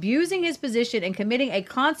was abusing his position and committing a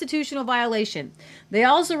constitutional violation. They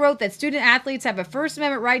also wrote that student athletes have a First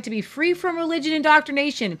Amendment right to be free from religion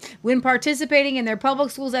indoctrination when participating in their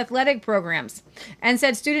public schools' athletic programs, and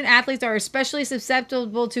said student athletes are especially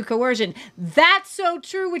susceptible to coercion. That's so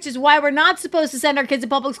true, which is why we're not supposed to send our kids to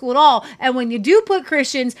public school at all. And when you do put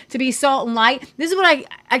Christians to be salt and light, this is what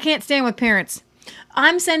I can't stand with parents.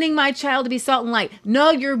 I'm sending my child to be salt and light.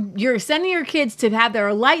 No, you're sending your kids to have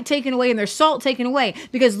their light taken away and their salt taken away.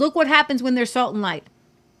 Because look what happens when they're salt and light.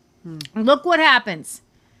 Look what happens.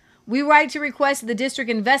 We write to request that the district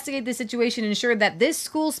investigate the situation and ensure that this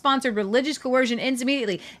school-sponsored religious coercion ends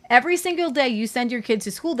immediately. Every single day you send your kids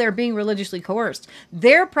to school, they're being religiously coerced.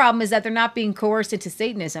 Their problem is that they're not being coerced into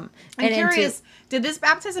Satanism. I'm curious, did this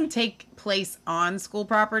baptism take place on school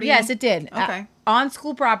property? Yes, it did. Okay. On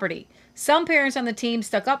school property. Some parents on the team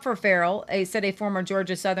stuck up for Farrell, said a former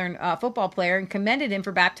Georgia Southern football player, and commended him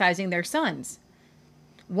for baptizing their sons.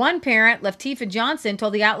 One parent, Latifa Johnson,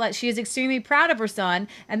 told the outlet she is extremely proud of her son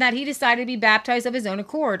and that he decided to be baptized of his own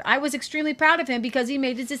accord. I was extremely proud of him because he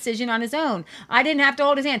made his decision on his own. I didn't have to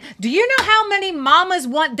hold his hand. Do you know how many mamas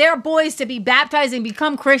want their boys to be baptized and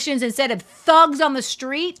become Christians instead of thugs on the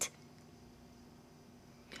street?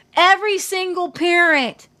 Every single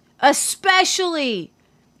parent, especially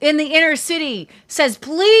in the inner city, says,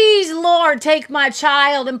 please, Lord, take my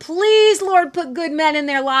child, and please, Lord, put good men in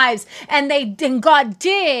their lives. And God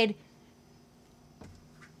did.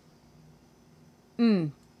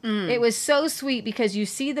 It was so sweet because you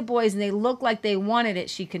see the boys and they look like they wanted it,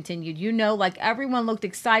 she continued. You know, like everyone looked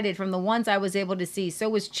excited from the ones I was able to see. So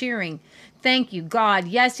was cheering. Thank you, God.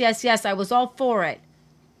 Yes, yes, yes. I was all for it.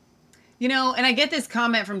 You know, and I get this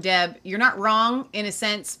comment from Deb. You're not wrong in a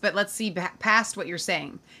sense, but let's see past what you're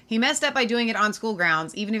saying. He messed up by doing it on school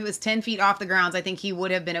grounds. Even if it was 10 feet off the grounds, I think he would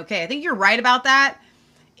have been okay. I think you're right about that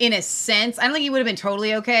in a sense. I don't think he would have been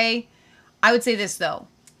totally okay. I would say this, though.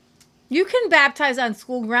 You can baptize on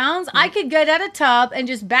school grounds. I could get at a tub and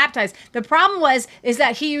just baptize. The problem is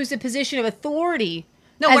that he used a position of authority.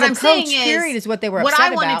 No, as what a I'm coach, saying period, is what they were what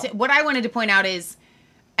upset I wanted about. what I wanted to point out is,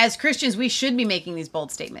 as Christians, we should be making these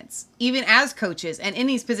bold statements, even as coaches and in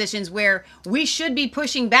these positions where we should be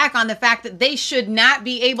pushing back on the fact that they should not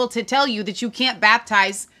be able to tell you that you can't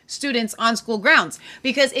baptize students on school grounds,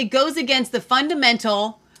 because it goes against the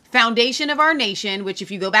fundamental foundation of our nation, which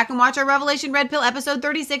if you go back and watch our Revelation Red Pill episode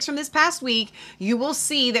 36 from this past week, you will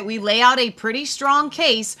see that we lay out a pretty strong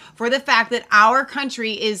case for the fact that our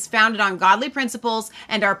country is founded on godly principles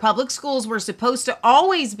and our public schools were supposed to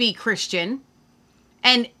always be Christian.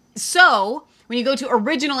 And so when you go to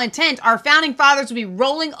original intent, our founding fathers would be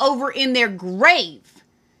rolling over in their grave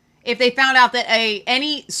if they found out that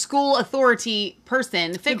any school authority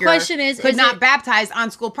person figure could not baptize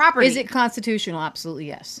on school property. Is it constitutional? Absolutely,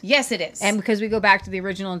 yes. Yes, it is. And because we go back to the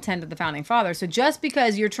original intent of the founding fathers. So just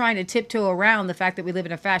because you're trying to tiptoe around the fact that we live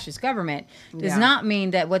in a fascist government does not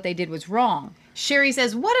mean that what they did was wrong. Sherry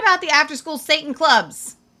says, what about the after-school Satan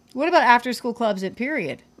clubs? What about after-school clubs at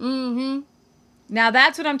period? Mm-hmm. Now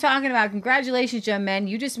that's what I'm talking about. Congratulations, young men.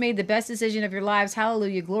 You just made the best decision of your lives.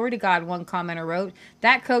 Hallelujah. Glory to God, one commenter wrote.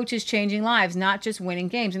 That coach is changing lives, not just winning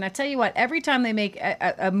games. And I tell you what, every time they make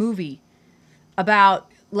a movie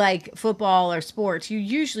about like football or sports, you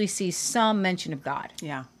usually see some mention of God.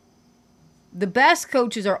 Yeah. The best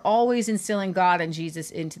coaches are always instilling God and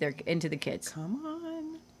Jesus into the kids. Come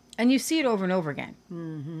on. And you see it over and over again.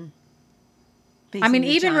 Mm-hmm. I mean,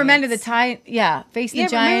 even remember the Titans. Yeah, facing the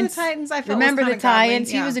Giants. Remember the Titans. I felt remember the Titans.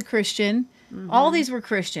 Godly. Yeah. He was a Christian. Mm-hmm. All these were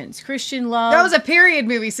Christians. Christian love. That was a period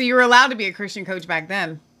movie, so you were allowed to be a Christian coach back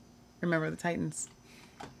then. Remember the Titans.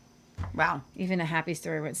 Wow. Even a happy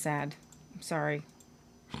story went sad. I'm sorry.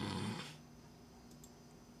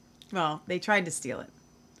 Well, they tried to steal it.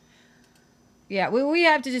 Yeah, we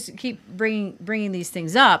have to just keep bringing these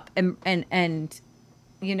things up and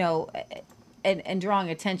you know. And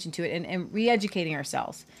drawing attention to it and re-educating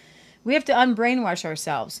ourselves. We have to unbrainwash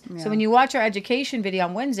ourselves. Yeah. So when you watch our education video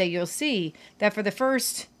on Wednesday, you'll see that for the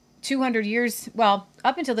first 200 years, well,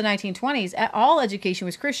 up until the 1920s, all education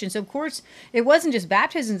was Christian. So, of course, it wasn't just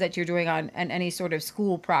baptisms that you're doing on any sort of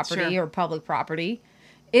school property or public property.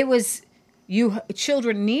 It was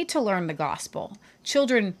children need to learn the gospel.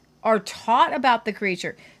 Children are taught about the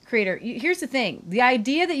creator. Here's the thing. The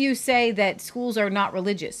idea that you say that schools are not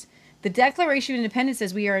religious. The Declaration of Independence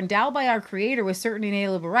says we are endowed by our Creator with certain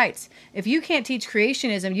inalienable rights. If you can't teach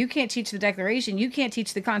creationism, you can't teach the Declaration, you can't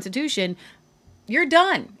teach the Constitution, you're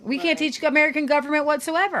done. We can't teach American government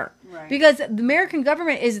whatsoever. Right. Because the American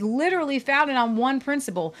government is literally founded on one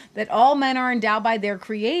principle, that all men are endowed by their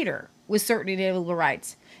Creator with certain inalienable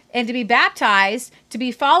rights. And to be baptized, to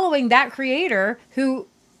be following that Creator who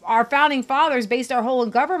our founding fathers based our whole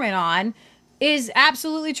government on, is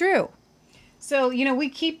absolutely true. So, you know, we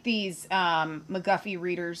keep these McGuffey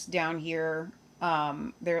readers down here.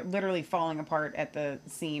 They're literally falling apart at the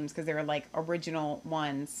seams because they're like original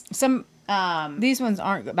ones. These ones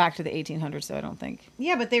aren't back to the 1800s, so I don't think.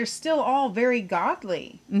 Yeah, but they're still all very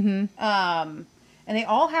godly. Mm-hmm. And they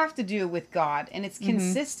all have to do with God. And it's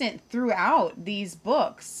consistent throughout these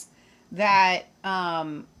books that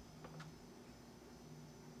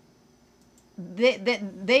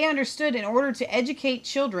they understood in order to educate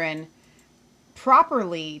children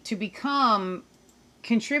properly to become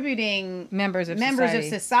contributing members of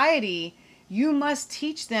society, you must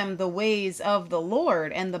teach them the ways of the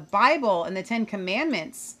Lord and the Bible and the 10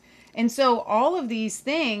 Commandments. And so all of these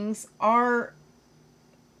things are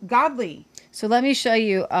godly. So let me show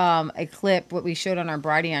you a clip, what we showed on our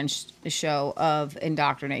Brighteon show of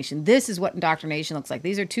indoctrination. This is what indoctrination looks like.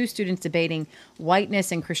 These are two students debating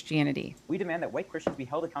whiteness and Christianity. We demand that white Christians be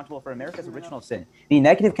held accountable for America's original sin. The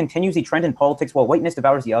negative continues the trend in politics while whiteness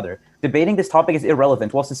devours the other. Debating this topic is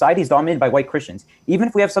irrelevant while society is dominated by white Christians. Even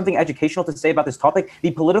if we have something educational to say about this topic,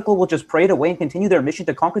 the political will just pray it away and continue their mission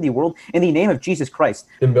to conquer the world in the name of Jesus Christ.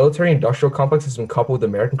 The military-industrial complex has been coupled with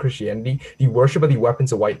American Christianity, the worship of the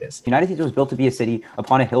weapons of whiteness. The United States was built to be a city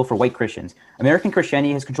upon a hill for white Christians. American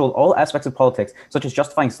Christianity has controlled all aspects of politics, such as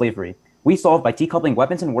justifying slavery. We solve by decoupling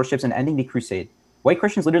weapons and worships and ending the crusade. White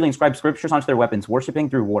Christians literally inscribe scriptures onto their weapons, worshiping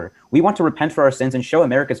through war. We want to repent for our sins and show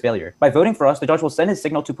America's failure. By voting for us, the judge will send his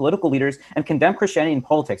signal to political leaders and condemn Christianity in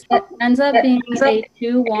politics. It ends up being a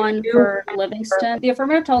 2-1 for Livingston. The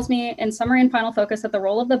affirmative tells me in summary and final focus that the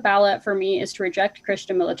role of the ballot for me is to reject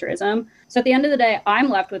Christian militarism. So at the end of the day, I'm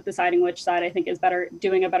left with deciding which side I think is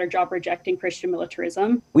doing a better job rejecting Christian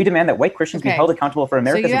militarism. We demand that white Christians be held accountable for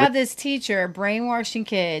America's... So you have this teacher brainwashing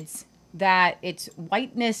kids that it's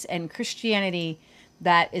whiteness and Christianity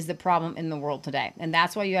that is the problem in the world today. And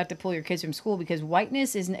that's why you have to pull your kids from school, because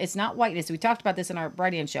whiteness it's not whiteness. We talked about this in our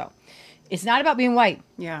Brightian show. It's not about being white.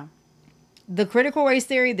 Yeah. The critical race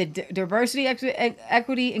theory, the diversity,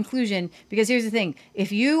 equity, inclusion, because here's the thing.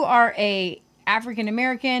 If you are a African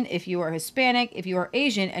American, if you are Hispanic, if you are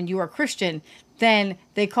Asian, and you are Christian, then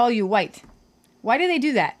they call you white. Why do they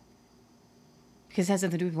do that? Because it has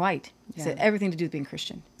nothing to do with white. It has everything to do with being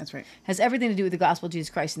Christian. That's right. It has everything to do with the gospel of Jesus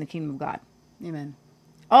Christ and the kingdom of God. Amen.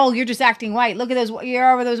 Oh, you're just acting white. Look at those.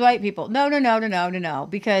 You're over those white people. No.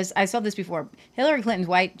 Because I saw this before. Hillary Clinton's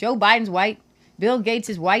white. Joe Biden's white. Bill Gates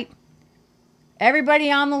is white.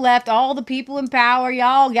 Everybody on the left, all the people in power,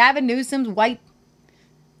 y'all, Gavin Newsom's white.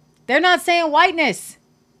 They're not saying whiteness.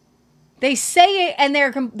 They say it, and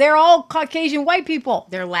they're all Caucasian white people.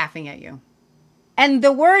 They're laughing at you. And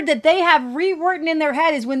the word that they have rewritten in their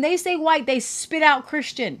head is when they say white, they spit out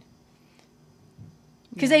Christian.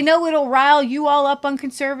 Because they know it'll rile you all up on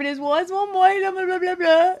conservatives. Well, it's one white, blah, blah, blah,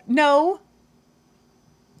 blah. No.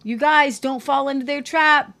 You guys don't fall into their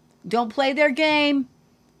trap. Don't play their game.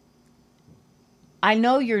 I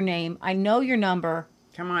know your name. I know your number.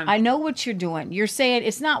 Come on. I know what you're doing. You're saying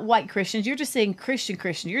it's not white Christians. You're just saying Christian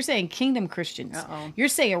Christians. You're saying kingdom Christians. Uh-oh. You're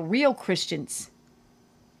saying real Christians.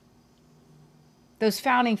 Those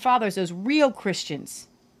founding fathers, those real Christians.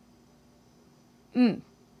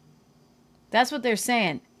 That's what they're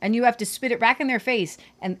saying. And you have to spit it back in their face.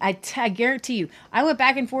 And I guarantee you, I went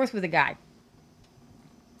back and forth with a guy.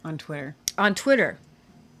 On Twitter.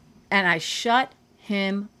 And I shut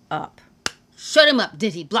him up. Shut him up.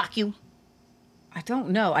 Did he block you? I don't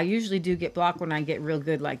know. I usually do get blocked when I get real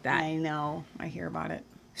good like that. I know. I hear about it.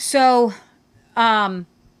 So,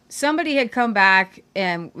 somebody had come back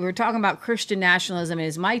and we were talking about Christian nationalism. And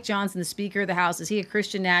is Mike Johnson, the Speaker of the House, is he a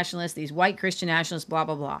Christian nationalist? These white Christian nationalists, blah,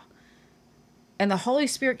 blah, blah. And the Holy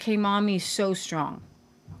Spirit came on me so strong.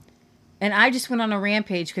 And I just went on a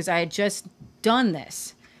rampage because I had just done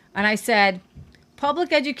this. And I said,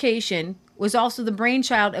 public education was also the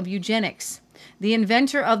brainchild of eugenics. The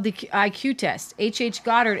inventor of the IQ test, H.H.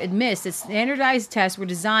 Goddard, admits that standardized tests were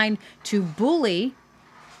designed to bully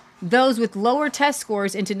those with lower test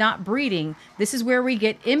scores into not breeding. This is where we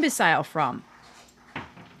get imbecile from.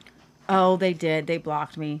 Oh, they did. They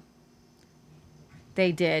blocked me.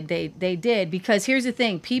 They did. They did. Because here's the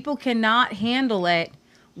thing. People cannot handle it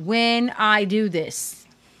when I do this.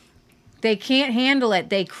 They can't handle it.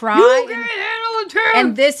 They cry. You can't handle it too.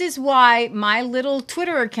 And this is why my little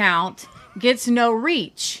Twitter account gets no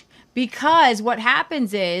reach. Because what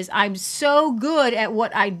happens is I'm so good at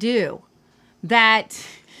what I do that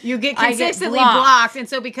you get consistently blocked. And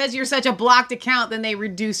so because you're such a blocked account, then they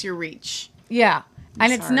reduce your reach. Yeah.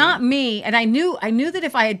 And it's not me. And I knew that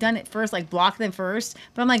if I had done it first, like block them first,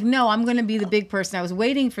 but I'm like, no, I'm going to be the big person. I was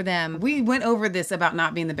waiting for them. We went over this about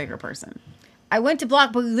not being the bigger person. I went to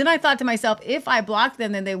block, but then I thought to myself, if I block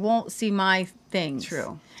them, then they won't see my things.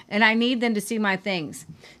 True. And I need them to see my things.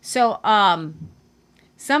 So,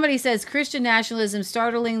 somebody says Christian nationalism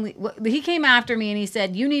startlingly. He came after me and he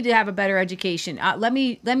said, "You need to have a better education. Let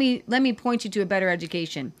me point you to a better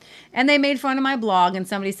education." And they made fun of my blog. And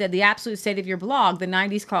somebody said, "The absolute state of your blog, the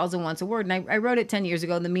 '90s calls and wants a word." And I wrote it 10 years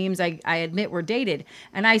ago. And the memes I admit were dated.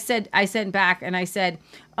 And I sent back and I said,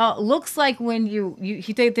 "Looks like when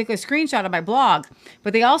he took a screenshot of my blog,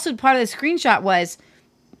 but they also part of the screenshot was."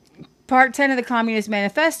 Part 10 of the Communist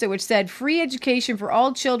Manifesto, which said free education for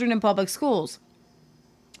all children in public schools.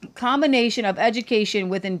 Combination of education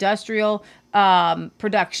with industrial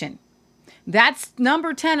production. That's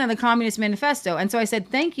number 10 of the Communist Manifesto. And so I said,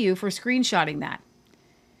 thank you for screenshotting that.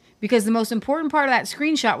 Because the most important part of that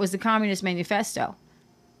screenshot was the Communist Manifesto.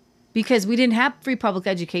 Because we didn't have free public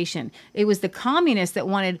education. It was the communists that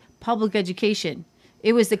wanted public education.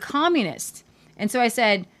 It was the communists. And so I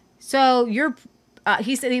said, so you're...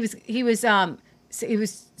 he said he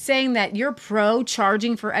was saying that you're pro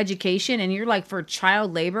charging for education and you're like for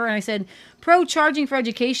child labor. And I said, pro charging for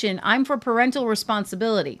education, I'm for parental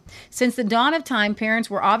responsibility. Since the dawn of time,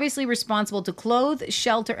 parents were obviously responsible to clothe,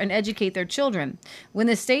 shelter, and educate their children. When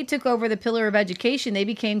the state took over the pillar of education, they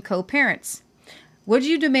became co-parents. Would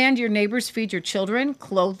you demand your neighbors feed your children,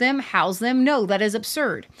 clothe them, house them? No, that is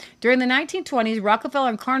absurd. During the 1920s, Rockefeller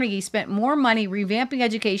and Carnegie spent more money revamping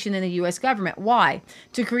education than the U.S. government. Why?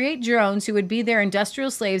 To create drones who would be their industrial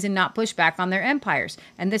slaves and not push back on their empires.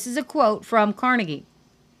 And this is a quote from Carnegie.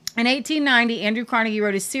 In 1890, Andrew Carnegie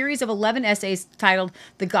wrote a series of 11 essays titled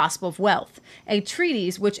The Gospel of Wealth, a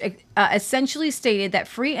treatise which essentially stated that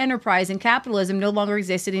free enterprise and capitalism no longer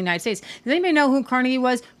existed in the United States. Does anybody know who Carnegie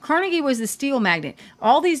was? Carnegie was the steel magnate.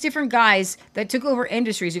 All these different guys that took over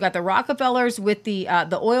industries. You got the Rockefellers with the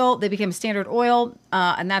oil. They became Standard Oil,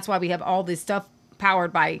 and that's why we have all this stuff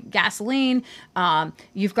powered by gasoline.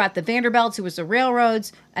 You've got the Vanderbilts, who was the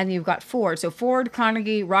railroads, and you've got Ford. So Ford,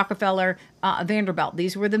 Carnegie, Rockefeller, Vanderbilt.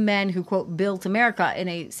 These were the men who, quote, built America in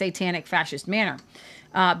a satanic fascist manner.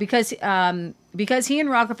 Because he and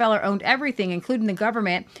Rockefeller owned everything, including the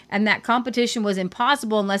government, and that competition was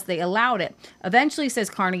impossible unless they allowed it. Eventually, says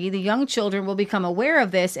Carnegie, the young children will become aware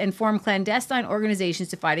of this and form clandestine organizations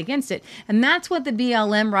to fight against it. And that's what the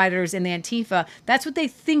BLM writers and the Antifa, that's what they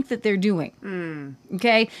think that they're doing.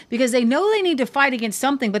 Okay? Because they know they need to fight against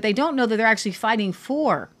something, but they don't know that they're actually fighting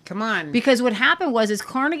for. Come on. Because what happened was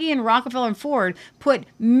Carnegie and Rockefeller and Ford put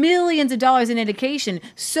millions of dollars in education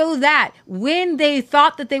so that when they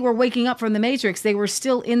thought that they were waking up from the Matrix, they were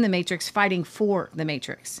still in the Matrix fighting for the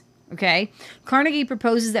Matrix. Okay? Carnegie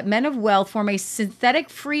proposes that men of wealth form a synthetic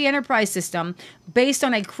free enterprise system based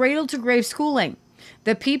on a cradle-to-grave schooling.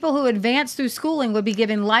 The people who advance through schooling would be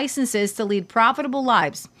given licenses to lead profitable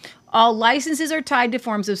lives. All licenses are tied to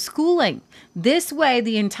forms of schooling. This way,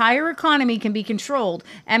 the entire economy can be controlled,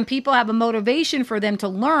 and people have a motivation for them to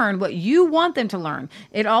learn what you want them to learn.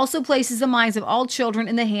 It also places the minds of all children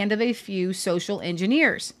in the hand of a few social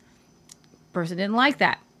engineers. Person didn't like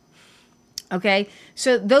that. Okay,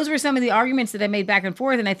 so those were some of the arguments that I made back and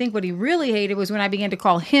forth, and I think what he really hated was when I began to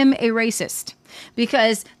call him a racist.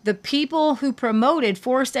 Because the people who promoted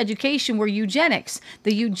forced education were eugenics.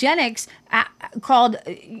 The eugenics called,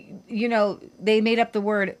 they made up the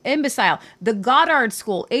word imbecile. The Goddard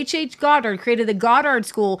School, H.H. Goddard created the Goddard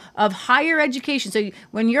School of higher education. So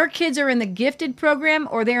when your kids are in the gifted program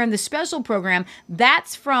or they're in the special program,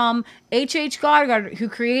 that's from H.H. Goddard, who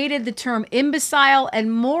created the term imbecile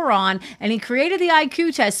and moron, and he created the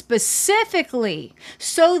IQ test specifically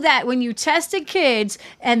so that when you tested kids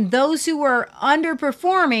and those who were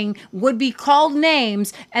underperforming would be called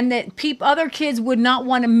names, and that other kids would not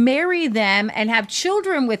want to marry them and have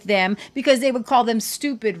children with them because they would call them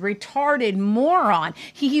stupid, retarded, moron.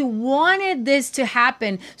 He wanted this to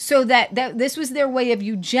happen so that this was their way of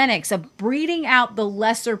eugenics, of breeding out the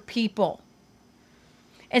lesser people.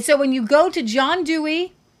 And so when you go to John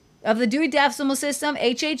Dewey of the Dewey Decimal System,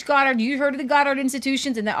 H.H. Goddard, you heard of the Goddard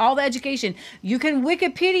institutions and all the education, you can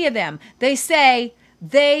Wikipedia them. They say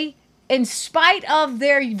in spite of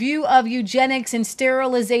their view of eugenics and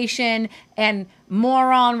sterilization and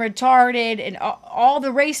moron, retarded, and all the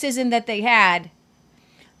racism that they had,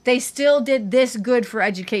 they still did this good for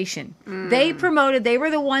education. They were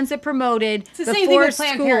the ones that promoted It's the the same thing with forced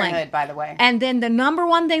Planned schooling. Parenthood, by the way. And then the number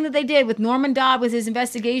one thing that they did with Norman Dodd with his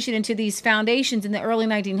investigation into these foundations in the early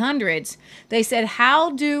 1900s, they said, how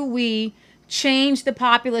do we change the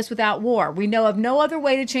populace without war? We know of no other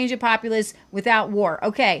way to change a populace without war.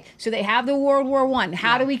 Okay, so they have the World War I.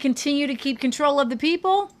 How do we continue to keep control of the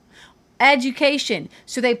people? Education.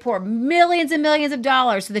 So they pour millions and millions of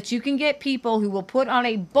dollars so that you can get people who will put on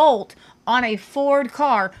a bolt on a Ford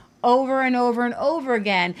car over and over and over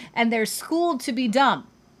again, and they're schooled to be dumb.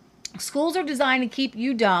 Schools are designed to keep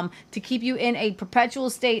you dumb, to keep you in a perpetual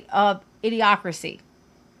state of idiocracy.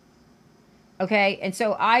 Okay, and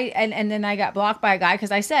so and then I got blocked by a guy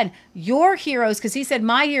because I said, your heroes, because he said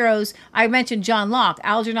my heroes, I mentioned John Locke,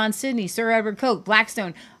 Algernon Sidney, Sir Edward Coke,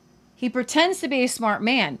 Blackstone. He pretends to be a smart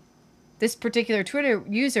man. This particular Twitter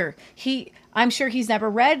user, I'm sure he's never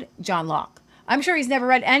read John Locke. I'm sure he's never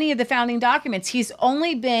read any of the founding documents. He's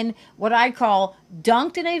only been what I call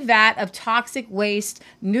dunked in a vat of toxic waste,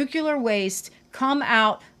 nuclear waste, come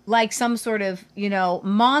out like some sort of,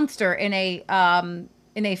 monster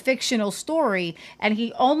in a fictional story, and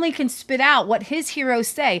he only can spit out what his heroes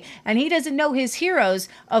say, and he doesn't know his heroes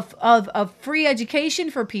of free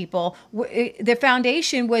education for people. The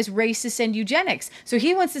foundation was racist and eugenics. So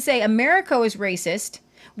he wants to say America was racist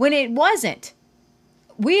when it wasn't.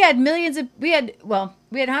 We had hundreds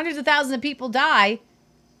of thousands of people die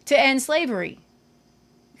to end slavery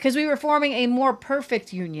because we were forming a more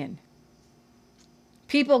perfect union.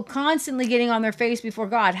 People constantly getting on their face before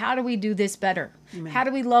God. How do we do this better? Amen. How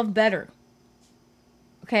do we love better?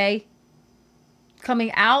 Okay?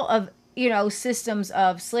 Coming out of, systems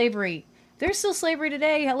of slavery. There's still slavery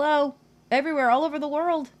today. Hello? everywhere, all over the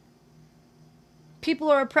world. People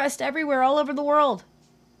are oppressed everywhere, all over the world.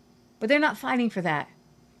 But they're not fighting for that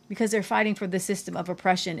because they're fighting for the system of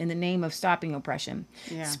oppression in the name of stopping oppression.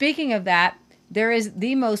 Yeah. Speaking of that, there is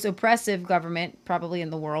the most oppressive government probably in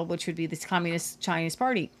the world, which would be this Communist Chinese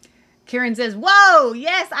Party. Karen says, whoa,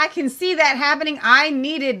 yes, I can see that happening. I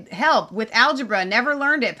needed help with algebra, never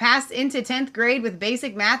learned it. Passed into 10th grade with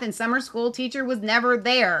basic math and summer school. Teacher was never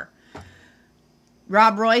there.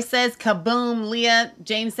 Rob Roy says, kaboom, Leah.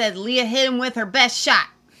 James says, Leah hit him with her best shot.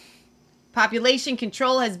 Population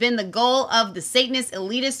control has been the goal of the Satanist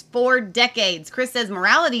elitists for decades. Chris says,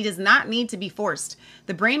 morality does not need to be forced.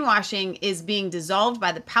 The brainwashing is being dissolved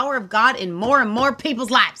by the power of God in more and more people's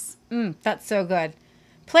lives. That's so good.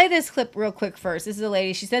 Play this clip real quick first. This is a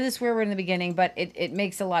lady. She said this swear word in the beginning, but it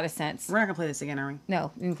makes a lot of sense. We're not going to play this again, are we?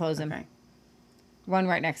 No, you can close them. Okay. One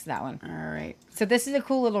right next to that one. All right. So this is a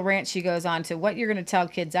cool little rant she goes on to what you're going to tell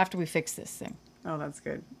kids after we fix this thing. Oh, that's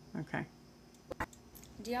good. Okay.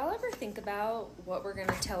 Do y'all ever think about what we're going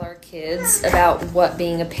to tell our kids about what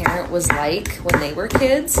being a parent was like when they were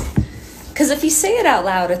kids? Because if you say it out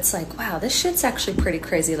loud, it's like, wow, this shit's actually pretty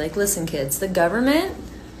crazy. Like, listen, kids, the government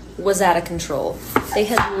was out of control. They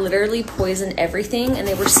had literally poisoned everything, and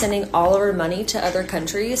they were sending all of our money to other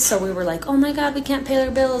countries. So we were like, oh my God, we can't pay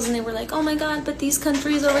their bills. And they were like, oh my God, but these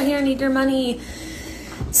countries over here need your money.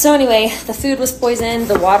 So anyway, the food was poisoned,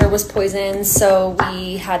 the water was poisoned, so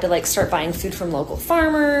we had to like start buying food from local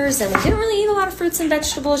farmers, and we didn't really eat a lot of fruits and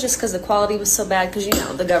vegetables just because the quality was so bad because, you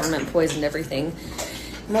know, the government poisoned everything.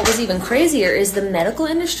 And what was even crazier is the medical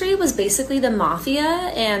industry was basically the mafia,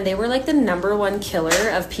 and they were like the #1 killer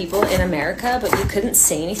of people in America, but you couldn't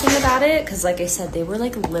say anything about it because, like I said, they were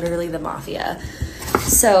like literally the mafia.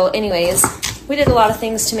 So anyways, we did a lot of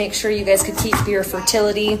things to make sure you guys could keep your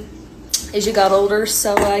fertility as you got older.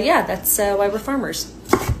 So yeah, that's why we're farmers.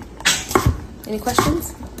 Any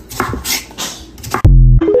questions?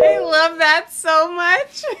 I love that so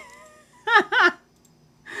much.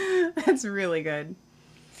 That's really good.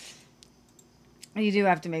 You do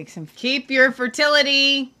have to make some. Keep your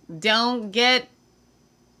fertility. Don't get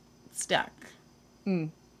stuck.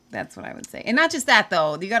 That's what I would say. And not just that,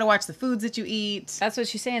 though. You got to watch the foods that you eat. That's what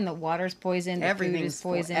she's saying. The water's poisoned. Everything is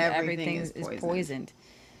poisoned. Everything is poisoned. poisoned.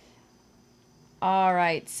 All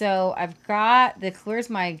right, so I've got where's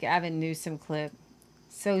my Gavin Newsom clip?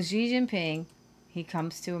 So Xi Jinping, he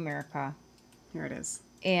comes to America. Here it is.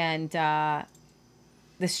 And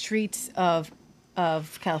the streets of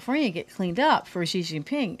California get cleaned up for Xi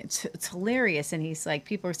Jinping. It's hilarious. And he's like,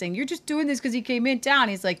 people are saying, you're just doing this because he came in town.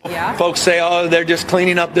 He's like, yeah. Folks say, oh, they're just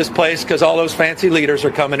cleaning up this place because all those fancy leaders are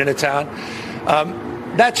coming into town.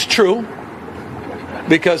 That's true,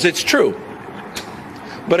 because it's true.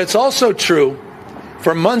 But it's also true.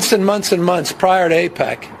 For months and months and months prior to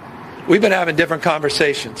APEC, we've been having different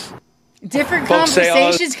conversations. Different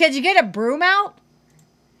conversations? Could you get a broom out?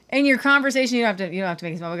 In your conversation, you don't have to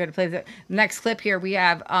make this. We're going to play the next clip here. We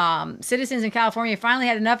have citizens in California finally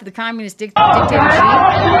had enough of the communist dictator Xi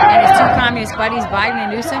and his 2 communist buddies, Biden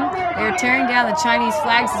and Newsom. They are tearing down the Chinese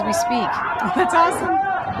flags as we speak. That's awesome.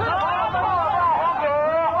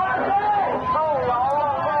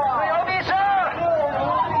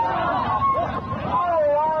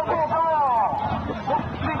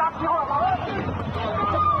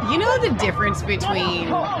 You know the difference between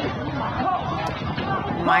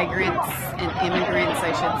migrants and immigrants,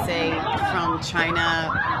 I should say, from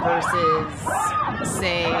China versus,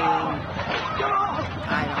 say,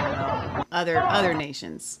 I don't know, other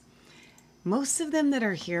nations? Most of them that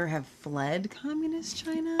are here have fled communist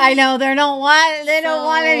China. I know they don't want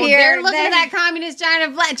it here. They're looking at that communist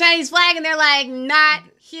Chinese flag, and they're like, not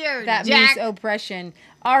here. That Jack. means oppression.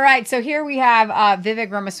 All right, so here we have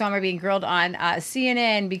Vivek Ramaswamy being grilled on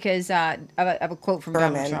CNN because of a quote from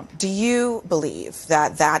Donald Trump. Do you believe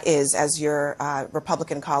that that is, as your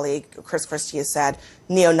Republican colleague Chris Christie has said,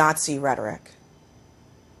 neo-Nazi rhetoric?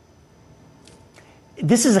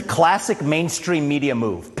 This is a classic mainstream media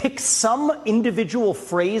move. Pick some individual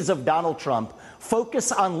phrase of Donald Trump,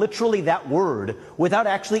 focus on literally that word without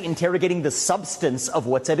actually interrogating the substance of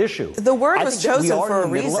what's at issue. The word was chosen for a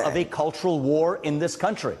reason. We are in the middle of a cultural war in this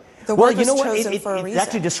country. The word was chosen for a reason. It's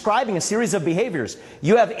actually describing a series of behaviors.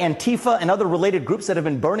 You have Antifa and other related groups that have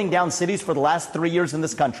been burning down cities for the last 3 years in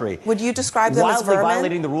this country. Would you describe them as vermin? Wildly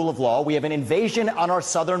violating the rule of law. We have an invasion on our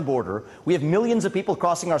southern border. We have millions of people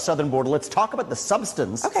crossing our southern border. Let's talk about the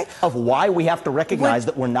substance of why we have to recognize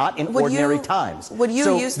that we're not in ordinary times. Would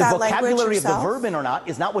you use that language yourself? The vocabulary of the vermin or not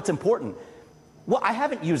is not what's important. Well, I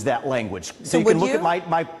haven't used that language. So you can would look at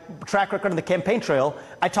my track record on the campaign trail.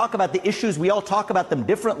 I talk about the issues. We all talk about them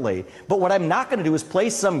differently. But what I'm not going to do is play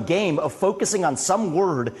some game of focusing on some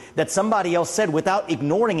word that somebody else said without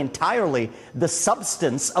ignoring entirely the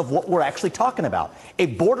substance of what we're actually talking about. A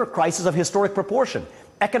border crisis of historic proportion.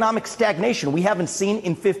 Economic stagnation we haven't seen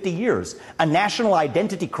in 50 years. A national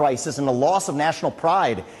identity crisis and a loss of national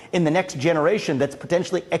pride in the next generation that's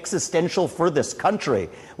potentially existential for this country.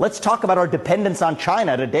 Let's talk about our dependence on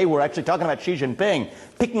China. Today we're actually talking about Xi Jinping,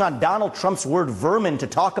 picking on Donald Trump's word vermin to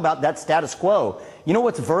talk about that status quo. You know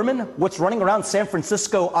what's vermin? What's running around San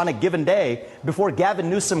Francisco on a given day before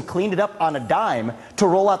Gavin Newsom cleaned it up on a dime to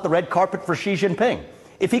roll out the red carpet for Xi Jinping.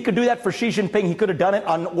 If he could do that for Xi Jinping, he could have done it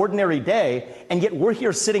on an ordinary day, and yet we're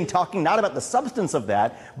here sitting talking not about the substance of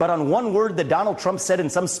that, but on one word that Donald Trump said in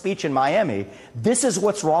some speech in Miami. This is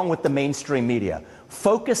what's wrong with the mainstream media.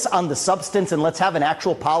 Focus on the substance and let's have an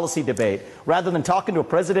actual policy debate rather than talking to a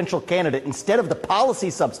presidential candidate instead of the policy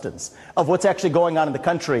substance of what's actually going on in the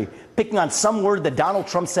country, picking on some word that Donald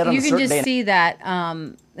Trump said on a certain day. You can just see that,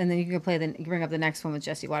 and then you can you can bring up the next one with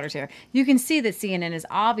Jesse Waters here. You can see that CNN is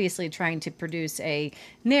obviously trying to produce a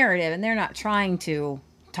narrative, and they're not trying to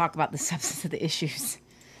talk about the substance of the issues.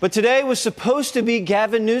 But today was supposed to be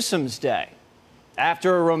Gavin Newsom's day.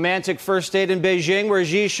 After a romantic first date in Beijing where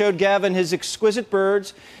Xi showed Gavin his exquisite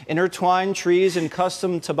birds, intertwined trees, and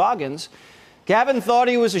custom toboggans, Gavin thought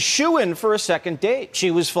he was a shoo-in for a second date.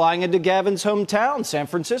 She was flying into Gavin's hometown, San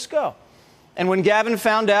Francisco. And when Gavin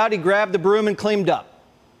found out, he grabbed the broom and cleaned up.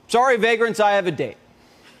 Sorry, vagrants, I have a date.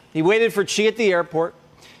 He waited for Xi at the airport,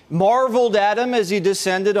 marveled at him as he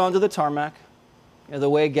descended onto the tarmac. You know, the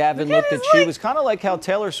way Gavin looked at Xi was kind of like how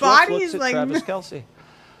Taylor Swift looks at Travis Kelce.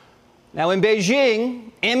 Now, in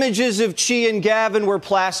Beijing, images of Xi and Gavin were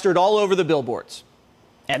plastered all over the billboards.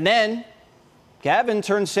 And then Gavin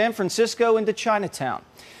turned San Francisco into Chinatown.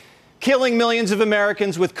 Killing millions of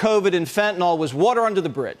Americans with COVID and fentanyl was water under the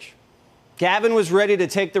bridge. Gavin was ready to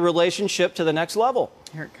take the relationship to the next level.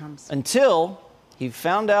 Here it comes. Until he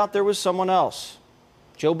found out there was someone else,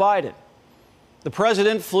 Joe Biden. The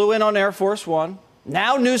president flew in on Air Force One.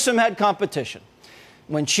 Now Newsom had competition.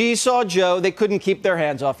 When Xi saw Joe, they couldn't keep their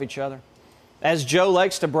hands off each other. As Joe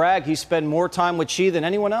likes to brag, he spent more time with Xi than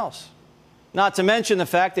anyone else. Not to mention the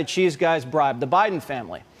fact that Xi's guys bribed the Biden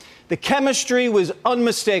family. The chemistry was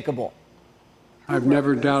unmistakable. I've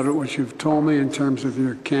never doubted what you've told me in terms of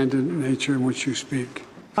your candid nature in which you speak.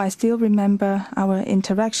 I still remember our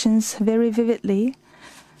interactions very vividly,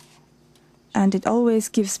 and it always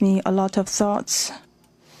gives me a lot of thoughts.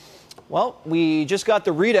 Well, we just got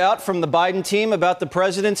the readout from the Biden team about the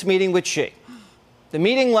president's meeting with Xi. The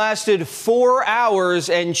meeting lasted 4 hours,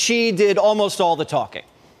 and Xi did almost all the talking,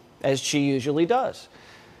 as Xi usually does.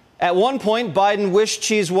 At one point, Biden wished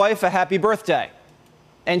Xi's wife a happy birthday,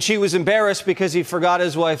 and Xi was embarrassed because he forgot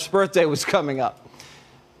his wife's birthday was coming up.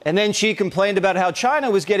 And then Xi complained about how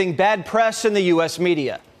China was getting bad press in the U.S.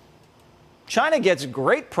 media. China gets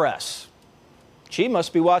great press. Xi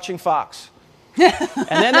must be watching Fox. And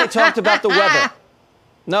then they talked about the weather.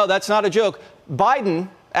 No, that's not a joke. Biden,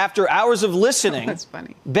 after hours of listening, that's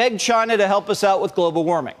funny, begged China to help us out with global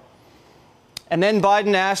warming. And then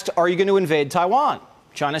Biden asked, are you going to invade Taiwan?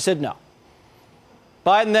 China said no.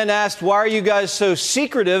 Biden then asked, why are you guys so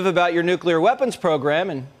secretive about your nuclear weapons program?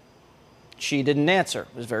 And Xi didn't answer.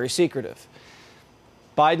 It was very secretive.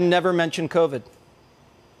 Biden never mentioned COVID.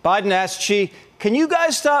 Biden asked Xi, can you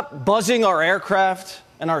guys stop buzzing our aircraft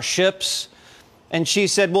and our ships? And Xi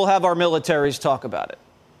said, we'll have our militaries talk about it.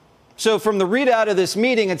 So from the readout of this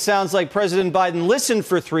meeting, it sounds like President Biden listened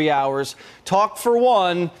for 3 hours, talked for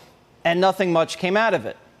 1, and nothing much came out of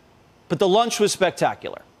it. But the lunch was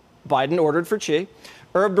spectacular. Biden ordered for Xi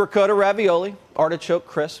herb ricotta ravioli, artichoke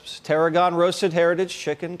crisps, tarragon roasted heritage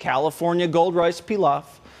chicken, California gold rice pilaf,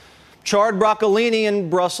 charred broccolini, and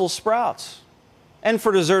Brussels sprouts. And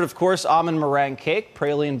for dessert, of course, almond meringue cake,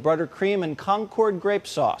 praline buttercream, and Concord grape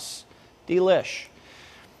sauce. Delish.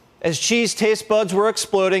 As Xi's taste buds were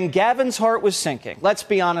exploding, Gavin's heart was sinking. Let's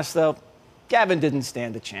be honest, though, Gavin didn't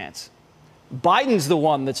stand a chance. Biden's the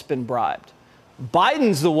one that's been bribed.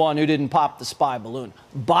 Biden's the one who didn't pop the spy balloon.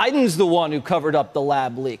 Biden's the one who covered up the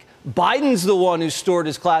lab leak. Biden's the one who stored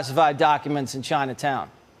his classified documents in Chinatown.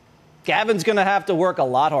 Gavin's going to have to work a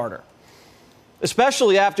lot harder,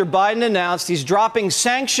 especially after Biden announced he's dropping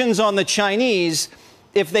sanctions on the Chinese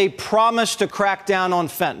if they promise to crack down on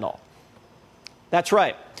fentanyl. That's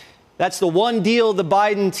right. That's the one deal the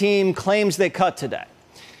Biden team claims they cut today.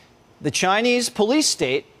 The Chinese police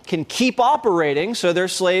state can keep operating so their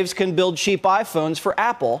slaves can build cheap iPhones for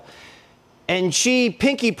Apple. And Xi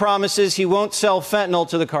pinky promises he won't sell fentanyl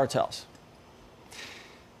to the cartels.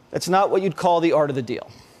 That's not what you'd call the art of the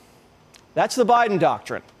deal. That's the Biden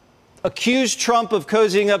doctrine. Accuse Trump of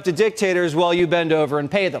cozying up to dictators while you bend over and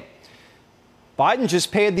pay them. Biden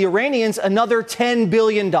just paid the Iranians another $10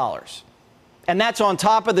 billion. And that's on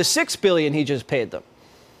top of the $6 billion he just paid them.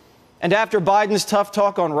 And after Biden's tough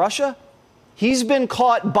talk on Russia, he's been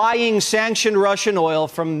caught buying sanctioned Russian oil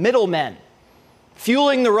from middlemen,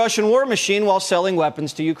 fueling the Russian war machine while selling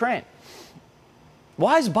weapons to Ukraine.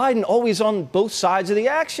 Why is Biden always on both sides of the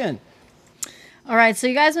action? All right, so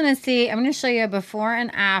you guys want to see, I'm going to show you before and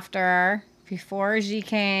after, before Xi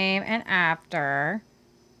came and after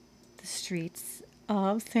the streets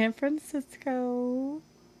of San Francisco.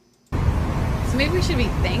 So maybe we should be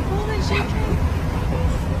thankful that Xi came?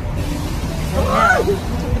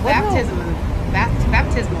 The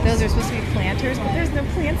baptismal. Those are supposed to be planters, but there's no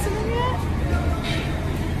plants in them yet.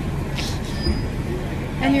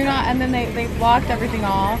 And you're not, and then they blocked everything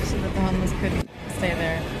off so that the homeless couldn't stay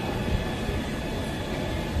there.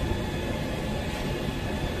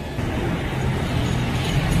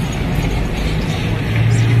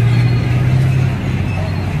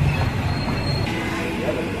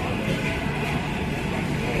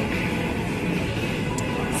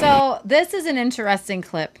 So this is an interesting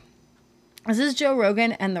clip. This is Joe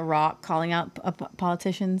Rogan and The Rock calling out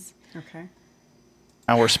politicians. Okay.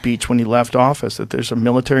 Our speech when he left office that there's a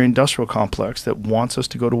military industrial complex that wants us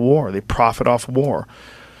to go to war. They profit off war.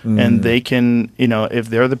 And they can, you know, if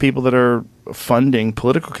they're the people that are funding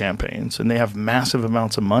political campaigns and they have massive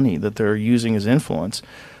amounts of money that they're using as influence,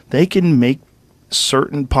 they can make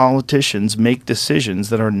certain politicians make decisions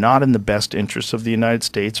that are not in the best interests of the United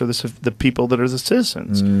States or the people that are the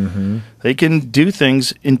citizens. They can do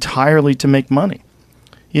things entirely to make money.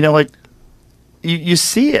 You know, like, you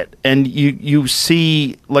see it, and you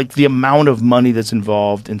see like the amount of money that's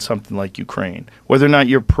involved in something like Ukraine, whether or not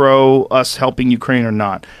you're pro us helping Ukraine or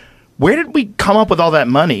not. Where did we come up with all that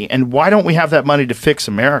money, and why don't we have that money to fix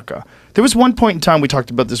America? There was one point in time we talked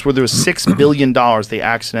about this where there was $6 billion they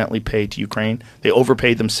accidentally paid to Ukraine. They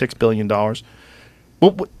overpaid them $6 billion.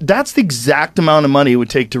 Well, that's the exact amount of money it would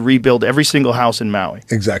take to rebuild every single house in Maui.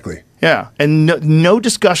 Exactly. Yeah, and no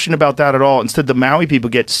discussion about that at all. Instead, the Maui people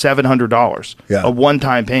get $700, a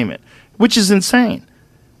one-time payment, which is insane.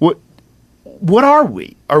 What are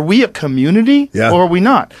we? Are we a community or are we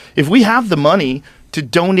not? If we have the money to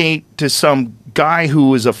donate to some guy who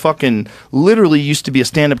was a fucking, literally used to be a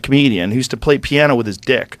stand-up comedian, who used to play piano with his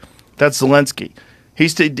dick, that's Zelensky. He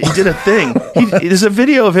did a thing. There's a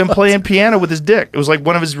video of him playing piano with his dick. It was like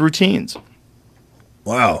one of his routines.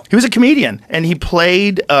 Wow. He was a comedian, and he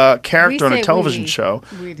played a character on a television show.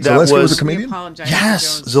 Zelensky was a comedian?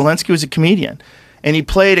 Yes, Zelensky was a comedian. And he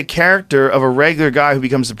played a character of a regular guy who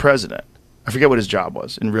becomes the president. I forget what his job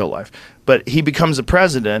was in real life. But he becomes the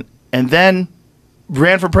president and then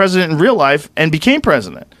ran for president in real life and became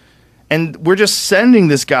president. And we're just sending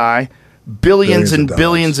this guy billions and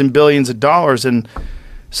billions and billions of dollars. And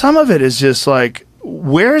some of it is just like,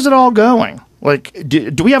 where is it all going? Like,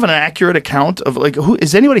 do we have an accurate account of, like, who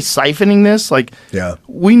is anybody siphoning this? Like,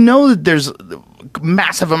 we know that there's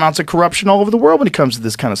massive amounts of corruption all over the world when it comes to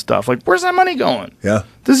this kind of stuff. Like, where's that money going?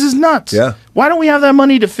 This is nuts. Why don't we have that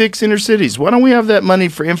money to fix inner cities? Why don't we have that money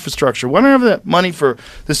for infrastructure? Why don't we have that money for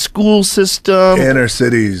the school system? Inner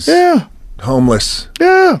cities. Homeless.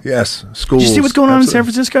 Yes. Schools. Did you see what's going on in San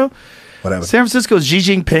Francisco? What happened? San Francisco, Xi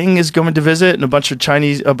Jinping is going to visit, and a bunch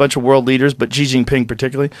of world leaders, but Xi Jinping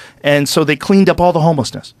particularly. And so they cleaned up all the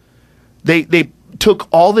homelessness. They took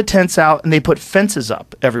all the tents out and they put fences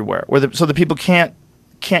up everywhere, so the people can't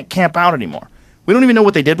camp out anymore. We don't even know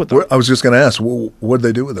what they did with them. I was just going to ask, what did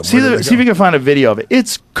they do with them? See if you can find a video of it.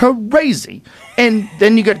 It's crazy. And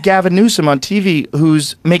then you got Gavin Newsom on TV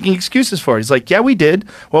who's making excuses for it. He's like, yeah, we did.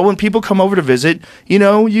 Well, when people come over to visit, you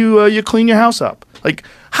know, you clean your house up. Like,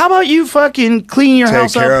 how about you fucking clean your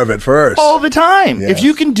house up? Take care of it first. All the time. If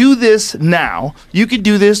you can do this now, you could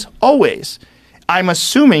do this always. I'm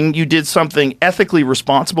assuming you did something ethically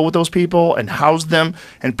responsible with those people and housed them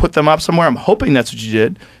and put them up somewhere. I'm hoping that's what you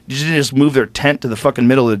did. You didn't just move their tent to the fucking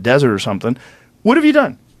middle of the desert or something. What have you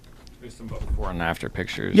done? There's some before and after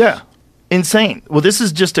pictures. Yeah. Insane. Well, this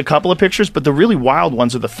is just a couple of pictures, but the really wild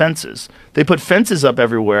ones are the fences. They put fences up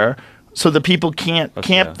everywhere so the people can't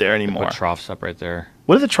camp there anymore. They put troughs up right there.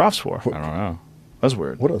 What are the troughs for? I don't know. That's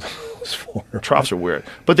weird. What are those for? Troughs are weird.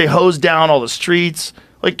 But they hose down all the streets.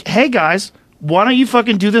 Like, hey, guys, why don't you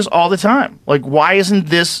fucking do this all the time? Like, why isn't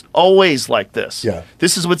this always like this?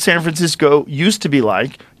 This is what San Francisco used to be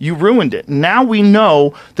like. You ruined it. Now we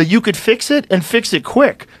know that you could fix it and fix it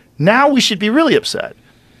quick. Now we should be really upset.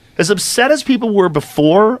 As upset as people were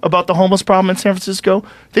before about the homeless problem in San Francisco,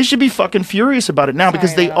 they should be fucking furious about it now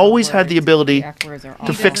because they always had the ability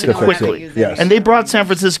to fix it quickly. Yes. And they brought San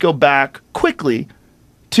Francisco back quickly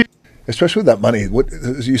to... Especially with that money. What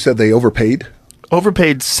you said they overpaid?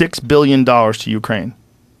 Overpaid $6 billion to Ukraine.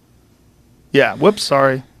 Yeah, whoops,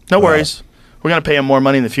 sorry. No worries. We're going to pay them more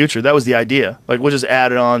money in the future. That was the idea. Like, we'll just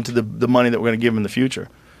add it on to the money that we're going to give them in the future.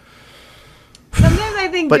 Sometimes I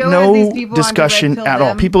think But Joe has no these people discussion on at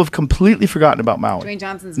all. People have completely forgotten about Maui. Dwayne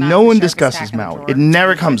Johnson's not No the one sharpest discusses tack in the Maui. drawer. It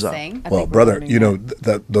never comes up. Well, brother, you know,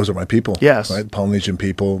 those are my people. Yes. Right? Polynesian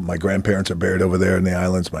people. My grandparents are buried over there in the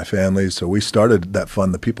islands, my family. So we started that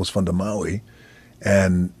fund, the People's Fund of Maui.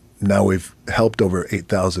 And now we've helped over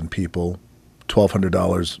 8,000 people,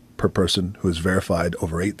 $1,200 per person who is verified,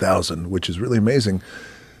 over 8,000, which is really amazing.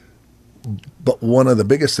 But one of the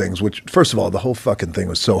biggest things, which, first of all, the whole fucking thing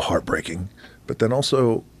was so heartbreaking. But then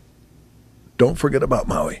also, don't forget about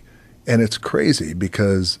Maui. And it's crazy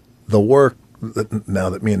because the work that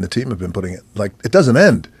now that me and the team have been putting it, like, it doesn't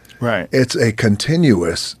end. Right. It's a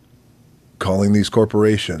continuous calling these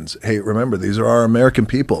corporations, hey, remember, these are our American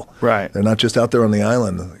people. Right. They're not just out there on the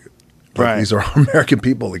island. Right. These are our American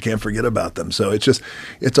people. We can't forget about them. So it's just,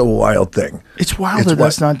 it's a wild thing. It's wild that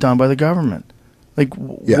that's not done by the government. Like,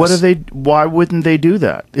 Yes. what are they? Why wouldn't they do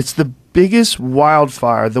that? It's the biggest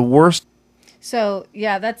wildfire, the worst. So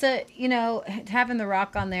yeah, that's having The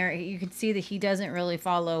Rock on there, you can see that he doesn't really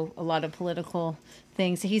follow a lot of political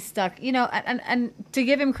things. He's stuck, and to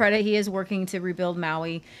give him credit, he is working to rebuild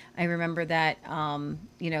Maui. I remember that,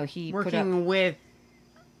 he Working with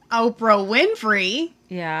Oprah Winfrey.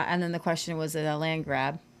 Yeah, and then the question was a land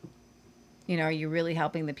grab. Are you really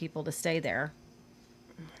helping the people to stay there?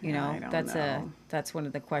 I don't know. That's one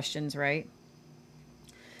of the questions, right?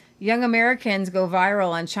 Young Americans go viral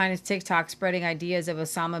on China's TikTok spreading ideas of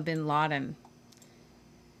Osama bin Laden.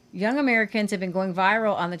 Young Americans have been going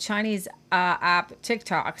viral on the Chinese app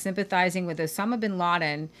TikTok, sympathizing with Osama bin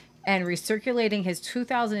Laden and recirculating his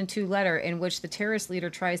 2002 letter in which the terrorist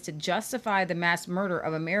leader tries to justify the mass murder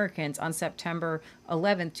of Americans on September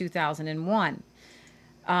 11, 2001.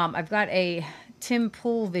 I've got a Tim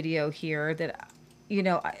Pool video here that,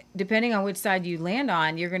 depending on which side you land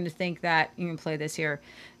on, you're going to think that, you can play this here,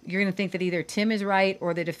 you're going to think that either Tim is right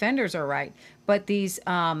or the defenders are right. But these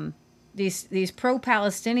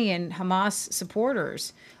pro-Palestinian Hamas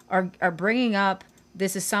supporters are bringing up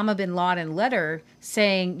this Osama bin Laden letter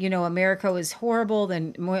saying, America is horrible,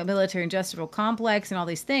 the military industrial complex and all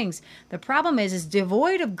these things. The problem is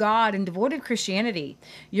devoid of God and devoid of Christianity,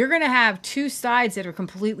 you're going to have two sides that are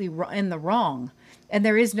completely in the wrong. And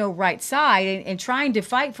there is no right side. And trying to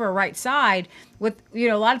fight for a right side, what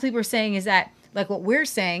a lot of people are saying is that, like what we're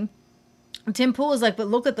saying, Tim Pool is like, but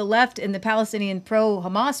look at the left and the Palestinian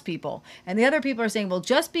pro-Hamas people. And the other people are saying, well,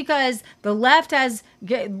 just because the left has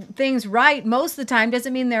things right most of the time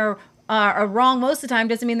doesn't mean they're are wrong most of the time,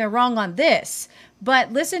 doesn't mean they're wrong on this.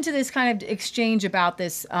 But listen to this kind of exchange about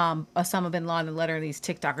this Osama bin Laden letter and these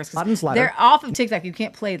TikTokers. Laden's letter. They're off of TikTok. You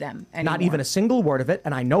can't play them anymore. Not even a single word of it.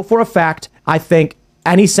 And I know for a fact, I think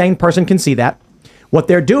any sane person can see that. What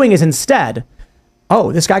they're doing is instead,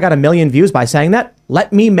 oh, this guy got 1 million views by saying that.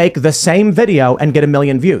 Let me make the same video and get 1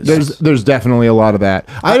 million views. There's definitely a lot of that.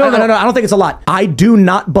 I don't know. No, I don't think it's a lot. I do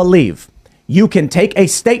not believe you can take a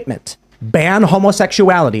statement, ban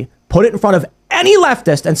homosexuality, put it in front of any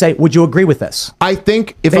leftist and say, would you agree with this? I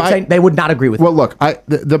think if they would not agree with it. Well, look,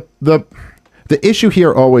 the issue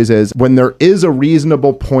here always is when there is a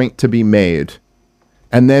reasonable point to be made,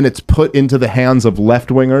 and then it's put into the hands of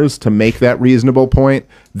left-wingers to make that reasonable point,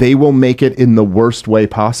 they will make it in the worst way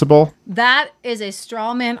possible. That is a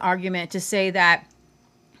straw man argument to say that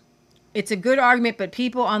it's a good argument, but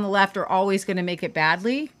people on the left are always going to make it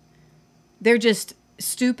badly. They're just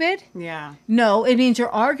stupid. Yeah. No, it means your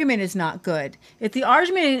argument is not good. If the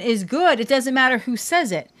argument is good, it doesn't matter who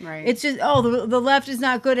says it. Right. It's just, the left is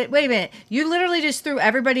not good at, wait a minute. You literally just threw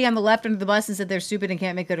everybody on the left under the bus and said they're stupid and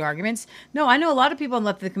can't make good arguments. No, I know a lot of people on the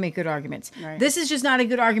left that can make good arguments. Right. This is just not a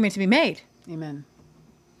good argument to be made. Amen.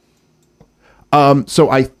 So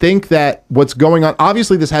I think that what's going on,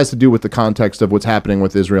 obviously this has to do with the context of what's happening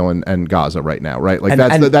with Israel and Gaza right now, right? Like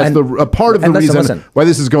that's a part of the reason why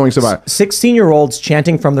this is going so bad. 16-year-olds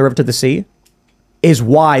chanting from the river to the sea is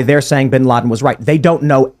why they're saying bin Laden was right. They don't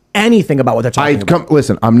know anything about what they're talking about.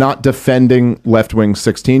 Listen, I'm not defending left-wing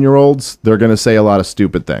 16-year-olds. They're going to say a lot of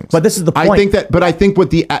stupid things. But this is the point. I think what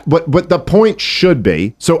the point should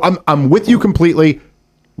be, so I'm with you completely.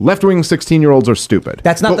 Left-wing 16-year-olds are stupid.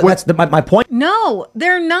 That's not. That's my point. No,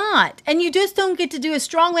 they're not. And you just don't get to do a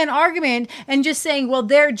strongman argument and just saying, well,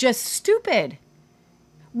 they're just stupid.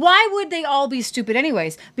 Why would they all be stupid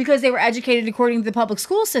anyways? Because they were educated according to the public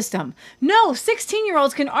school system. No,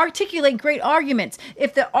 16-year-olds can articulate great arguments.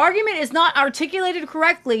 If the argument is not articulated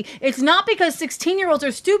correctly, it's not because 16-year-olds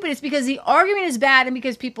are stupid. It's because the argument is bad and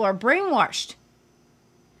because people are brainwashed.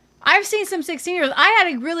 I've seen some 16-year-olds. I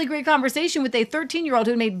had a really great conversation with a 13-year-old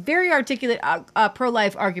who made very articulate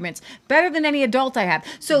pro-life arguments, better than any adult I have.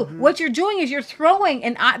 So what you're doing is you're throwing,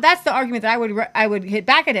 and that's the argument that I would hit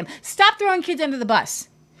back at him. Stop throwing kids under the bus.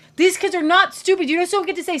 These kids are not stupid. You just don't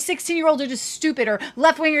get to say 16-year-olds are just stupid or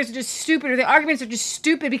left-wingers are just stupid or the arguments are just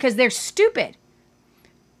stupid because they're stupid.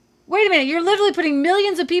 Wait a minute. You're literally putting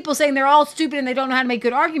millions of people saying they're all stupid and they don't know how to make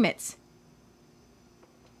good arguments.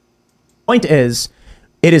 Point is,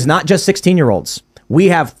 it is not just 16-year-olds. We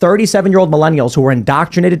have 37-year-old millennials who are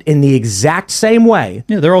indoctrinated in the exact same way.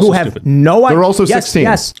 Yeah, they're also who have stupid. No idea. They're also 16.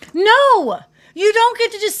 Yes. No! You don't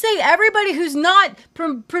get to just say everybody who's not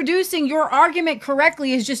producing your argument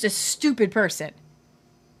correctly is just a stupid person.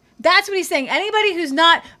 That's what he's saying. Anybody who's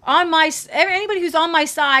not on my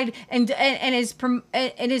side and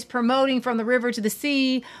is promoting from the river to the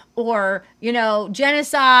sea or, you know,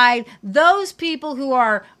 genocide, those people who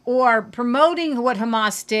are promoting what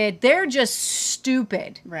Hamas did, they're just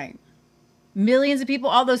stupid. Right. Millions of people,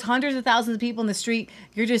 all those hundreds of thousands of people in the street,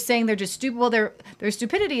 you're just saying they're just stupid. Well, their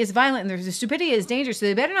stupidity is violent and their stupidity is dangerous, so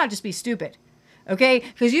they better not just be stupid. Okay?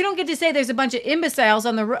 Because you don't get to say there's a bunch of imbeciles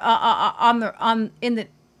in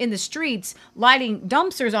the streets lighting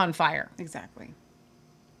dumpsters on fire. Exactly.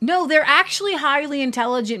 No, they're actually highly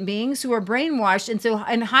intelligent beings who are brainwashed,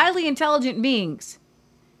 and highly intelligent beings.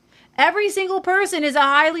 Every single person is a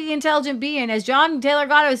highly intelligent being. As John Taylor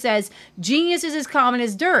Gatto says, genius is as common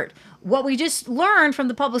as dirt. What we just learned from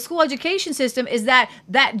the public school education system is that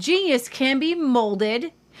genius can be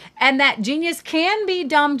molded and that genius can be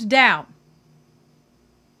dumbed down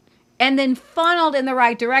and then funneled in the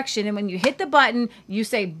right direction. And when you hit the button, you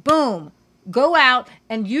say, boom, go out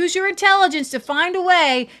and use your intelligence to find a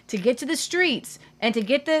way to get to the streets and to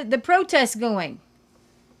get the protests going.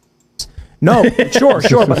 No, sure.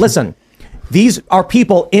 But listen, these are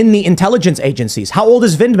people in the intelligence agencies. How old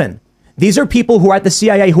is Vindman? These are people who are at the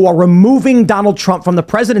CIA who are removing Donald Trump from the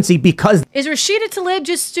presidency because... Is Rashida Tlaib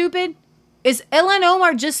just stupid? Is Ilhan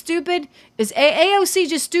Omar just stupid? Is AOC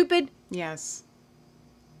just stupid? Yes.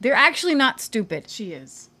 They're actually not stupid. She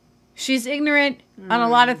is. She's ignorant on a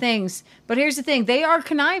lot of things. But here's the thing. They are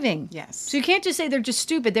conniving. Yes. So you can't just say they're just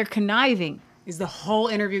stupid. They're conniving. Is the whole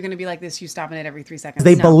interview going to be like this? You stopping it every 3 seconds?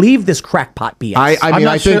 They believe this crackpot BS.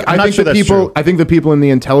 I think the people in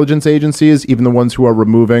the intelligence agencies, even the ones who are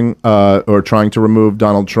removing or trying to remove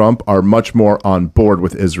Donald Trump, are much more on board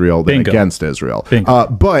with Israel than against Israel.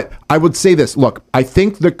 But I would say this: look, I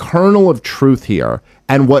think the kernel of truth here,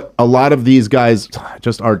 and what a lot of these guys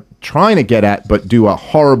just are trying to get at, but do a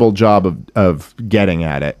horrible job of getting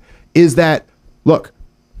at it, is that look.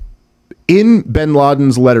 In bin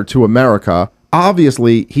Laden's letter to America,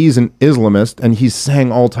 obviously he's an Islamist and he's saying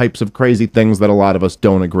all types of crazy things that a lot of us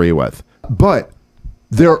don't agree with. But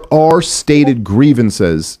there are stated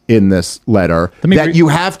grievances in this letter that you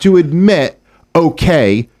have to admit,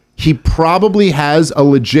 okay, he probably has a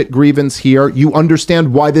legit grievance here. You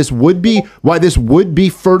understand why this would be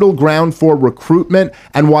fertile ground for recruitment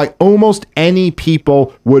and why almost any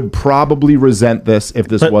people would probably resent this if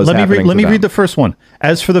this was happening. Let me read the first one.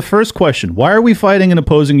 As for the first question, why are we fighting and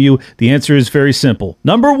opposing you? The answer is very simple.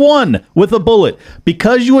 Number one, with a bullet,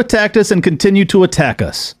 because you attacked us and continue to attack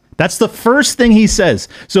us. That's the first thing he says.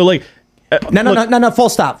 So like, No, full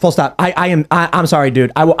stop. I'm sorry,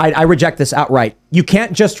 dude. I reject this outright. You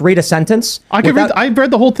can't just read a sentence. I've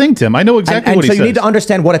read the whole thing, Tim. I know exactly what he says. So you need to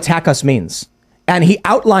understand what attack us means. And he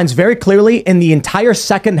outlines very clearly in the entire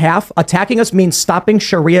second half, attacking us means stopping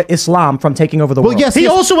Sharia Islam from taking over the world. Yes, he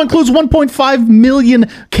also includes 1.5 million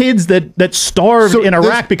kids that starved in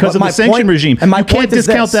Iraq because of the sanction regime. And you can't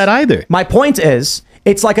discount that either. My point is,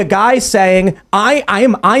 it's like a guy saying, I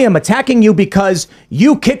am attacking you because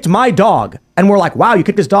you kicked my dog. And we're like, wow, you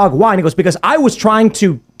kicked his dog. Why? And he goes, because I was trying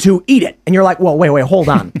to eat it. And you're like, well, wait, hold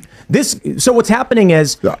on. So what's happening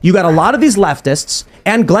is you got a lot of these leftists,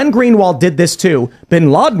 and Glenn Greenwald did this too.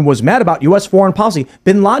 Bin Laden was mad about U.S. foreign policy.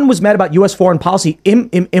 Bin Laden was mad about U.S. foreign policy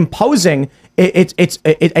imposing it's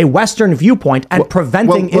a Western viewpoint and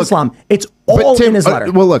preventing Islam. It's all in his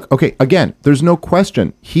letter. Well, look, okay, again, there's no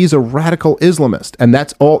question. He's a radical Islamist, and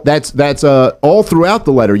that's all throughout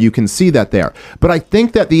the letter. You can see that there. But I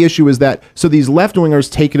think that the issue is that, so these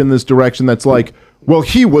left-wingers take it in this direction that's like, well,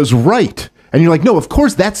 he was right. And you're like, no, of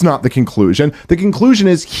course that's not the conclusion. The conclusion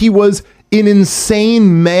is he was an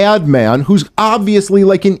insane madman who's obviously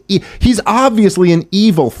like he's obviously an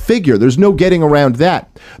evil figure. There's no getting around that.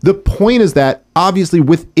 The point is that obviously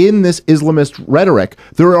within this Islamist rhetoric,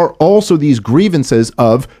 there are also these grievances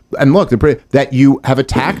of, and look, that you have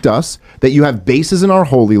attacked us, that you have bases in our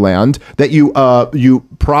holy land, that you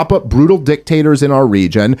prop up brutal dictators in our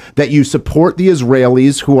region, that you support the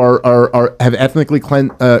Israelis who have ethnically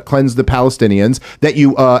cleansed the Palestinians, that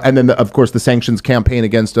you and then of course the sanctions campaign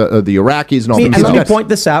against the Iraqis and all. And let me point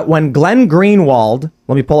this out. When Glenn Greenwald,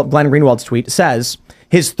 let me pull up Glenn Greenwald's tweet, says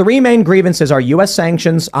his three main grievances are U.S.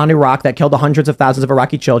 sanctions on Iraq that killed hundreds of thousands of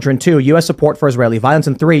Iraqi children, 2, U.S. support for Israeli violence,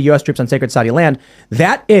 and 3, U.S. troops on sacred Saudi land.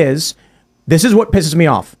 This is what pisses me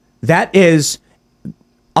off. That is,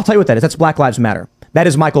 I'll tell you what that is. That's Black Lives Matter. That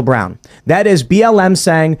is Michael Brown. That is BLM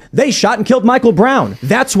saying they shot and killed Michael Brown.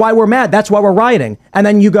 That's why we're mad. That's why we're rioting. And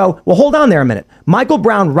then you go, well, hold on there a minute. Michael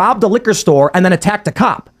Brown robbed a liquor store and then attacked a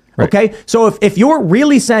cop. Right. Okay, so if you're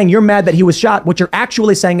really saying you're mad that he was shot, what you're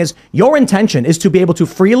actually saying is your intention is to be able to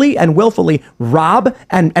freely and willfully rob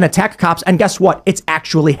and attack cops. And guess what? It's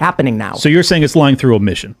actually happening now. So you're saying it's lying through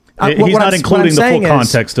omission. He's not including the full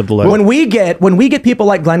context of the letter. When we get people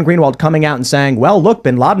like Glenn Greenwald coming out and saying, well, look,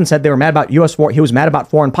 bin Laden said they were mad about he was mad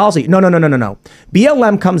about foreign policy. No.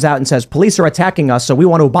 BLM comes out and says police are attacking us, so we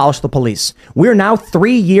want to abolish the police. We're now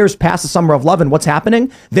 3 years past the summer of love, and what's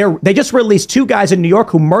happening? They just released 2 guys in New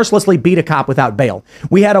York who mercilessly beat a cop without bail.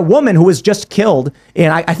 We had a woman who was just killed,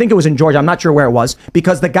 and I think it was in Georgia, I'm not sure where it was,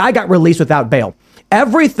 because the guy got released without bail.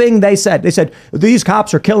 Everything they said, these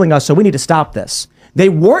cops are killing us, so we need to stop this. They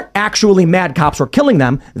weren't actually mad cops were killing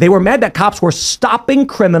them. They were mad that cops were stopping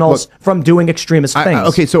criminals from doing extremist things.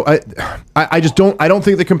 Okay, so I don't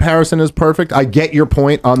think the comparison is perfect. I get your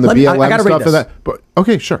point on the BLM stuff and that. But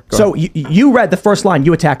okay, sure. So you read the first line,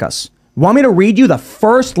 you attack us. Want me to read you the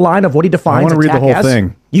first line of what he defines attack as? I want to read the whole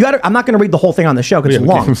thing. I'm not going to read the whole thing on the show because it's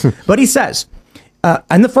long. But he says,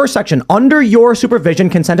 in the first section, under your supervision,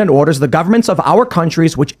 consent, and orders, the governments of our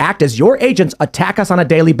countries which act as your agents attack us on a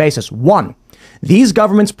daily basis. 1. These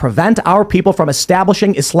governments prevent our people from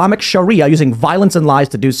establishing Islamic Sharia using violence and lies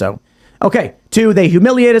to do so. Okay. 2, they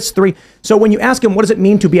humiliate us. 3. So when you ask him, what does it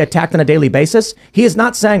mean to be attacked on a daily basis? He is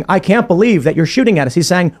not saying, I can't believe that you're shooting at us. He's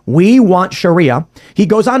saying, we want Sharia. He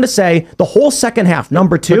goes on to say the whole second half,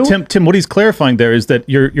 number 2. But Tim, what he's clarifying there is that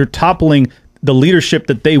you're toppling the leadership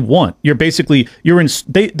that they want.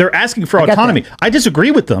 They're asking for autonomy. I disagree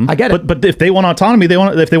with them. I get it. But if they want autonomy,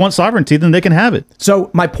 if they want sovereignty, then they can have it. So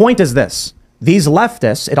my point is this. These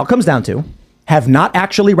leftists, it all comes down to, have not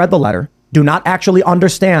actually read the letter, do not actually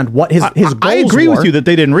understand what his goals were. I agree with you that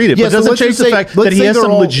they didn't read it, but it doesn't change the fact that he has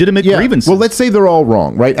some legitimate grievances. Well, let's say they're all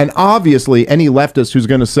wrong, right? And obviously, any leftist who's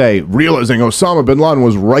going to say, realizing Osama bin Laden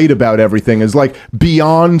was right about everything is like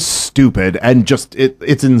beyond stupid and just,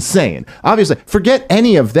 it's insane. Obviously, forget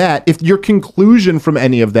any of that. If your conclusion from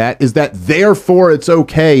any of that is that therefore it's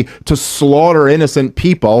okay to slaughter innocent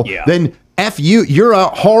people, then F you, you're a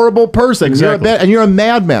horrible person. Exactly. You're a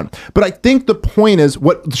madman. But I think the point is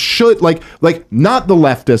what should, like not the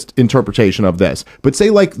leftist interpretation of this, but say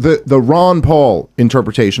like the Ron Paul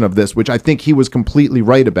interpretation of this, which I think he was completely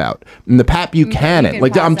right about. And the Pat Buchanan,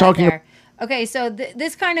 like I'm talking about. Okay, so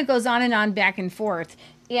this kind of goes on and on, back and forth.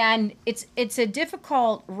 And it's a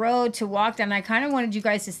difficult road to walk down. I kind of wanted you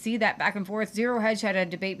guys to see that back and forth. Zero Hedge had a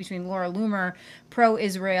debate between Laura Loomer,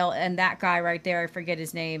 pro-Israel, and that guy right there, I forget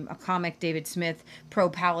his name, a comic, David Smith,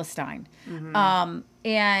 pro-Palestine. Mm-hmm.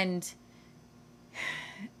 And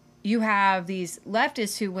you have these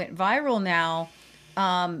leftists who went viral now.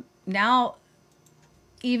 Now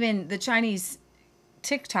even the Chinese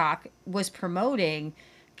TikTok was promoting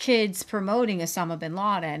Osama bin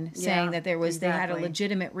Laden, saying that they had a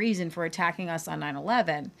legitimate reason for attacking us on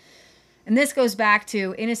 9/11. And this goes back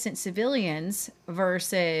to innocent civilians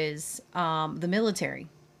versus the military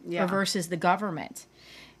or versus the government.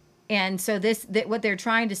 And so what they're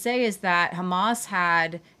trying to say is that Hamas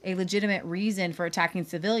had a legitimate reason for attacking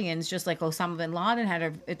civilians, just like Osama bin Laden had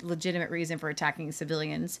a legitimate reason for attacking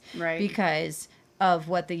civilians, right? Because of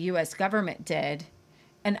what the U.S. government did.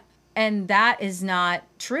 And that is not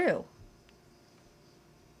true.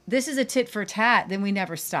 This is a tit for tat, then we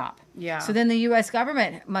never stop. Yeah. So then the U.S.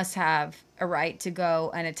 government must have a right to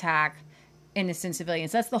go and attack innocent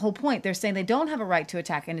civilians. That's the whole point. They're saying they don't have a right to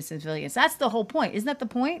attack innocent civilians. That's the whole point. Isn't that the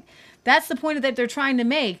point? That's the point that they're trying to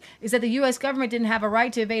make, is that the U.S. government didn't have a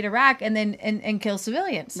right to invade Iraq and then and kill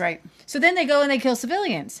civilians. Right. So then they go and they kill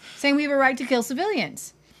civilians, saying we have a right to kill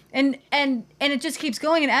civilians. And it just keeps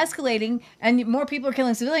going and escalating, and more people are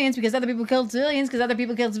killing civilians because other people killed civilians because other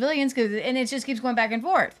people killed civilians, and it just keeps going back and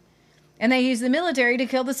forth. And they use the military to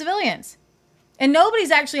kill the civilians. And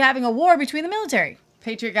nobody's actually having a war between the military.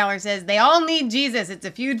 Patriot Galler says, they all need Jesus. It's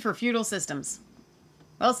a feud for feudal systems.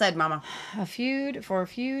 Well said, Mama. A feud for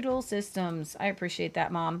feudal systems. I appreciate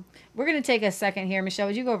that, Mom. We're going to take a second here. Michelle,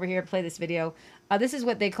 would you go over here and play this video? This is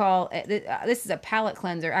what they call, this is a palate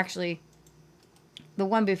cleanser. Actually, the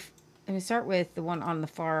one let me start with the one on the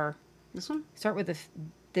far. This one? Start with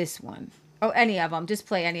this one. Oh, any of them. Just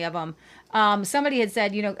play any of them. Somebody had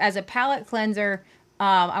said, you know, as a palate cleanser,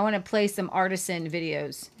 I want to play some artisan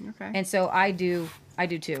videos. Okay. And so I do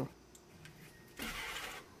too.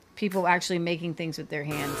 People actually making things with their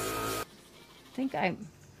hands.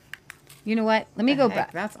 You know what? Let me go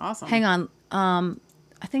back. That's awesome. Hang on.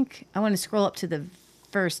 I think I want to scroll up to the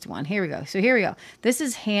first one. Here we go. So here we go. This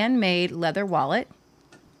is handmade leather wallet.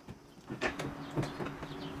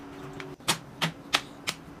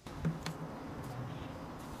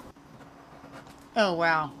 Oh,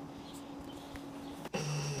 wow.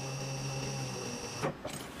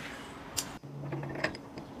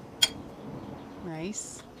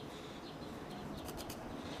 Nice.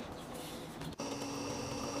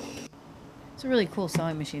 It's a really cool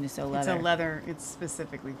sewing machine to sew leather. It's a leather. It's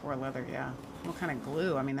specifically for leather, yeah. What kind of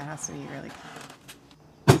glue? I mean, that has to be really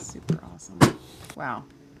super awesome. Wow.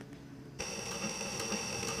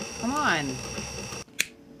 Come on.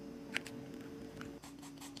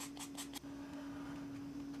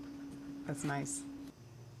 That's nice.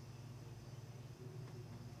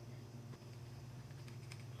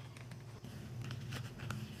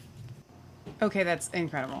 Okay, that's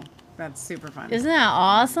incredible. That's super fun. Isn't that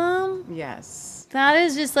awesome? Yes. That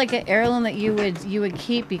is just like an heirloom that you would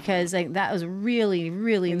keep because like that was really,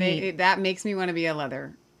 really neat. That makes me want to be a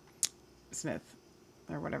leather smith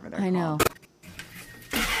or whatever they're called. I know.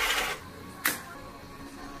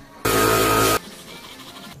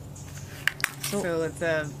 So it's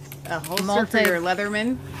a holster for your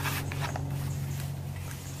Leatherman.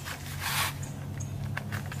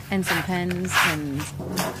 And some pens and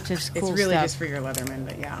just cool It's really stuff. just for your Leatherman,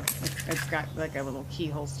 but yeah. It's got like a little key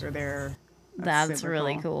holster there. That's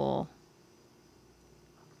really cool.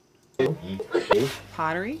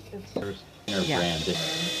 Pottery? Yeah.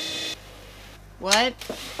 What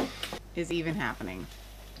is even happening?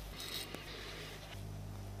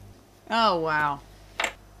 Oh, wow.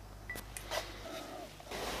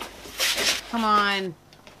 Come on.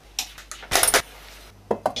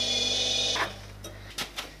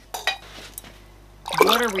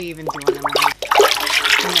 What are we even doing in life?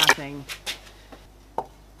 Nothing.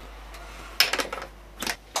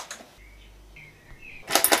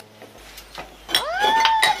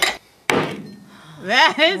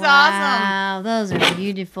 That is awesome. Wow, those are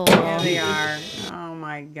beautiful. Yeah, they are. Oh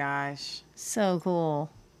my gosh. So cool.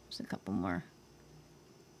 There's a couple more.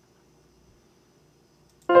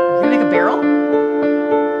 Are you gonna make a barrel?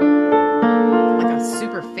 Like a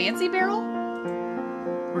super fancy barrel?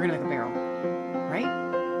 We're gonna make a barrel, right?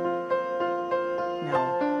 No.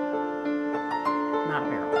 Not a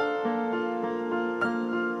barrel.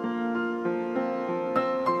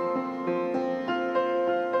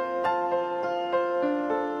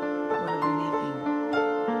 What are we making?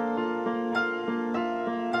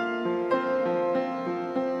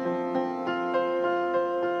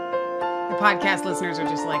 The podcast listeners are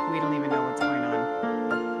just like, we don't even know what's going on.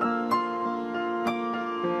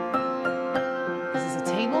 Is this a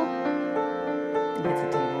table? I think it's a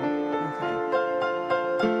table.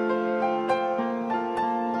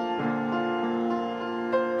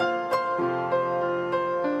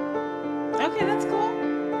 Okay. Okay, that's cool.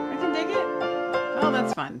 I can dig it. Oh,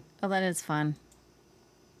 that's fun. Oh, that is fun.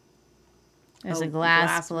 There's Oh, a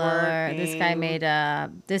glass glass blower. This guy working. made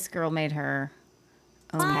this girl made her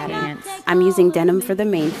own pants. I'm using denim for the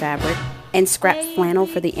main fabric and scrap flannel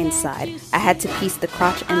for the inside. I had to piece the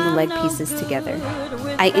crotch and the leg pieces together.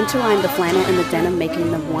 I interlined the flannel and the denim,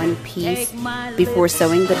 making them one piece before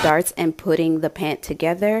sewing the darts and putting the pant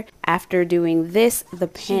together. After doing this, the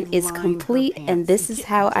pant is complete, and this is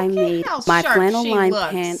how I made how my sharp flannel she lined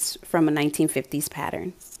looks. pants from a 1950s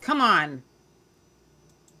pattern. Come on.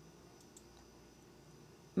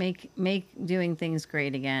 Make doing things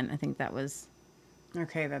great again. I think that was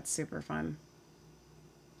Okay, that's super fun.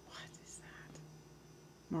 What is that?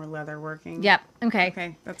 More leather working? Yep. Okay.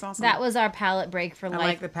 Okay, that's awesome. That was our palette break for I life.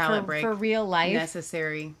 like the palette break. For real life.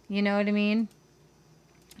 Necessary. You know what I mean?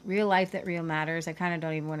 Real life that real matters. I kind of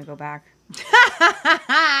don't even want to go back.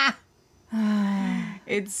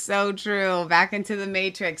 It's so true. Back into the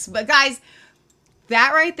Matrix. But guys,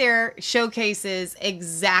 that right there showcases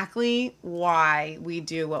exactly why we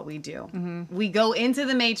do what we do. We go into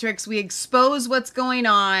the matrix, we expose what's going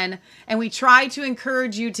on, and we try to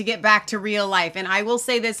encourage you to get back to real life. And I will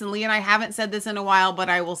say this, and Lee and I haven't said this in a while, but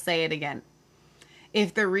I will say it again.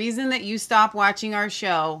 If the reason that you stop watching our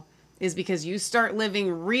show is because you start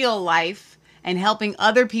living real life and helping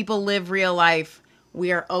other people live real life,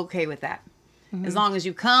 we are okay with that. As long as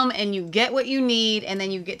you come and you get what you need and then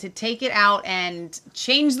you get to take it out and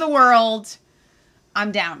change the world,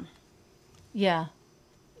 I'm down. Yeah.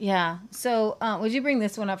 Yeah. So would you bring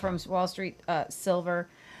this one up from Wall Street Silver?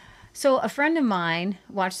 So a friend of mine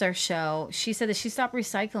watched our show. She said that she stopped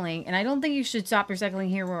recycling. And I don't think you should stop recycling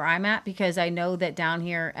here where I'm at, because I know that down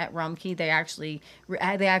here at Rumpke, they actually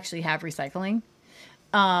have recycling.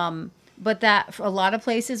 But that for a lot of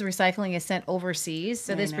places, recycling is sent overseas.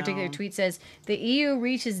 So this particular tweet says, the EU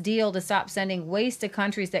reaches deal to stop sending waste to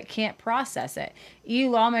countries that can't process it. EU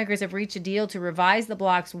lawmakers have reached a deal to revise the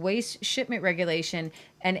bloc's waste shipment regulation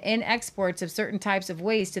and end exports of certain types of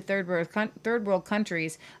waste to third world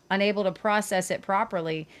countries unable to process it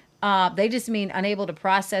properly. They just mean unable to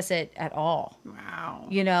process it at all. Wow.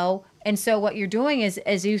 You know? And so what you're doing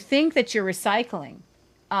is you think that you're recycling,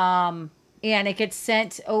 and it gets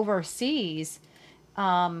sent overseas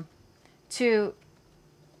to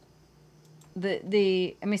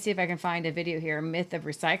the let me see if I can find a video here, Myth of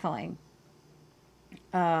Recycling.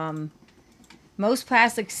 Most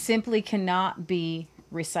plastics simply cannot be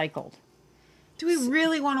recycled. Do we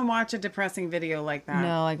really want to watch a depressing video like that?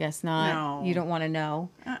 No, I guess not. No. You don't want to know.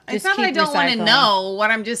 It's not that I don't want to know. What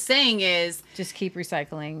I'm just saying is, just keep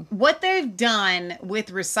recycling. What they've done with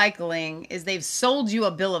recycling is they've sold you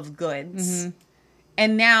a bill of goods.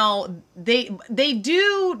 And now they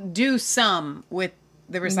do some with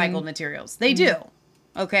the recycled materials. They do.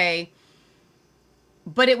 Okay.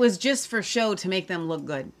 But it was just for show to make them look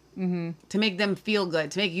good. To make them feel good.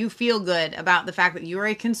 To make you feel good about the fact that you're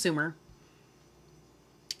a consumer.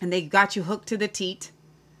 And they got you hooked to the teat.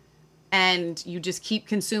 And you just keep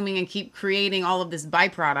consuming and keep creating all of this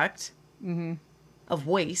byproduct of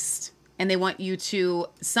waste. And they want you to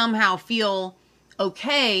somehow feel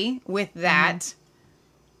okay with that.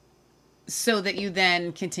 So that you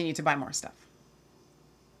then continue to buy more stuff.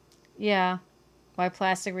 Yeah. Why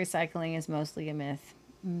plastic recycling is mostly a myth.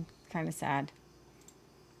 Kind of sad.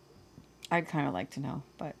 I'd kind of like to know,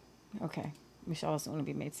 but okay. Michelle doesn't want to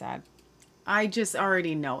be made sad. I just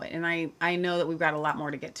already know it. And I know that we've got a lot more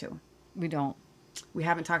to get to. We don't. We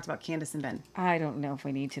haven't talked about Candace and Ben. I don't know if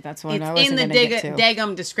we need to. That's what it's I wasn't in the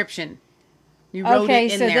Dagum description. You wrote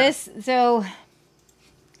it in there. So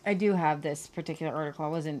I do have this particular article. I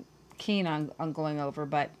wasn't keen on going over,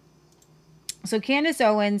 but so Candace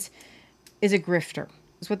Owens is a grifter.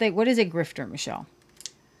 What is a grifter, Michelle?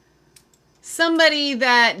 Somebody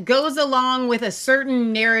that goes along with a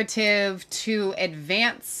certain narrative to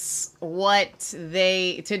advance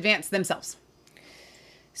themselves.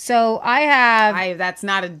 So that's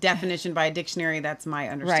not a definition by a dictionary. That's my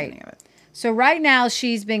understanding of it. So right now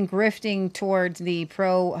she's been grifting towards the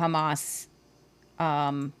pro-Hamas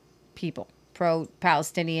people,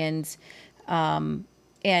 pro-Palestinians,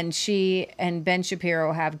 and she and Ben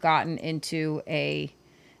Shapiro have gotten into a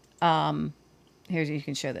here's, you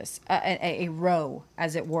can show this, a row,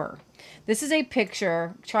 as it were. This is a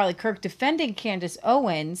picture, Charlie Kirk defending Candace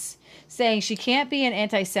Owens, saying she can't be an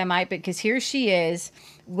anti-Semite because here she is,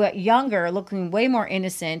 younger, looking way more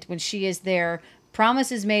innocent when she is there.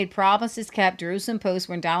 Promises made, promises kept, Jerusalem Post,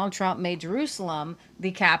 when Donald Trump made Jerusalem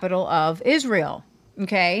the capital of Israel.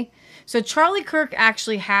 Okay? So Charlie Kirk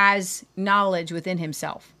actually has knowledge within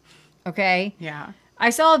himself. Okay? Yeah. I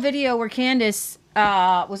saw a video where Candace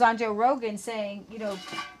was on Joe Rogan saying,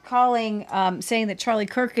 saying that Charlie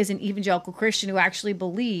Kirk is an evangelical Christian who actually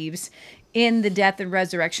believes in the death and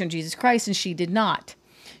resurrection of Jesus Christ, and she did not.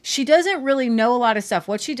 She doesn't really know a lot of stuff.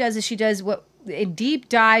 What she does is she does a deep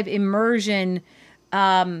dive immersion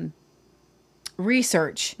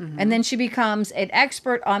research, and then she becomes an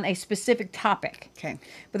expert on a specific topic. Okay.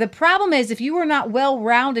 But the problem is, if you are not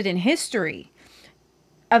well-rounded in history,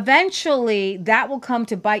 eventually that will come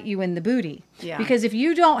to bite you in the booty. Yeah. Because if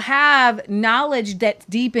you don't have knowledge that's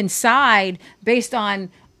deep inside based on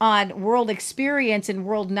world experience and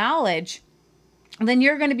world knowledge, then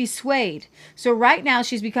you're going to be swayed. So right now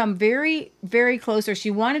she's become very, very close, or she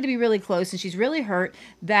wanted to be really close, and she's really hurt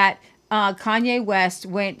that Kanye West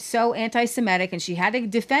went so anti-Semitic and she had to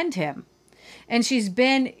defend him. And she's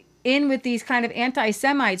been in with these kind of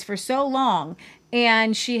anti-Semites for so long,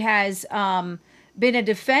 and she has been a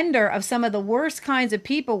defender of some of the worst kinds of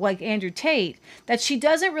people like Andrew Tate, that she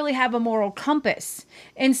doesn't really have a moral compass.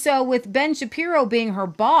 And so with Ben Shapiro being her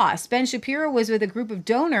boss, Ben Shapiro was with a group of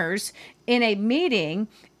donors in a meeting,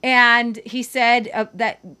 and he said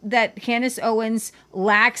that Candace Owens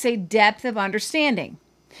lacks a depth of understanding.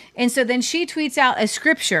 And so then she tweets out a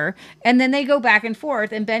scripture, and then they go back and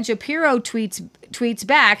forth, and Ben Shapiro tweets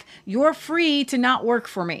back, "You're free to not work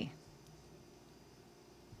for me."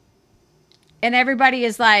 And everybody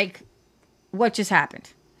is like, what just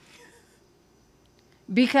happened?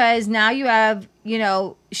 Because now you have,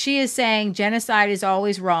 she is saying genocide is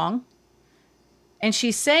always wrong. And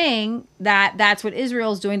she's saying that that's what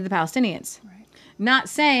Israel is doing to the Palestinians. Right. Not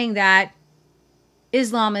saying that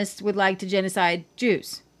Islamists would like to genocide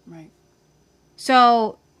Jews. Right.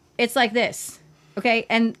 So it's like this, okay?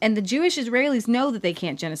 And the Jewish Israelis know that they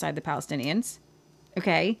can't genocide the Palestinians,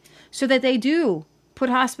 okay? So that they do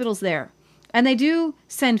put hospitals there. And they do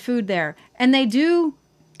send food there. And they do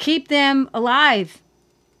keep them alive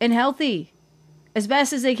and healthy as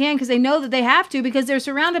best as they can, because they know that they have to, because they're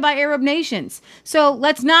surrounded by Arab nations. So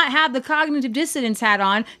let's not have the cognitive dissonance hat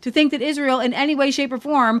on to think that Israel in any way, shape, or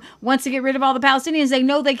form wants to get rid of all the Palestinians. They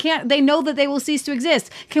know they can't. They know that they will cease to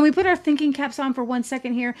exist. Can we put our thinking caps on for 1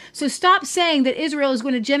 second here? So stop saying that Israel is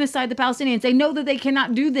going to genocide the Palestinians. They know that they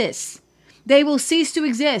cannot do this. They will cease to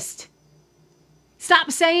exist.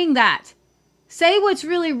 Stop saying that. Say what's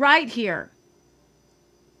really right here.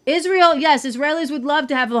 Israel, yes, Israelis would love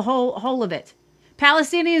to have the whole of it.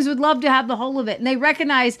 Palestinians would love to have the whole of it. And they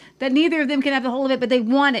recognize that neither of them can have the whole of it, but they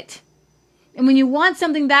want it. And when you want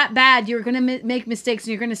something that bad, you're going to make mistakes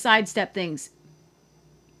and you're going to sidestep things.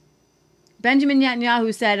 Benjamin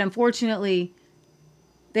Netanyahu said, unfortunately,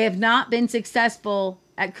 they have not been successful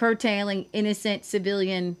at curtailing innocent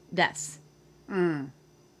civilian deaths.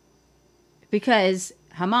 Because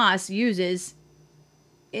Hamas uses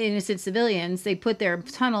innocent civilians. They put their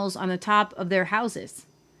tunnels on the top of their houses.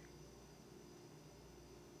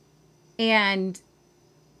 And,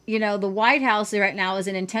 the White House right now is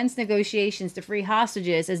in intense negotiations to free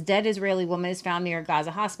hostages as dead Israeli woman is found near a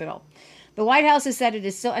Gaza hospital. The White House has said it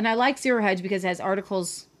is still, and I like Zero Hedge because it has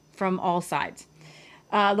articles from all sides.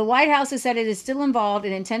 The White House has said it is still involved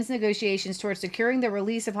in intense negotiations towards securing the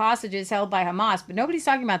release of hostages held by Hamas, but nobody's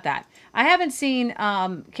talking about that. I haven't seen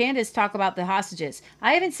Candace talk about the hostages.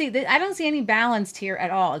 I don't see any balanced here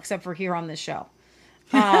at all, except for here on this show.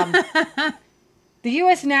 The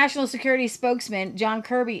U.S. National Security spokesman, John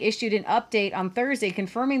Kirby, issued an update on Thursday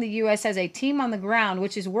confirming the U.S. has a team on the ground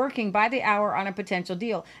which is working by the hour on a potential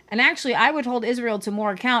deal. And actually, I would hold Israel to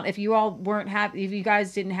more account if you all if you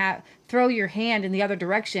guys didn't throw your hand in the other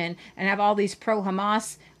direction and have all these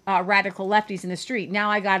pro-Hamas radical lefties in the street.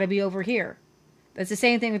 Now I got to be over here. That's the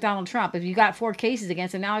same thing with Donald Trump. If you got 4 cases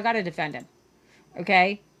against him, now I got to defend him.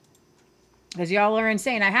 Okay? Because y'all are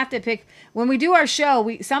insane. I have to pick, when we do our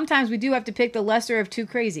show, sometimes we do have to pick the lesser of 2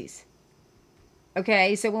 crazies.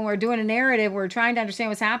 Okay, so when we're doing a narrative, we're trying to understand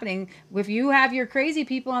what's happening. If you have your crazy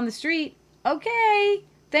people on the street, okay,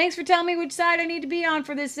 thanks for telling me which side I need to be on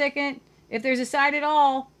for this second, if there's a side at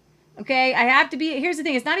all. Okay, I have to be, here's the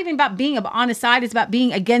thing, it's not even about being on a side, it's about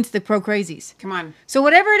being against the pro-crazies. Come on. So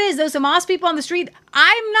whatever it is, those Hamas people on the street,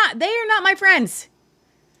 they are not my friends.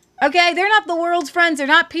 Okay, they're not the world's friends, they're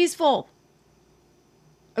not peaceful.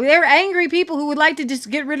 They're angry people who would like to just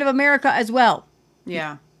get rid of America as well.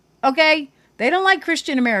 Yeah. Okay? They don't like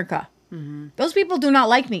Christian America. Mm-hmm. Those people do not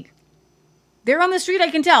like me. They're on the street, I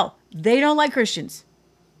can tell. They don't like Christians.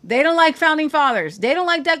 They don't like founding fathers. They don't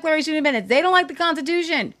like Declaration of Independence. They don't like the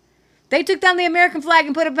Constitution. They took down the American flag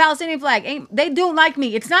and put a Palestinian flag. They don't like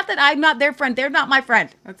me. It's not that I'm not their friend. They're not my friend.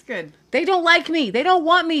 That's good. They don't like me. They don't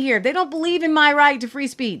want me here. They don't believe in my right to free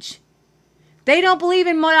speech. They don't believe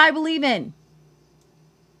in what I believe in.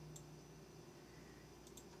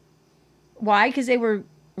 Why? Because they were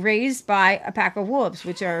raised by a pack of wolves,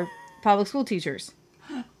 which are public school teachers.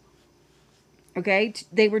 Okay?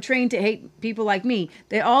 They were trained to hate people like me.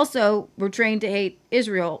 They also were trained to hate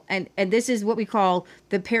Israel. And this is what we call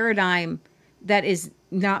the paradigm that is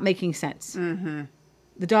not making sense. Mm-hmm.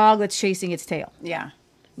 The dog that's chasing its tail. Yeah.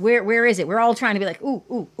 Where is it? We're all trying to be like,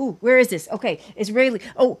 ooh, where is this? Okay, Israeli.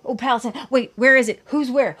 Oh, Palestine. Wait, where is it? Who's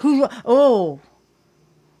where?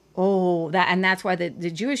 That's why the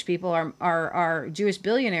Jewish people are Jewish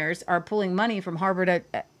billionaires are pulling money from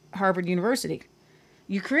Harvard University.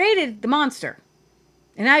 You created the monster.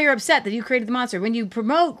 And now you're upset that you created the monster. When you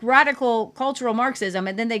promote radical cultural Marxism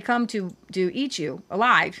and then they come to eat you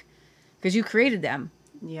alive because you created them.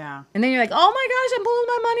 Yeah. And then you're like, oh my gosh, I'm pulling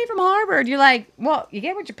my money from Harvard. You're like, well, you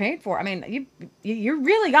get what you paid for. I mean, you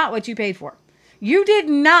really got what you paid for. You did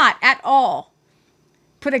not at all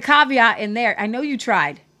put a caveat in there. I know you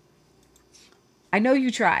tried. I know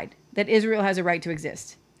you tried that Israel has a right to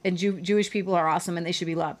exist and Jewish people are awesome and they should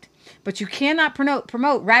be loved. But you cannot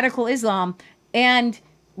promote radical Islam and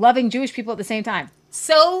loving Jewish people at the same time.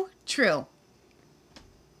 So true.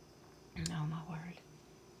 Oh my word.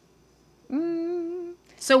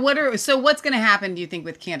 So what's going to happen, do you think,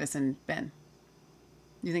 with Candace and Ben?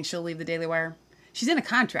 Do you think she'll leave the Daily Wire? She's in a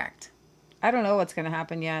contract. I don't know what's going to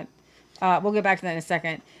happen yet. We'll get back to that in a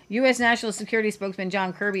second. U.S. National Security spokesman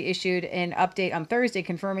John Kirby issued an update on Thursday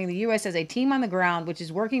confirming the U.S. has a team on the ground which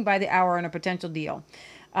is working by the hour on a potential deal.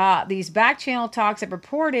 These back-channel talks have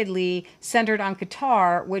reportedly centered on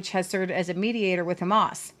Qatar, which has served as a mediator with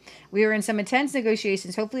Hamas. We are in some intense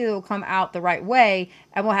negotiations. Hopefully they will come out the right way,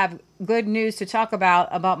 and we'll have good news to talk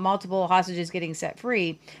about multiple hostages getting set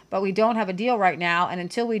free. But we don't have a deal right now, and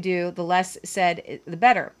until we do, the less said, the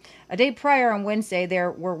better. A day prior on Wednesday,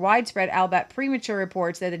 there were widespread, albeit premature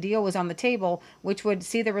reports that a deal was on the table, which would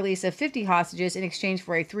see the release of 50 hostages in exchange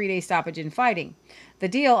for a 3-day stoppage in fighting. The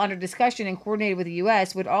deal, under discussion and coordinated with the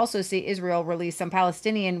U.S., would also see Israel release some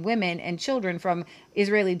Palestinian women and children from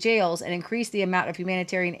Israeli jails and increase the amount of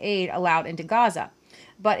humanitarian aid allowed into Gaza.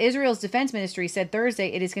 But Israel's defense ministry said Thursday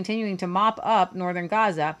it is continuing to mop up northern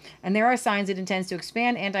Gaza, and there are signs it intends to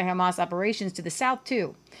expand anti-Hamas operations to the south,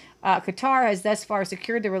 too. Qatar has thus far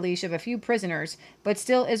secured the release of a few prisoners, but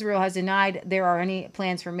still Israel has denied there are any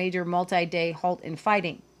plans for major multi-day halt in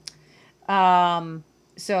fighting.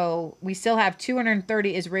 So we still have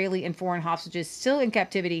 230 Israeli and foreign hostages still in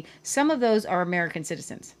captivity. Some of those are American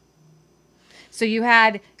citizens. So you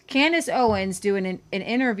had Candace Owens doing an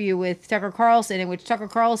interview with Tucker Carlson, in which Tucker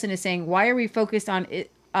Carlson is saying, why are we focused on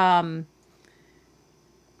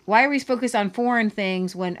foreign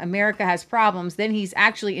things when America has problems? Then he's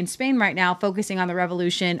actually in Spain right now focusing on the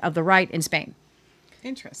revolution of the right in Spain.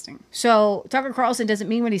 Interesting. So Tucker Carlson doesn't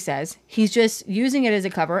mean what he says. He's just using it as a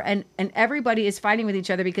cover, and everybody is fighting with each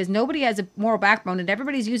other because nobody has a moral backbone, and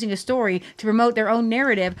everybody's using a story to promote their own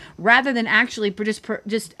narrative rather than actually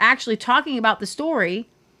just actually talking about the story.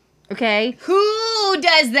 Okay? Who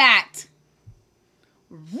does that?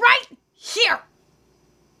 Right here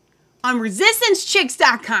on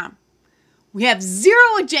resistancechicks.com. We have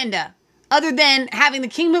zero agenda other than having the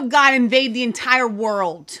kingdom of God invade the entire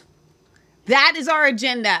world. That is our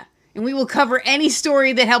agenda, and we will cover any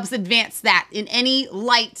story that helps advance that in any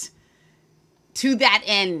light to that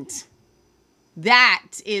end. That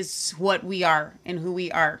is what we are and who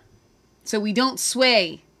we are. So we don't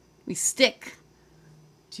sway. We stick.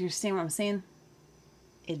 Do you understand what I'm saying?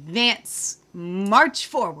 Advance. March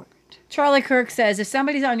forward. Charlie Kirk says, if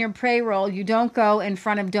somebody's on your payroll, you don't go in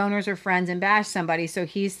front of donors or friends and bash somebody. So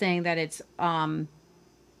he's saying that it's...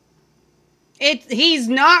 He's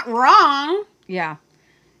not wrong. Yeah.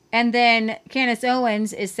 And then Candace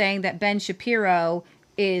Owens is saying that Ben Shapiro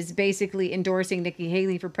is basically endorsing Nikki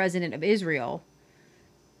Haley for president of Israel.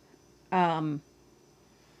 So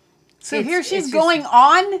here she's going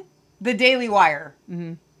on the Daily Wire,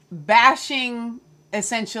 bashing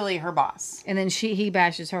essentially her boss. And then he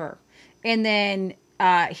bashes her. And then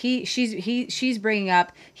she's bringing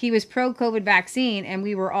up he was pro-COVID vaccine and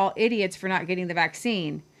we were all idiots for not getting the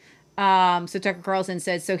vaccine. So Tucker Carlson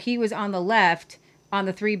says, so he was on the left on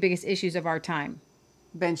the 3 biggest issues of our time.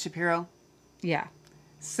 Ben Shapiro? Yeah.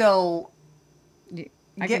 So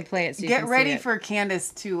I can play it so you get can see ready it. for Candace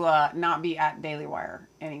to not be at Daily Wire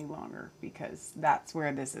any longer, because that's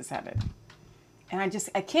where this is headed. And I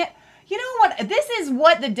can't, you know what? This is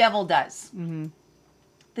what the devil does. Mm-hmm.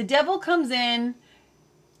 The devil comes in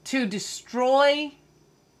to destroy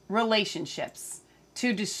relationships,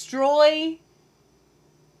 to destroy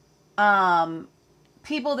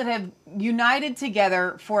people that have united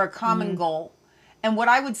together for a common goal. And what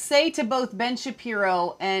I would say to both Ben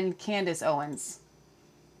Shapiro and Candace Owens,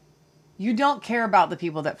 you don't care about the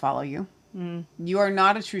people that follow you. You are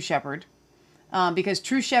not a true shepherd, because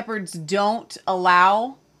true shepherds don't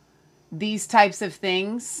allow these types of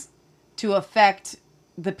things to affect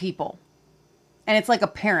the people. And it's like a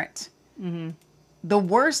parent. The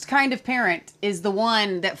worst kind of parent is the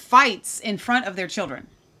one that fights in front of their children.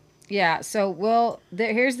 Yeah, so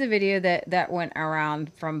here's the video that went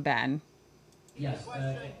around from Ben. Yes,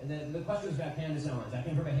 the question was about Candace Owens. I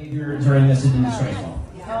think her behavior during this has been disgraceful.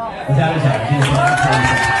 Without a doubt, she is not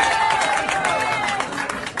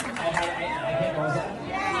I can't close that.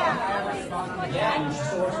 Yeah, and she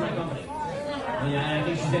still works for my company. And I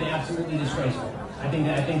think she's been absolutely disgraceful. I think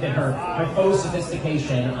that her faux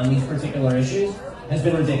sophistication on these particular issues has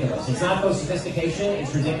been ridiculous. It's not faux sophistication,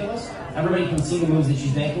 it's ridiculous. Everybody can see the moves that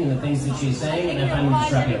she's making and the things that she's saying, and I find them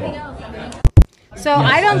disreputable. So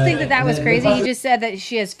I don't think that was crazy. He just said that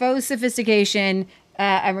she has faux sophistication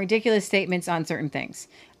and ridiculous statements on certain things.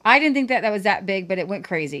 I didn't think that was that big, but it went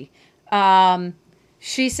crazy.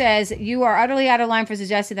 She says, you are utterly out of line for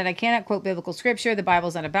suggesting that I cannot quote biblical scripture. The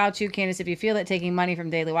Bible's not about you. Candace, if you feel that taking money from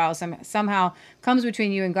Daily Wow somehow comes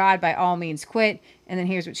between you and God, by all means quit. And then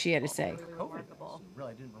here's what she had to say.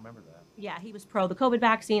 Really, I didn't remember that. Yeah, he was pro the COVID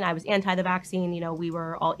vaccine. I was anti the vaccine. You know, we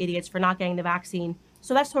were all idiots for not getting the vaccine.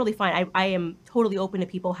 So that's totally fine. I am totally open to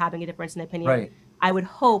people having a difference in opinion. Right. I would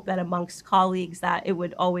hope that amongst colleagues that it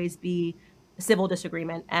would always be a civil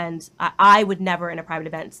disagreement, and I would never in a private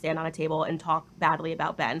event stand on a table and talk badly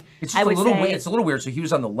about Ben. It's just it's a little weird. So he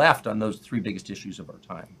was on the left on those three biggest issues of our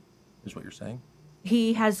time, is what you're saying?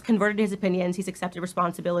 He has converted his opinions. He's accepted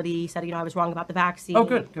responsibility. He said, I was wrong about the vaccine. Oh,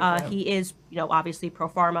 good. He is, obviously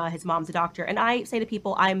pro-pharma. His mom's a doctor. And I say to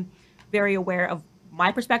people, I'm very aware of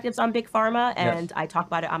my perspectives on Big Pharma, and I talk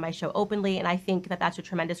about it on my show openly. And I think that that's a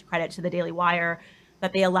tremendous credit to the Daily Wire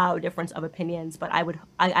that they allow a difference of opinions. But I would,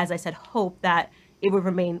 as I said, hope that it would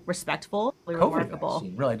remain respectful. Remarkable.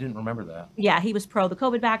 Vaccine. Really, I didn't remember that. Yeah, he was pro the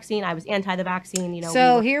COVID vaccine. I was anti the vaccine.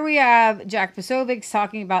 So here we have Jack Posobiec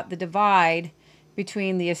talking about the divide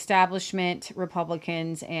between the establishment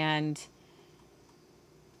Republicans and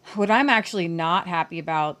what I'm actually not happy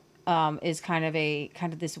about is kind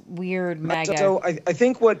of this weird mega. So I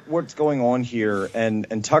think what's going on here,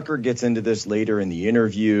 and Tucker gets into this later in the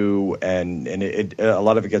interview, and a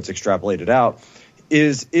lot of it gets extrapolated out,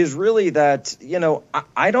 is really that,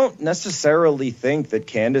 I don't necessarily think that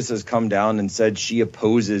Candace has come down and said she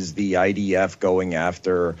opposes the IDF going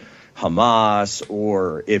after Hamas,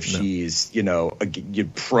 or if she's,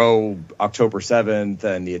 pro October 7th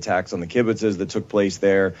and the attacks on the kibbutzes that took place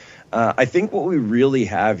there. I think what we really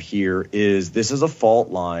have here is this is a fault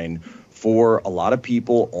line for a lot of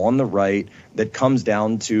people on the right that comes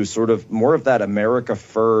down to sort of more of that America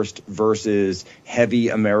first versus heavy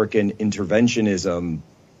American interventionism.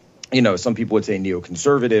 Some people would say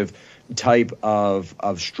neoconservative type of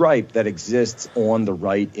stripe that exists on the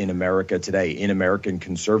right in America today, in American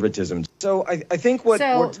conservatism. So I think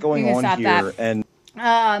what's going on here, and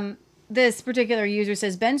this particular user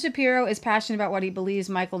says, Ben Shapiro is passionate about what he believes.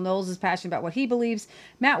 Michael Knowles is passionate about what he believes.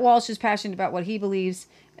 Matt Walsh is passionate about what he believes.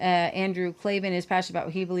 Andrew Klavan is passionate about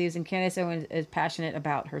what he believes. And Candace Owens is passionate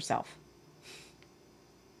about herself.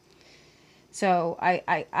 So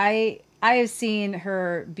I have seen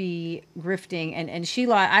her be grifting,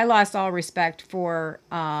 and I lost all respect for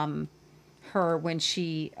her when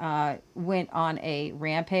she went on a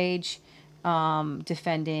rampage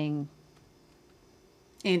defending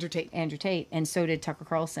Andrew Tate, and so did Tucker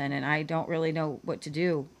Carlson, and I don't really know what to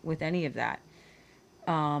do with any of that.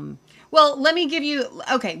 Well, let me give you,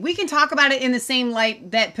 okay, we can talk about it in the same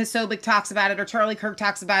light that Posobiec talks about it or Charlie Kirk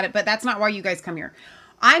talks about it, but that's not why you guys come here.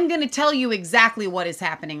 I'm going to tell you exactly what is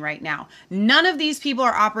happening right now. None of these people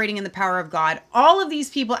are operating in the power of God. All of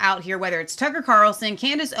these people out here, whether it's Tucker Carlson,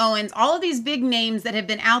 Candace Owens, all of these big names that have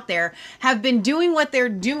been out there have been doing what they're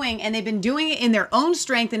doing, and they've been doing it in their own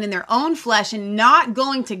strength and in their own flesh, and not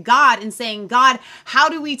going to God and saying, God, how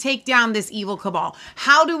do we take down this evil cabal?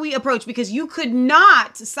 How do we approach? Because you could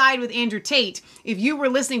not side with Andrew Tate if you were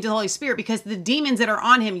listening to the Holy Spirit, because the demons that are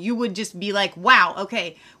on him, you would just be like, wow,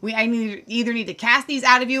 okay, I either need to cast these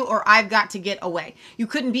out of you, or I've got to get away. You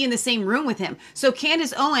couldn't be in the same room with him. So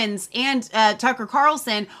Candace Owens and Tucker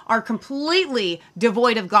Carlson are completely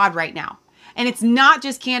devoid of God right now. And it's not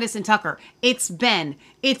just Candace and Tucker. It's Ben.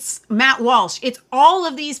 It's Matt Walsh. It's all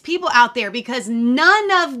of these people out there, because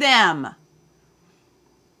none of them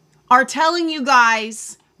are telling you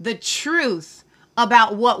guys the truth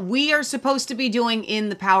about what we are supposed to be doing in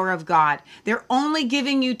the power of God. They're only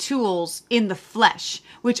giving you tools in the flesh,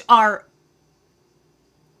 which are,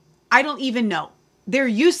 I don't even know. They're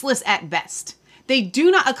useless at best. They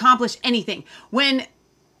do not accomplish anything. When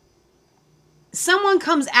someone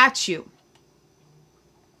comes at you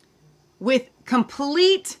with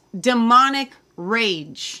complete demonic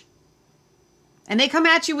rage, and they come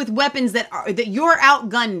at you with weapons that you're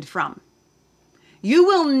outgunned from, you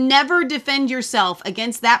will never defend yourself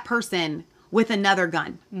against that person with another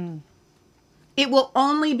gun. It will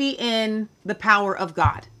only be in the power of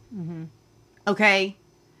God. Okay?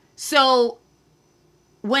 So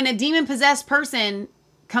when a demon-possessed person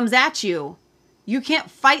comes at you, you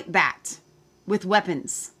can't fight that with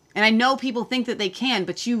weapons. And I know people think that they can,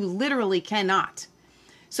 but you literally cannot.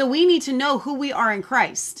 So we need to know who we are in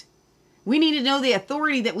Christ. We need to know the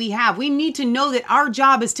authority that we have. We need to know that our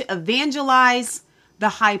job is to evangelize the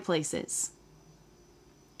high places.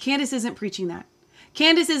 Candace isn't preaching that.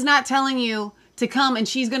 Candace is not telling you to come and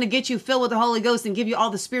she's going to get you filled with the Holy Ghost and give you all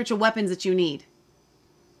the spiritual weapons that you need.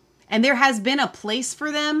 And there has been a place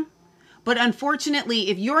for them. But unfortunately,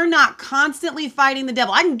 if you're not constantly fighting the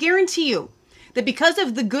devil, I can guarantee you that because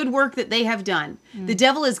of the good work that they have done, the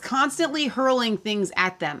devil is constantly hurling things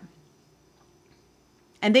at them.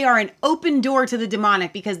 And they are an open door to the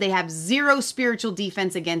demonic because they have zero spiritual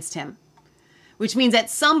defense against him. Which means at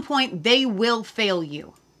some point they will fail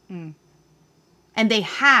you. And they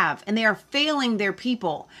have, and they are failing their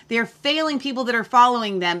people. They are failing people that are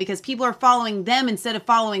following them because people are following them instead of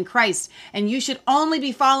following Christ. And you should only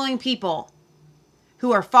be following people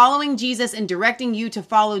who are following Jesus and directing you to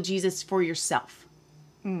follow Jesus for yourself.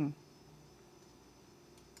 And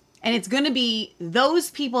it's going to be those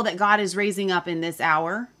people that God is raising up in this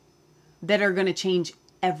hour that are going to change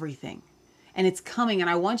everything. And it's coming, and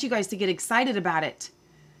I want you guys to get excited about it.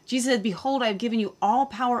 Jesus said, behold, I have given you all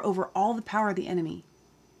power over all the power of the enemy.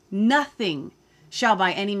 Nothing shall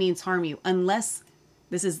by any means harm you unless,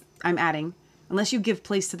 unless you give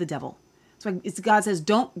place to the devil. So God says,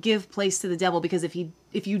 don't give place to the devil, because if you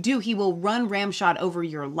do, he will run ramshot over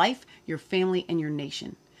your life, your family, and your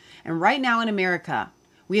nation. And right now in America,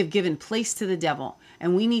 we have given place to the devil,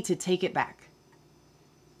 and we need to take it back.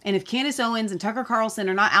 And if Candace Owens and Tucker Carlson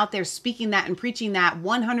are not out there speaking that and preaching that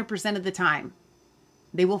 100% of the time,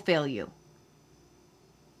 they will fail you.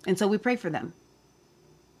 And so we pray for them.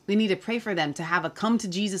 We need to pray for them to have a come to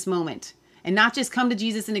Jesus moment. And not just come to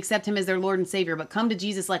Jesus and accept him as their Lord and Savior, but come to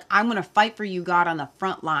Jesus like, I'm going to fight for you, God, on the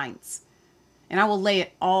front lines. And I will lay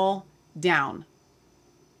it all down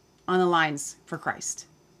on the lines for Christ.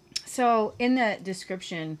 So in the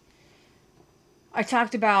description, I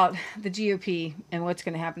talked about the GOP and what's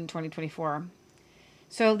going to happen in 2024.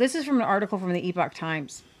 So this is from an article from the Epoch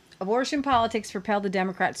Times. Abortion politics propelled the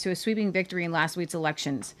Democrats to a sweeping victory in last week's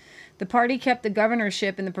elections. The party kept the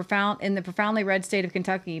governorship in the profoundly red state of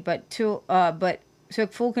Kentucky, but took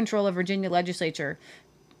full control of Virginia legislature,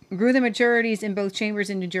 grew the majorities in both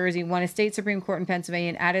chambers in New Jersey, won a state Supreme Court in Pennsylvania,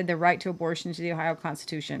 and added the right to abortion to the Ohio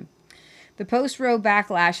Constitution. The post-Roe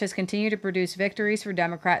backlash has continued to produce victories for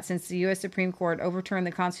Democrats since the U.S. Supreme Court overturned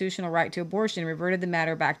the constitutional right to abortion and reverted the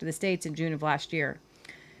matter back to the states in June of last year.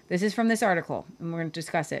 This is from this article, and we're going to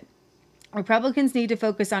discuss it. Republicans need to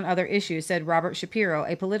focus on other issues, said Robert Shapiro,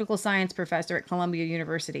 a political science professor at Columbia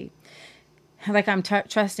University. Like I'm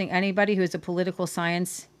trusting anybody who is a political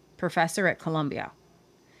science professor at Columbia.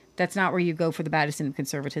 That's not where you go for the baddest in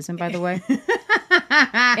conservatism, by the way.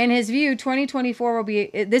 In his view, 2024 will be...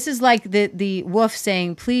 This is like the wolf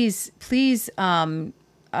saying, please,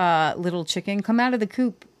 little chicken, come out of the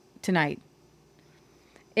coop tonight.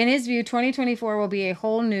 In his view, 2024 will be a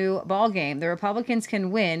whole new ballgame. The Republicans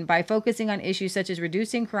can win by focusing on issues such as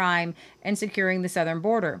reducing crime and securing the southern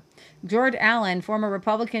border. George Allen, former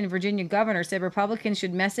Republican Virginia governor, said Republicans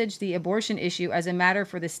should message the abortion issue as a matter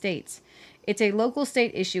for the states. It's a local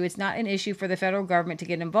state issue. It's not an issue for the federal government to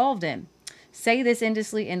get involved in. Say this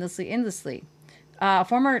endlessly.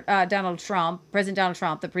 Former President Donald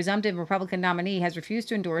Trump, the presumptive Republican nominee, has refused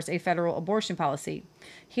to endorse a federal abortion policy.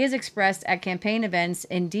 He has expressed at campaign events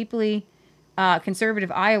in deeply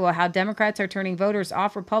conservative Iowa how Democrats are turning voters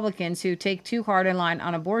off Republicans who take too hard a line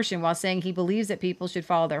on abortion, while saying he believes that people should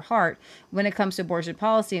follow their heart when it comes to abortion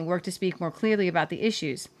policy and work to speak more clearly about the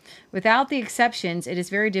issues. Without the exceptions, it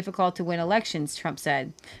is very difficult to win elections, Trump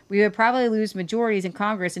said. We would probably lose majorities in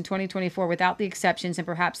Congress in 2024 without the exceptions and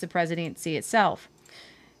perhaps the presidency itself.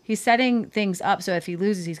 He's setting things up so if he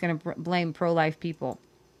loses, he's going to blame pro-life people.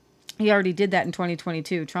 He already did that in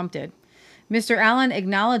 2022. Trump did. Mr. Allen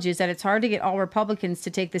acknowledges that it's hard to get all Republicans to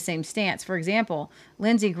take the same stance. For example,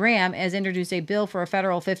 Lindsey Graham has introduced a bill for a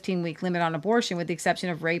federal 15-week limit on abortion with the exception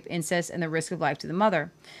of rape, incest, and the risk of life to the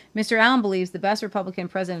mother. Mr. Allen believes the best Republican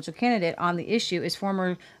presidential candidate on the issue is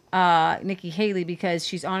former Nikki Haley because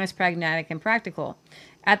she's honest, pragmatic, and practical.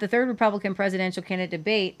 At the third Republican presidential candidate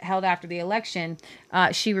debate held after the election,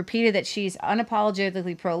 she repeated that she's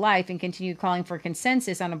unapologetically pro-life and continued calling for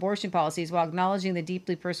consensus on abortion policies while acknowledging the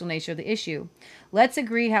deeply personal nature of the issue. Let's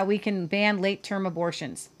agree how we can ban late-term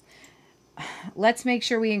abortions. Let's make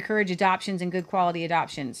sure we encourage adoptions and good quality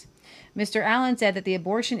adoptions. Mr. Allen said that the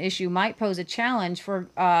abortion issue might pose a challenge for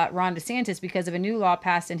Ron DeSantis because of a new law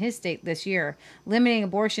passed in his state this year, limiting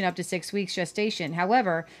abortion up to 6 weeks gestation.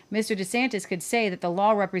 However, Mr. DeSantis could say that the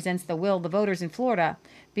law represents the will of the voters in Florida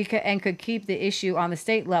and could keep the issue on the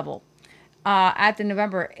state level. At the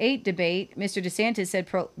November 8 debate, Mr. DeSantis said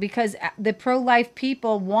because the pro-life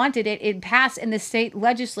people wanted it, it passed in the state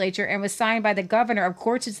legislature and was signed by the governor. Of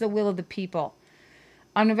course, it's the will of the people.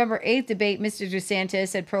 On November 8th debate, Mr. DeSantis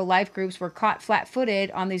said pro-life groups were caught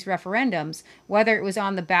flat-footed on these referendums, whether it was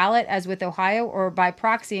on the ballot, as with Ohio, or by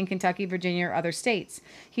proxy in Kentucky, Virginia, or other states.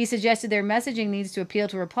 He suggested their messaging needs to appeal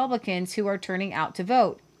to Republicans who are turning out to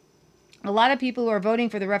vote. A lot of people who are voting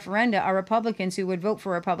for the referenda are Republicans who would vote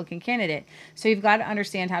for a Republican candidate, so you've got to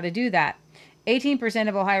understand how to do that. 18%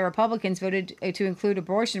 of Ohio Republicans voted to include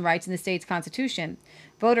abortion rights in the state's constitution.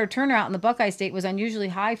 Voter turnout in the Buckeye State was unusually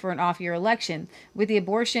high for an off-year election. With the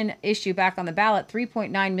abortion issue back on the ballot,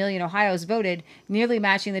 3.9 million Ohioans voted, nearly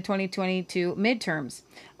matching the 2022 midterms.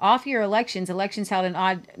 Off-year elections held in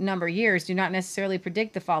odd number years, do not necessarily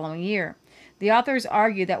predict the following year. The authors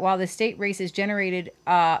argue that while the state races generated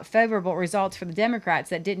favorable results for the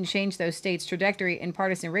Democrats, that didn't change those states' trajectory in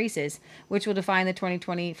partisan races, which will define the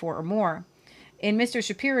 2024 or more. In Mr.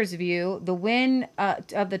 Shapiro's view, the win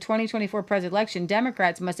of the 2024 presidential election,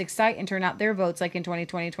 Democrats must excite and turn out their votes like in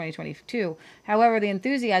 2020 and 2022. However, the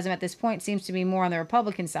enthusiasm at this point seems to be more on the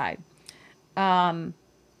Republican side.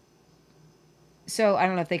 So I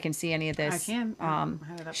don't know if they can see any of this. I can. I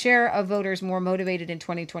have it up. Share of voters more motivated in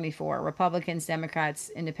 2024, Republicans, Democrats,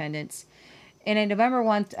 Independents. In a November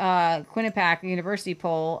 1 Quinnipiac University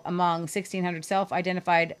poll among 1,600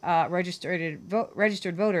 self-identified registered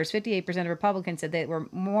voters, 58% of Republicans said they were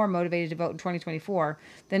more motivated to vote in 2024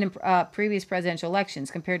 than in previous presidential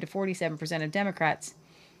elections, compared to 47% of Democrats.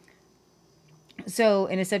 So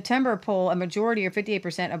in a September poll, a majority, or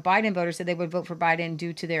 58%, of Biden voters said they would vote for Biden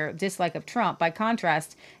due to their dislike of Trump. By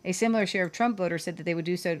contrast, a similar share of Trump voters said that they would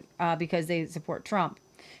do so because they support Trump.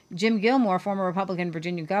 Jim Gilmore, former Republican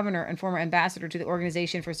Virginia governor and former ambassador to the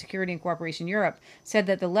Organization for Security and Cooperation Europe, said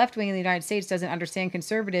that the left wing in the United States doesn't understand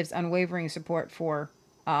conservatives' unwavering support for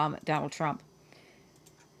Donald Trump.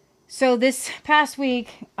 So this past week,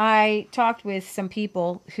 I talked with some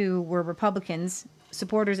people who were Republicans,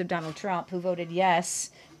 supporters of Donald Trump, who voted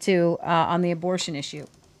yes to on the abortion issue.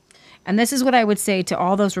 And this is what I would say to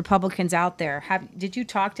all those Republicans out there. Did you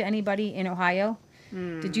talk to anybody in Ohio?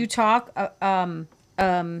 Did you talk?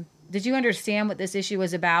 Did you understand what this issue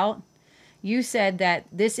was about? You said that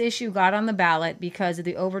this issue got on the ballot because of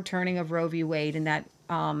the overturning of Roe v. Wade, and that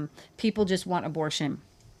people just want abortion.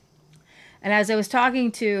 And as I was talking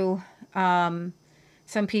to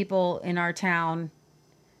some people in our town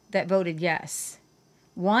that voted yes,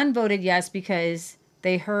 one voted yes because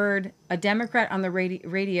they heard a Democrat on the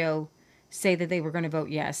radio say that they were going to vote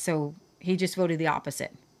yes, so he just voted the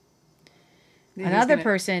opposite. Another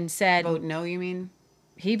person said... Vote no, you mean?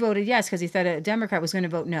 He voted yes because he thought a Democrat was going to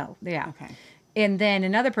vote no. Yeah. Okay. And then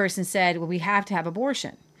another person said, well, we have to have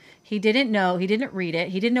abortion. He didn't know. He didn't read it.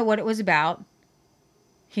 He didn't know what it was about.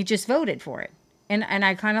 He just voted for it. And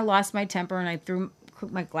I kind of lost my temper, and I threw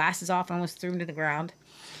my glasses off and almost threw them to the ground.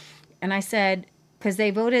 And I said, because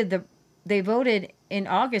they voted in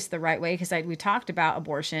August the right way, because we talked about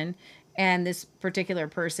abortion, and this particular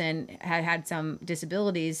person had some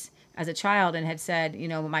disabilities as a child and had said, you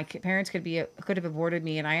know, my parents could have aborted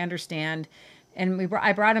me, and I understand. And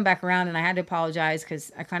I brought him back around, and I had to apologize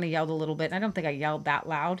because I kind of yelled a little bit. And I don't think I yelled that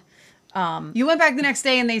loud. You went back the next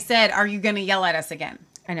day and they said, are you going to yell at us again?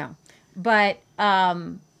 I know. But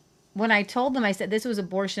when I told them, I said this was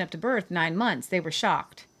abortion up to birth, 9 months, they were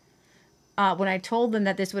shocked. When I told them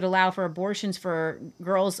that this would allow for abortions for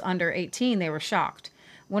girls under 18, they were shocked.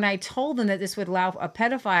 When I told them that this would allow a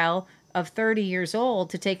pedophile of 30 years old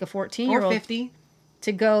to take a 14-year-old or 50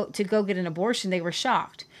 to go get an abortion, they were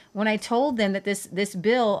shocked. When I told them that this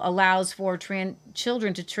bill allows for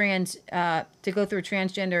children to go through a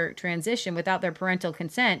transgender transition without their parental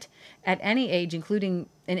consent at any age, including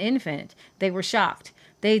an infant, they were shocked.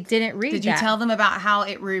 They didn't read that. Did you tell them about how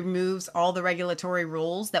it removes all the regulatory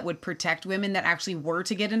rules that would protect women that actually were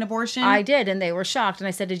to get an abortion? I did, and they were shocked. And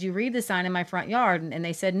I said, did you read the sign in my front yard? And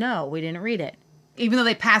they said, no, we didn't read it. Even though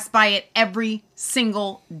they passed by it every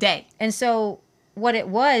single day. And so what it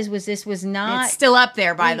was this was not... It's still up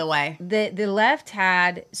there, by the way. The left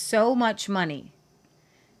had so much money.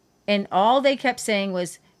 And all they kept saying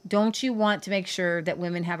was, don't you want to make sure that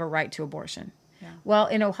women have a right to abortion? Yeah. Well,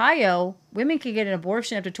 in Ohio, women can get an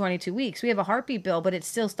abortion up to 22 weeks. We have a heartbeat bill, but it's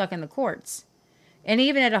still stuck in the courts. And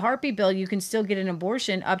even at a heartbeat bill, you can still get an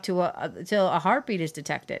abortion up to until a heartbeat is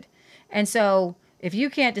detected. And so if you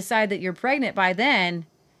can't decide that you're pregnant by then,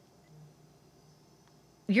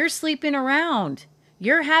 you're sleeping around.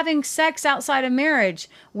 You're having sex outside of marriage.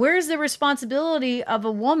 Where's the responsibility of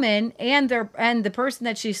a woman and the person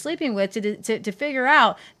that she's sleeping with to figure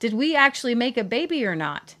out, did we actually make a baby or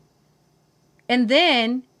not? And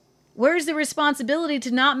then where's the responsibility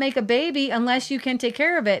to not make a baby unless you can take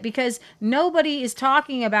care of it? Because nobody is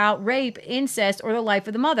talking about rape, incest, or the life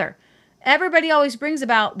of the mother. Everybody always brings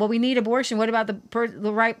about, well, we need abortion. What about the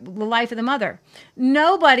life of the mother?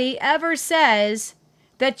 Nobody ever says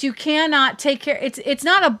that you cannot take care. It's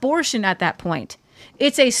not abortion at that point.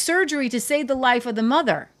 It's a surgery to save the life of the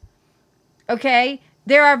mother. Okay?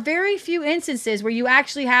 There are very few instances where you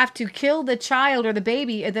actually have to kill the child or the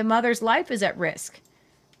baby if the mother's life is at risk.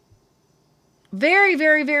 Very,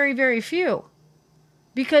 very, very, very few.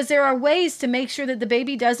 Because there are ways to make sure that the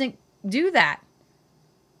baby doesn't do that.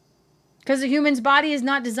 Because the human's body is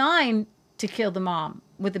not designed to kill the mom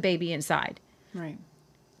with the baby inside. Right.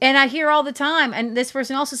 And I hear all the time, and this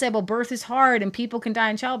person also said, well, birth is hard and people can die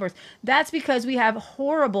in childbirth. That's because we have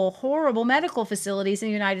horrible, horrible medical facilities in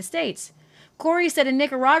the United States. Corey said in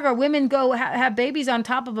Nicaragua, women go have babies on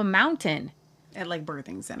top of a mountain. At like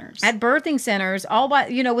birthing centers. At birthing centers, all by,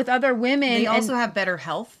 with other women. They also have better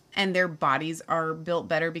health and their bodies are built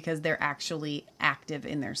better because they're actually active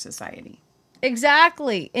in their society.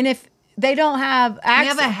 Exactly. And if they don't have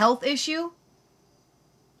access. We have a health issue.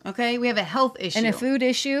 Okay? We have a health issue. And a food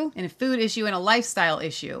issue. And a food issue and a lifestyle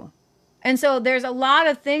issue. And so there's a lot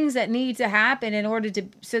of things that need to happen in order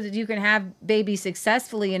so that you can have babies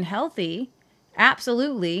successfully and healthy.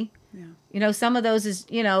 Absolutely. Yeah. Some of those is,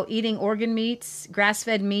 eating organ meats,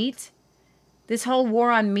 grass-fed meat. This whole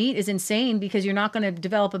war on meat is insane because you're not going to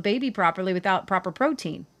develop a baby properly without proper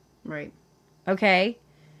protein. Right. Okay.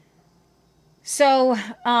 So,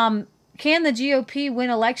 can the GOP win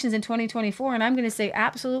elections in 2024? And I'm going to say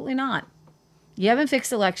absolutely not. You haven't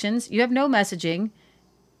fixed elections. You have no messaging.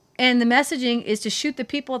 And the messaging is to shoot the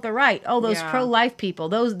people at the right. Oh, those pro-life people.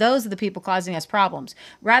 Those are the people causing us problems.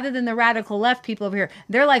 Rather than the radical left people over here.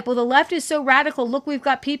 They're like, well, the left is so radical. Look, we've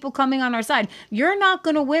got people coming on our side. You're not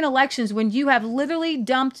going to win elections when you have literally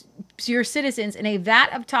dumped your citizens in a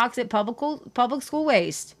vat of toxic public school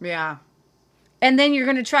waste. Yeah. And then you're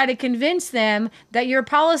going to try to convince them that your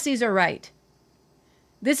policies are right.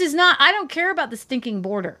 This is not, I don't care about the stinking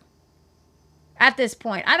border. At this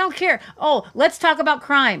point, I don't care. Oh, let's talk about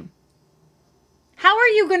crime. How are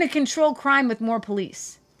you going to control crime with more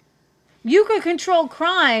police? You could control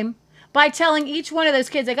crime by telling each one of those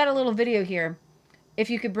kids. I got a little video here. If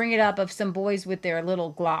you could bring it up of some boys with their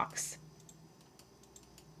little Glocks.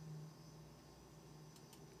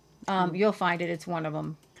 You'll find it. It's one of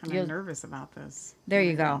them. Kind of nervous about this. There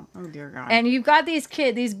you go. Oh, dear God. And you've got these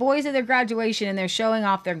boys at their graduation, and they're showing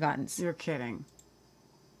off their guns. You're kidding.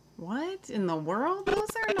 What in the world? Those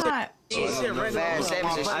are not. I told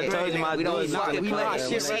you my dude's not gonna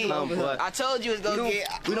play. I told you it's gonna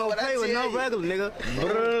get. We don't play with no regular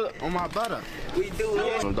nigga. On my butter. We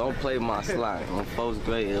do. Don't play my slime. On folks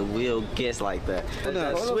great, it will guess like that.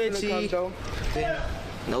 Switchy.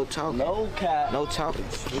 No talking. No cap. No talking.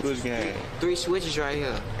 Switch game. 3 switches right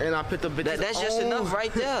here. And I put the bitches. That's just enough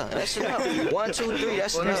right there. That's enough. 1, 2, 3.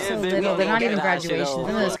 That's enough. So little. They're not even graduation. Some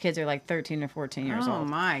of those kids are like 13 or 14 years old. Oh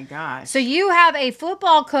my gosh. So you have a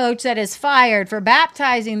football coach that is fired for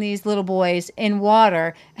baptizing these little boys in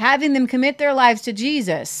water, having them commit their lives to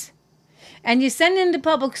Jesus. And you send them to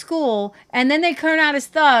public school, and then they turn out as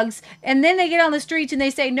thugs, and then they get on the streets and they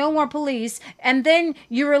say no more police, and then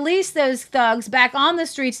you release those thugs back on the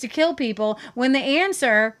streets to kill people when the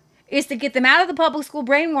answer is to get them out of the public school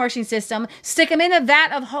brainwashing system, stick them in a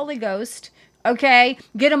vat of Holy Ghost, okay?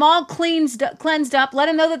 Get them all cleansed up. Let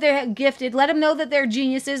them know that they're gifted. Let them know that they're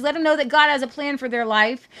geniuses. Let them know that God has a plan for their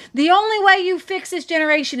life. The only way you fix this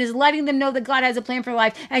generation is letting them know that God has a plan for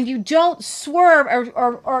life, and you don't swerve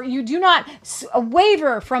or you do not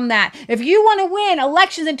waver from that. If you want to win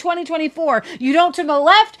elections in 2024, you don't turn to the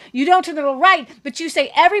left, you don't turn to the right, but you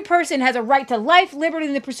say every person has a right to life, liberty,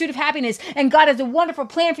 and the pursuit of happiness, and God has a wonderful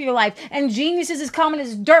plan for your life, and genius is as common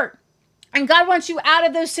as dirt. And God wants you out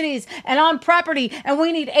of those cities and on property. And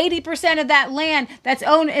we need 80% of that land that's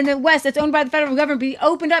owned in the West, that's owned by the federal government, be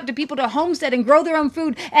opened up to people to homestead and grow their own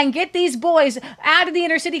food and get these boys out of the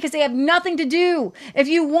inner city because they have nothing to do. If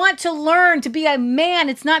you want to learn to be a man,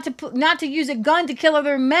 it's not to use a gun to kill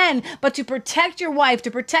other men, but to protect your wife,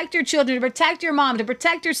 to protect your children, to protect your mom, to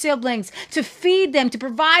protect your siblings, to feed them, to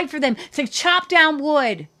provide for them, to chop down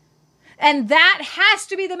wood. And that has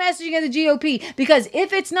to be the messaging of the GOP, because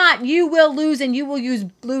if it's not, you will lose, and you will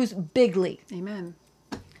lose bigly. Amen.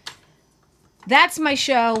 That's my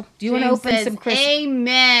show. Do you want to open some Christmas?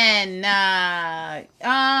 Amen.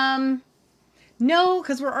 No,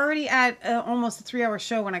 because we're already at almost a 3-hour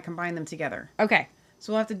show when I combine them together. Okay.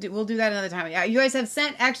 So we'll do that another time. Yeah, you guys have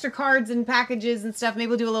sent extra cards and packages and stuff. Maybe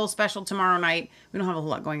we'll do a little special tomorrow night. We don't have a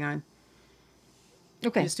whole lot going on.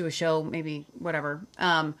 Okay. Just do a show, maybe, whatever.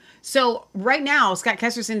 So right now, Scott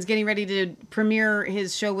Kesterson's getting ready to premiere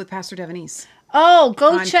his show with Pastor Devonese. Oh,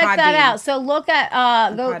 go On check that Podbean. out. So look at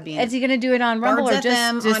Podbean. Is he going to do it on Rumble Bards or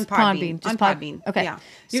FM just on Podbean? Podbean? Just On Podbean. Okay. Yeah.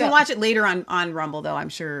 You So- can watch it later on Rumble, though. I'm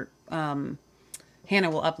sure Hannah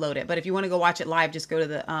will upload it. But if you want to go watch it live, just go to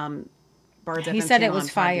the Bards FM He said it channel was on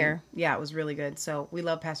Podbean. fire. Yeah, it was really good. So we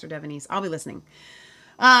love Pastor Devonese. I'll be listening.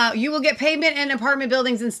 You will get pavement and apartment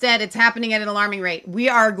buildings instead. It's happening at an alarming rate. We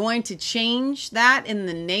are going to change that in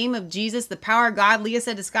the name of Jesus, the power of God. Leah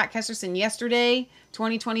said to Scott Kesterson yesterday,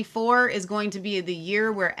 2024 is going to be the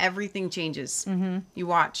year where everything changes. Mm-hmm. You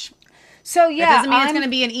watch. So yeah, That doesn't mean it's going to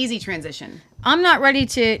be an easy transition. I'm not ready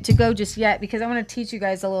to go just yet because I want to teach you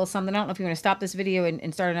guys a little something. I don't know if you want to stop this video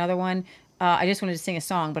and start another one. I just wanted to sing a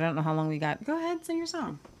song, but I don't know how long we got. Go ahead, sing your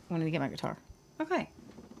song. I wanted to get my guitar. Okay.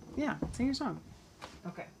 Yeah, sing your song.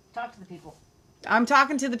 Okay. Talk to the people. I'm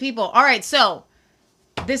talking to the people. All right, so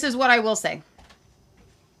this is what I will say.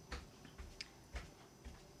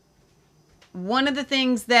 One of the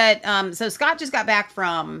things that, so Scott just got back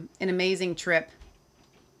from an amazing trip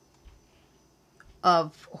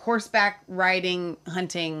of horseback riding,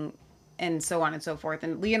 hunting, and so on and so forth.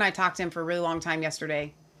 And Lee and I talked to him for a really long time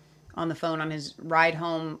yesterday on the phone on his ride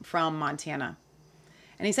home from Montana.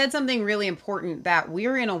 And he said something really important, that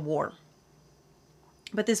we're in a war.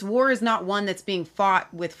 But this war is not one that's being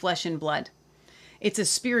fought with flesh and blood. It's a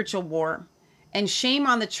spiritual war. And shame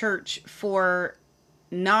on the church for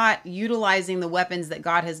not utilizing the weapons that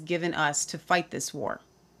God has given us to fight this war.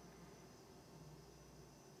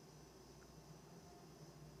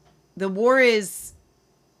 The war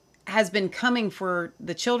has been coming for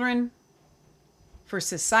the children, for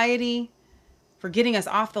society, for getting us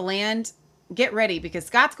off the land. Get ready, because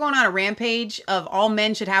Scott's going on a rampage of all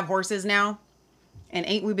men should have horses now. And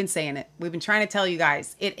ain't we been saying it? We've been trying to tell you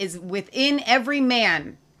guys. It is within every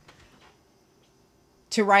man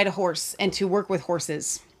to ride a horse and to work with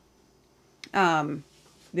horses. That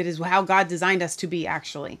is how God designed us to be,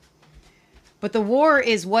 actually. But the war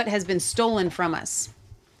is what has been stolen from us.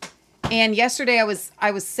 And yesterday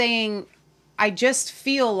I was saying, I just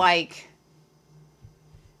feel like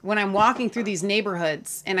when I'm walking through these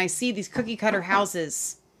neighborhoods and I see these cookie cutter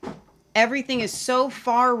houses, everything is so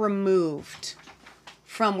far removed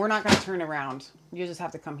from, we're not going to turn around. You just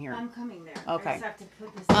have to come here. I'm coming there. Okay. I just have to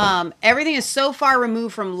put this Everything is so far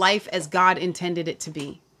removed from life as God intended it to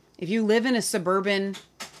be. If you live in a suburban,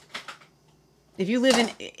 if you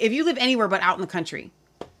live anywhere but out in the country,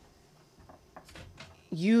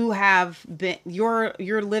 you're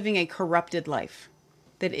living a corrupted life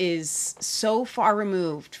that is so far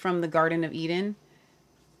removed from the Garden of Eden.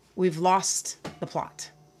 We've lost the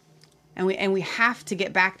plot. And we have to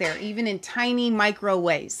get back there, even in tiny micro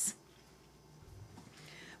ways.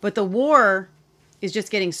 But the war is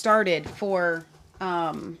just getting started for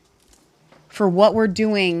what we're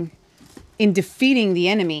doing in defeating the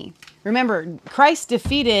enemy. Remember, Christ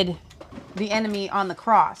defeated the enemy on the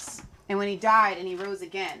cross. And when he died and he rose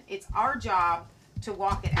again, it's our job to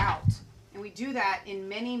walk it out. And we do that in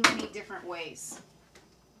many, many different ways.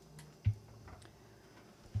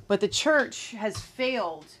 But the church has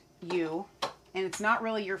failed you, and it's not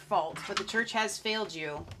really your fault, but the church has failed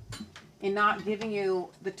you in not giving you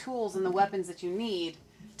the tools and the weapons that you need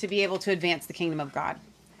to be able to advance the kingdom of God.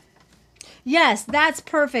 Yes, that's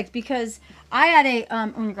perfect, because I had a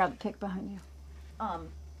I'm gonna grab the pick behind you.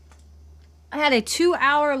 I had a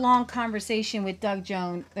 2-hour long conversation with Doug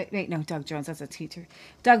Jones. Wait, no, Doug Jones, that's a teacher.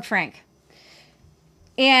 Doug Frank.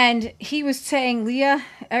 And he was saying, Leah,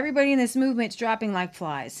 everybody in this movement's dropping like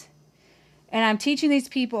flies. And I'm teaching these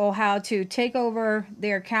people how to take over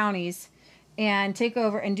their counties and take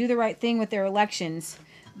over and do the right thing with their elections.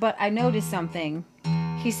 But I noticed something.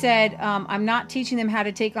 He said, I'm not teaching them how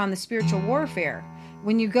to take on the spiritual warfare.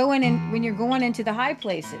 When you go in and when you're going into the high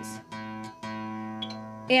places.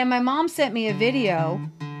 And my mom sent me a video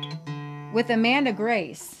with Amanda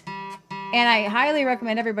Grace. And I highly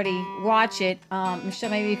recommend everybody watch it. Michelle,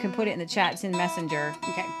 maybe you can put it in the chat. It's in Messenger.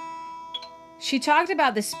 Okay. She talked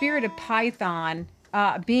about the spirit of Python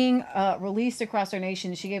being released across our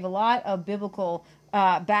nation. She gave a lot of biblical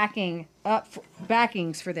backings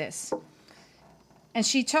for this. And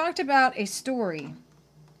she talked about a story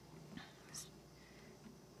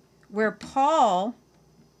where Paul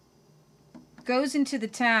goes into the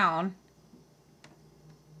town.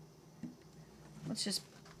 Let's just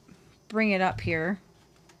bring it up here.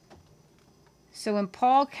 So when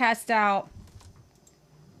Paul cast out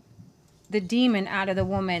the demon out of the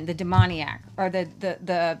woman, the demoniac, or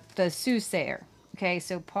the soothsayer. Okay,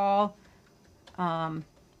 so Paul, let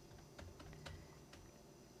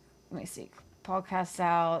me see. Paul casts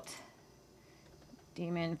out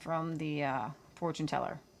demon from the fortune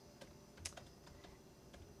teller.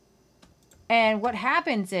 And what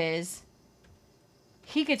happens is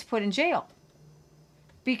he gets put in jail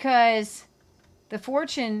because the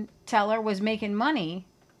fortune teller was making money.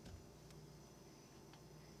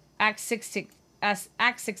 Acts 16.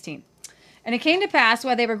 And it came to pass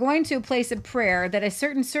while they were going to a place of prayer that a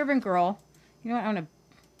certain servant girl, you know what, I'm going to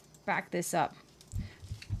back this up.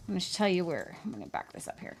 I'm going to tell you where. I'm going to back this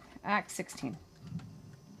up here. Acts 16.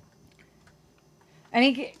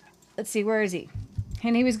 And let's see, where is he?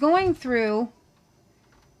 And he was going through,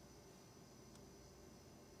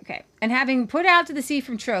 okay, and having put out to the sea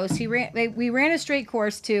from Troas, we ran a straight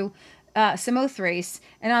course to Samothrace,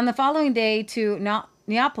 and on the following day to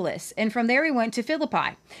Neapolis, and from there we went to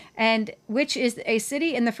Philippi, and which is a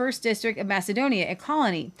city in the first district of Macedonia, a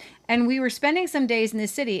colony. And we were spending some days in the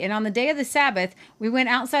city, and on the day of the Sabbath, we went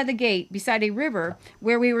outside the gate beside a river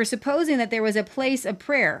where we were supposing that there was a place of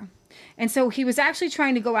prayer. And so he was actually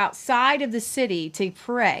trying to go outside of the city to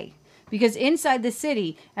pray, because inside the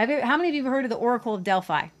city, how many of you have heard of the Oracle of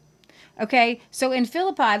Delphi? Okay, so in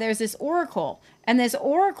Philippi, there's this oracle, and this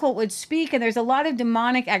oracle would speak, and there's a lot of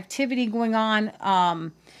demonic activity going on,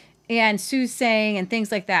 and soothsaying and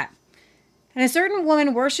things like that. And a certain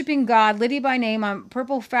woman worshiping God, Lydia by name, on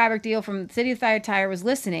purple fabric deal from the city of Thyatira, was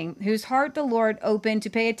listening, whose heart the Lord opened to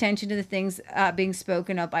pay attention to the things being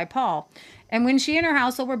spoken of by Paul. And when she and her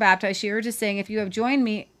household were baptized, she urged us, saying, if you have joined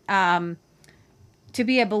me to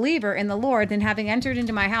be a believer in the Lord, then having entered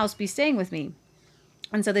into my house, be staying with me.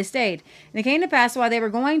 And so they stayed. And it came to pass while they were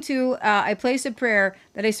going to a place of prayer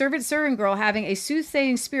that a servant girl having a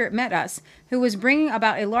soothsaying spirit met us, who was bringing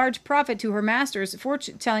about a large profit to her masters,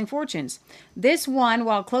 telling fortunes. This one,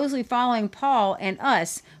 while closely following Paul and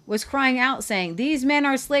us, was crying out, saying, these men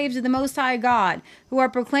are slaves of the Most High God, who are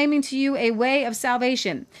proclaiming to you a way of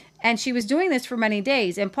salvation. And she was doing this for many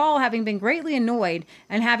days. And Paul, having been greatly annoyed,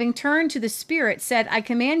 and having turned to the Spirit, said, I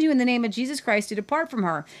command you in the name of Jesus Christ to depart from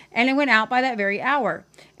her. And it went out by that very hour.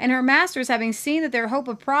 And her masters, having seen that their hope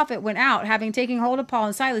of profit went out, having taken hold of Paul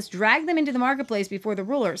and Silas, dragged them into the marketplace before the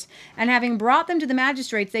rulers. And having brought them to the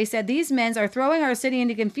magistrates, they said, these men are throwing our city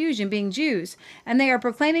into confusion, being Jews. And they are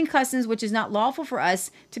proclaiming customs which is not lawful for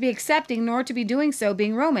us to be accepting, nor to be doing so,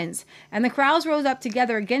 being Romans. And the crowds rose up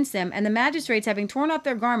together against them. And the magistrates, having torn off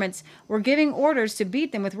their garments, were giving orders to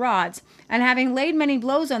beat them with rods. And having laid many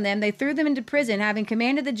blows on them, they threw them into prison, having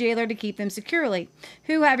commanded the jailer to keep them securely,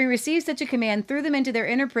 who, having received such a command, threw them into their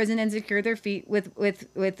inner prison and secured their feet with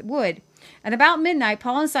wood. And about midnight,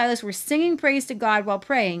 Paul and Silas were singing praise to God while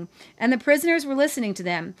praying, and the prisoners were listening to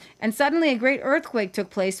them. And suddenly a great earthquake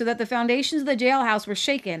took place, so that the foundations of the jailhouse were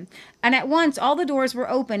shaken. And at once all the doors were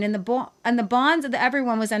opened, and the bonds of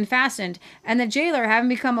everyone was unfastened. And the jailer, having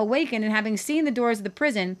become awakened, and having seen the doors of the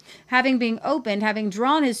prison, having been opened, having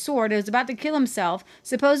drawn his sword, was about to kill himself,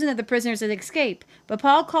 supposing that the prisoners had escaped. But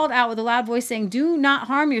Paul called out with a loud voice, saying, do not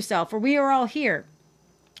harm yourself, for we are all here.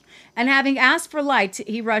 And having asked for light,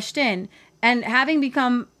 he rushed in, and having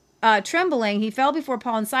become trembling, he fell before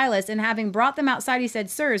Paul and Silas, and having brought them outside, he said,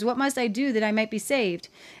 sirs, what must I do that I might be saved?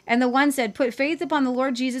 And the one said, put faith upon the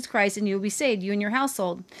Lord Jesus Christ, and you will be saved, you and your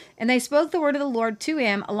household. And they spoke the word of the Lord to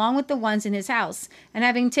him, along with the ones in his house. And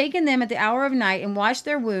having taken them at the hour of night, and washed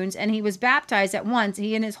their wounds, and he was baptized at once,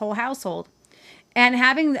 he and his whole household. And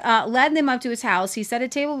having led them up to his house, he set a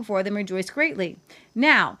table before them, and rejoiced greatly.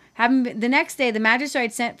 Now, the next day, the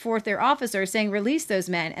magistrates sent forth their officers, saying, release those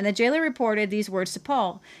men. And the jailer reported these words to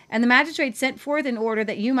Paul. And the magistrates sent forth an order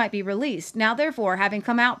that you might be released. Now, therefore, having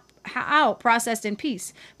come out processed in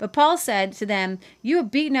peace. But Paul said to them, you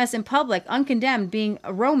have beaten us in public, uncondemned, being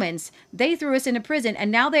Romans. They threw us into prison,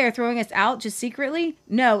 and now they are throwing us out just secretly?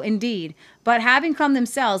 No, indeed. But having come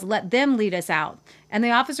themselves, let them lead us out. And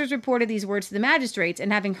the officers reported these words to the magistrates,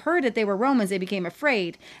 and having heard that they were Romans, they became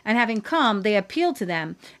afraid. And having come, they appealed to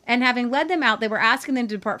them. And having led them out, they were asking them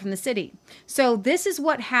to depart from the city. So this is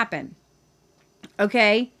what happened.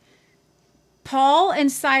 Okay? Paul and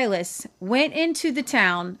Silas went into the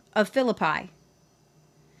town of Philippi,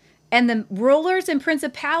 and the rulers and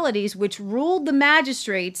principalities which ruled the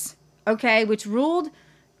magistrates, okay, which ruled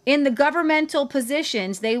in the governmental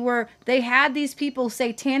positions, they had these people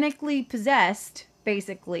satanically possessed,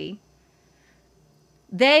 basically.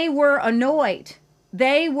 They were annoyed.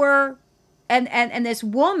 They were, and this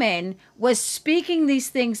woman was speaking these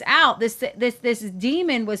things out. This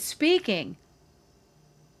demon was speaking.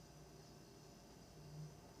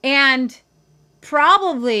 And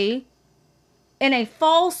probably in a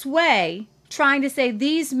false way, trying to say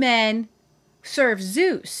these men serve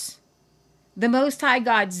Zeus, the Most High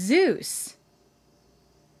God Zeus.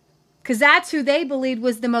 because that's who they believed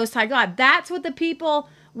was the Most High God. That's what the people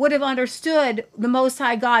would have understood the Most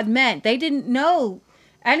High God meant. They didn't know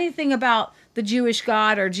anything about the Jewish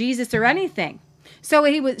God or Jesus or anything.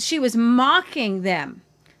 So she was mocking them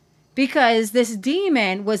because this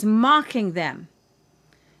demon was mocking them.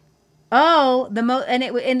 And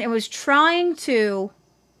it was trying to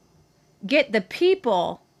get the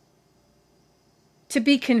people to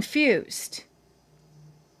be confused.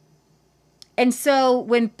 And so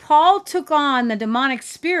when Paul took on the demonic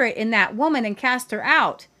spirit in that woman and cast it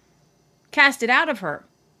out of her,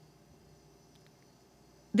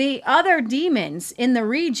 the other demons in the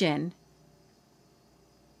region,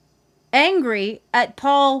 angry at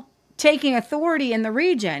Paul taking authority in the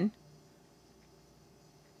region,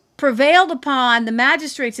 prevailed upon the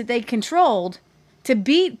magistrates that they controlled to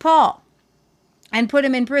beat Paul and put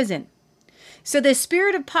him in prison. So the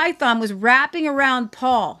spirit of Python was wrapping around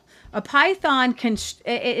Paul. A python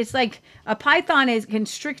it's like a python is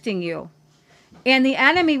constricting you, and the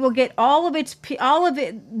enemy will get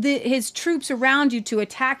his troops around you to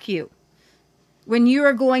attack you when you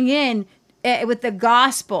are going in with the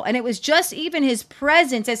gospel. And it was just even his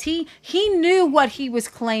presence, as he knew what he was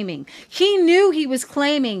claiming. He knew he was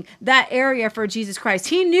claiming that area for Jesus Christ.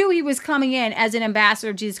 He knew he was coming in as an ambassador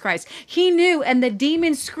of Jesus Christ. He knew, and the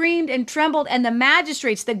demons screamed and trembled, and the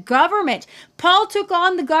magistrates, the government, Paul took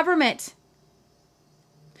on the government.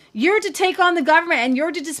 You're to take on the government, and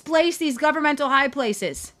you're to displace these governmental high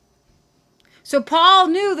places. So Paul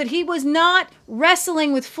knew that he was not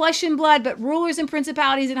wrestling with flesh and blood, but rulers and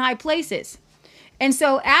principalities in high places. And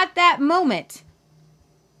so at that moment,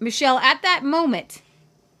 Michelle,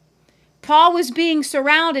 Paul was being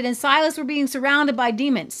surrounded and Silas were being surrounded by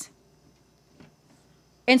demons.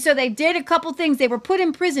 And so they did a couple things. They were put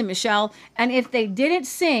in prison, Michelle. And if they didn't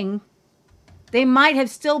sing, they might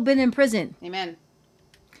have still been in prison. Amen.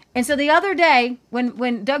 And so the other day,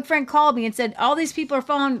 when Doug Frank called me and said, all these people are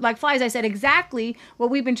falling like flies, I said, exactly what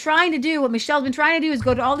we've been trying to do, what Michelle's been trying to do is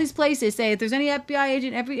go to all these places, say, if there's any FBI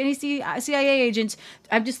agent, any CIA agents,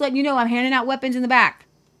 I'm just letting you know I'm handing out weapons in the back.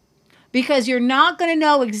 Because you're not going to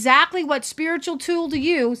know exactly what spiritual tool to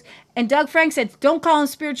use. And Doug Frank said, don't call them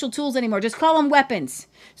spiritual tools anymore. Just call them weapons.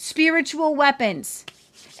 Spiritual weapons.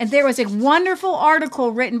 And there was a wonderful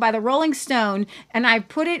article written by the Rolling Stone, and I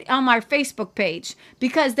put it on my Facebook page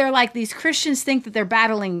because they're like, these Christians think that they're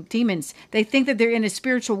battling demons. They think that they're in a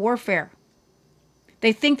spiritual warfare.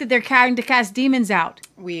 They think that they're trying to cast demons out.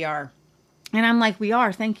 We are. And I'm like, we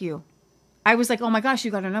are, thank you. I was like, oh my gosh, you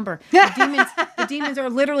got a number. The demons are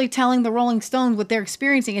literally telling the Rolling Stones what they're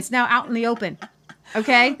experiencing. It's now out in the open.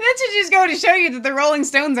 Okay? That should just go to show you that the Rolling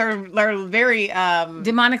Stones are very...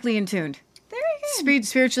 demonically in tuned.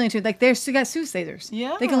 Spiritually in tuned. Like they're got soothsayers.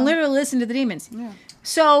 Yeah. They can literally listen to the demons. Yeah.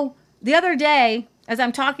 So the other day, as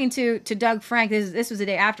I'm talking to Doug Frank, this was the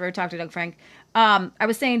day after I talked to Doug Frank, I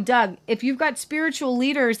was saying, Doug, if you've got spiritual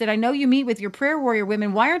leaders that I know you meet with your prayer warrior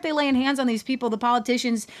women, why aren't they laying hands on these people, the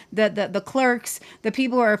politicians, the clerks, the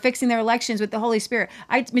people who are fixing their elections with the Holy Spirit?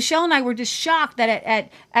 Michelle and I were just shocked that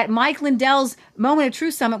at Mike Lindell's Moment of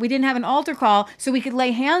Truth Summit, we didn't have an altar call so we could lay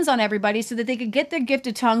hands on everybody so that they could get their gift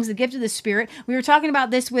of tongues, the gift of the Spirit. We were talking about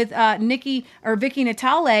this with Vicky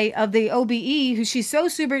Natale of the OBE, who she's so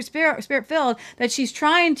super spirit-filled that she's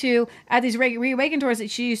trying to, at these reawaken tours that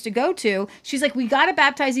she used to go to, she's like, we got to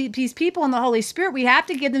baptize these people in the Holy Spirit. We have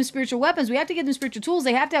to give them spiritual weapons. We have to give them spiritual tools.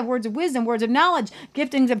 They have to have words of wisdom, words of knowledge,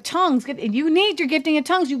 giftings of tongues. You need your gifting of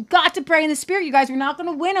tongues. You've got to pray in the Spirit. You guys, we're not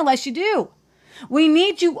going to win unless you do. We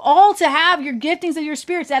need you all to have your giftings of your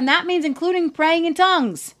spirits, and that means including praying in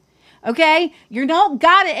tongues. Okay? You don't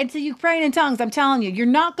got it until you pray in tongues. I'm telling you, you're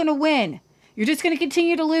not going to win. You're just going to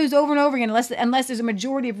continue to lose over and over again unless there's a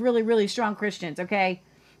majority of really, really strong Christians. Okay?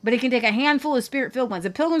 But it can take a handful of spirit-filled ones. The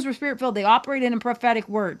Pilgrims were spirit-filled. They operated in prophetic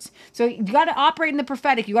words. So you got to operate in the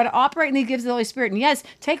prophetic. You got to operate in the gifts of the Holy Spirit. And yes,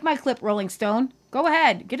 take my clip, Rolling Stone. Go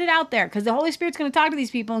ahead. Get it out there because the Holy Spirit's going to talk to these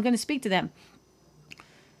people and going to speak to them.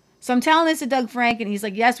 So I'm telling this to Doug Frank, and he's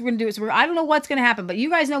like, yes, we're going to do it. So I don't know what's going to happen, but you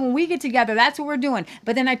guys know when we get together, that's what we're doing.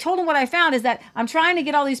 But then I told him what I found is that I'm trying to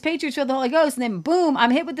get all these patriots filled with the Holy Ghost, and then boom, I'm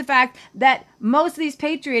hit with the fact that most of these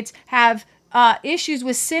patriots have issues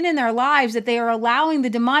with sin in their lives, that they are allowing the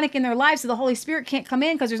demonic in their lives so the Holy Spirit can't come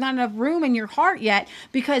in because there's not enough room in your heart yet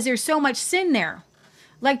because there's so much sin there.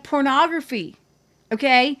 Like pornography,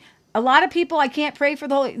 okay? A lot of people I can't pray for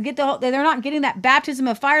they're not getting that baptism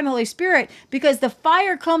of fire in the Holy Spirit because the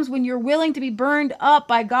fire comes when you're willing to be burned up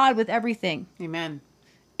by God with everything. Amen.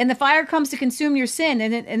 And the fire comes to consume your sin,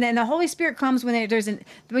 and then the Holy Spirit comes when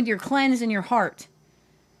when you're cleansed in your heart.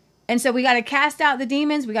 And so we got to cast out the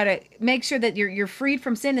demons. We got to make sure that you're freed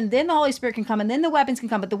from sin, and then the Holy Spirit can come, and then the weapons can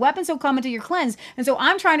come. But the weapons will come until you're cleansed. And so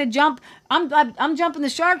I'm trying to jump. I'm jumping the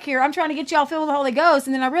shark here. I'm trying to get y'all filled with the Holy Ghost.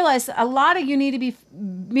 And then I realized a lot of you need to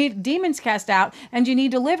be demons cast out, and you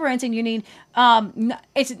need deliverance, and you need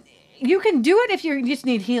you can do it if you just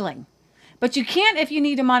need healing, but you can't if you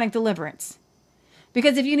need demonic deliverance.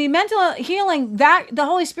 Because if you need mental healing, that the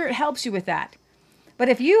Holy Spirit helps you with that. But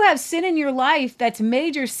if you have sin in your life that's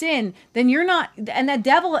major sin, then you're not, and the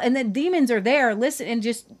devil and the demons are there, listen, and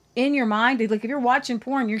just in your mind, like if you're watching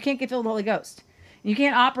porn, you can't get filled with the Holy Ghost. You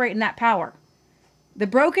can't operate in that power. The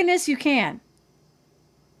brokenness you can,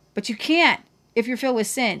 but you can't if you're filled with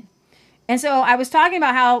sin. And so I was talking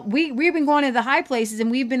about how we've been going to the high places and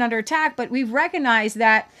we've been under attack, but we've recognized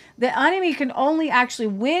that the enemy can only actually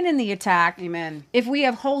win in the attack. Amen. If we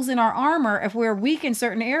have holes in our armor, if we're weak in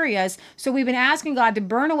certain areas. So we've been asking God to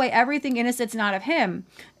burn away everything in us that's not of him.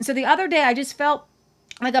 And so the other day I just felt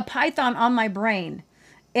like a python on my brain,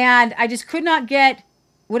 and I just could not get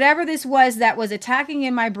whatever this was that was attacking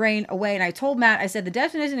in my brain away. And I told Matt, I said, the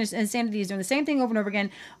definition of insanity is doing the same thing over and over again.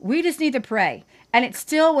 We just need to pray. And it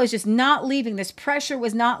still was just not leaving. This pressure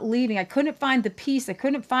was not leaving. I couldn't find the peace. I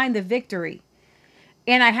couldn't find the victory.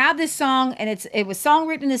 And I have this song, and it was song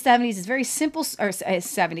written in the 70s. It's very simple, or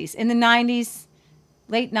 70s, in the 90s,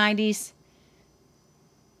 late 90s.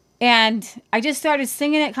 And I just started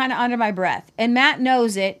singing it kind of under my breath. And Matt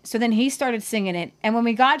knows it, so then he started singing it. And when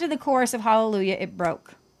we got to the chorus of Hallelujah, it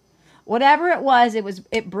broke. Whatever it was,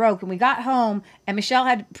 it broke. And we got home, and Michelle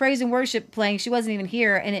had praise and worship playing. She wasn't even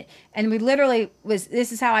here, and we literally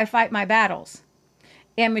this is how I fight my battles.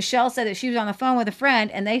 And Michelle said that she was on the phone with a friend,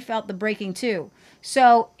 and they felt the breaking too.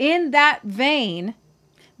 So in that vein,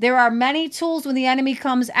 there are many tools when the enemy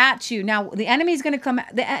comes at you. Now, the enemy is going to come.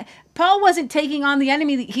 Paul wasn't taking on the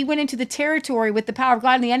enemy. He went into the territory with the power of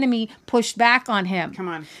God, and the enemy pushed back on him. Come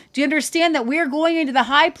on. Do you understand that we're going into the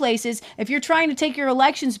high places? If you're trying to take your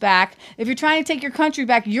elections back, if you're trying to take your country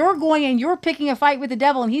back, you're going and you're picking a fight with the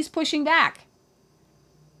devil, and he's pushing back.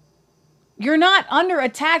 You're not under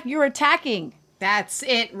attack. You're attacking. That's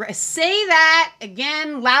it. Say that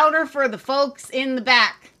again louder for the folks in the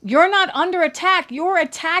back. You're not under attack. You're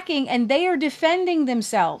attacking, and they are defending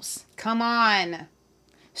themselves. Come on.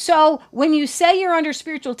 So when you say you're under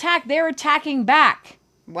spiritual attack, they're attacking back.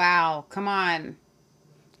 Wow. Come on.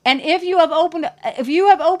 And if you have opened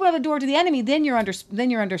up a door to the enemy, then you're under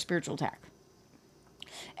spiritual attack.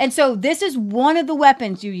 And so this is one of the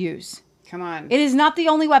weapons you use. Come on. It is not the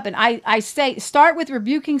only weapon. I say start with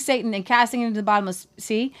rebuking Satan and casting him into the bottomless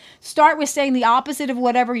sea. Start with saying the opposite of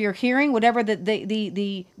whatever you're hearing, whatever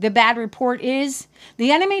the bad report is.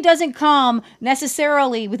 The enemy doesn't come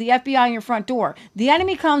necessarily with the FBI on your front door. The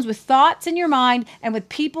enemy comes with thoughts in your mind and with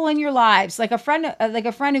people in your lives, like a friend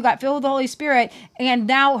who got filled with the Holy Spirit, and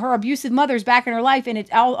now her abusive mother's back in her life, and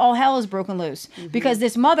all hell is broken loose because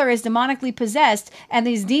this mother is demonically possessed, and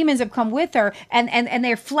these demons have come with her, and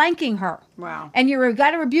they're flanking her. Wow. And you've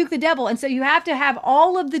got to rebuke the devil. And so you have to have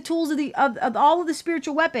all of the tools of all of the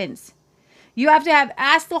spiritual weapons. You have to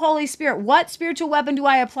ask the Holy Spirit, what spiritual weapon do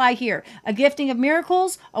I apply here? A gifting of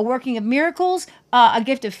miracles, a working of miracles, a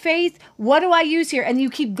gift of faith. What do I use here? And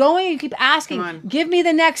you keep going, you keep asking, give me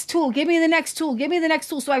the next tool, give me the next tool, give me the next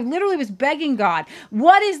tool. So I literally was begging God,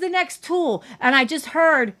 what is the next tool? And I just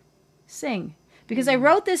heard, sing. Because I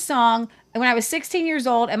wrote this song when I was 16 years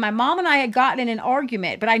old, and my mom and I had gotten in an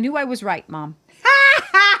argument, but I knew I was right, Mom.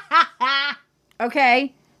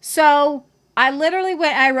 Okay, so I literally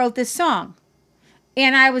I wrote this song,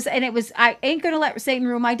 and I ain't gonna let Satan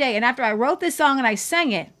ruin my day. And after I wrote this song and I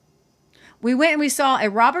sang it, we went and we saw a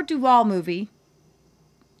Robert Duvall movie.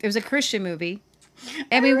 It was a Christian movie.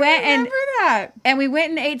 And we went and we went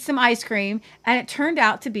and ate some ice cream, and it turned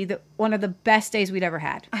out to be one of the best days we'd ever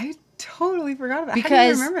had. I totally forgot about that. Because how do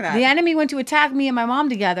you remember that? The enemy went to attack me and my mom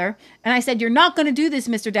together, and I said, "You're not going to do this,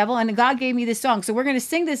 Mr. Devil." And God gave me this song, so we're going to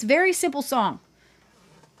sing this very simple song.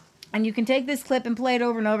 And you can take this clip and play it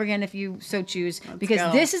over and over again if you so choose,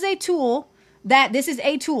 because this is a tool. This is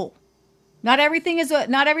a tool. Not everything is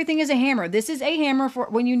a hammer. This is a hammer for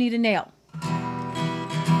when you need a nail.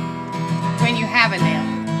 When you have a nail.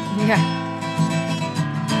 Yeah.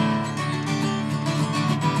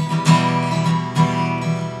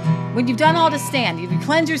 When you've done all to stand, you've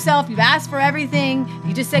cleansed yourself, you've asked for everything,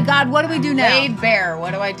 you just said, God, what do we do now? Laid bare,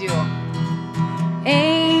 what do I do?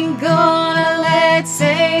 Ain't gonna let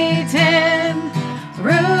Satan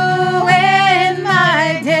ruin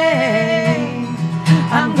my day.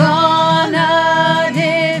 I'm gonna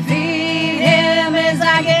defeat him as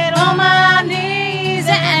I get on my knees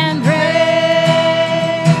and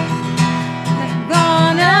pray. I'm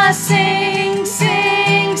gonna gonna sing,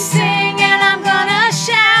 sing, sing, and I'm gonna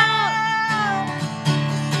shout,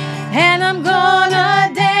 and I'm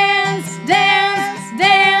gonna dance, dance,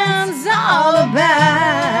 dance all about,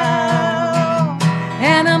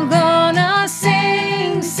 and I'm gonna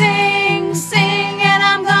sing, sing, sing, and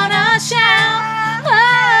I'm gonna shout,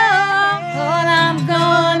 and I'm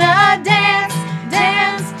gonna dance,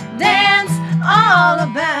 dance, dance all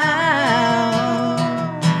about,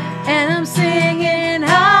 and I'm singing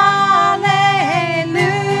hallelujah,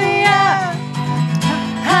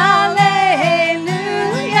 hallelujah,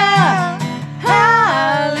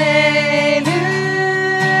 hallelujah,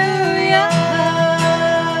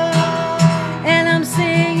 and I'm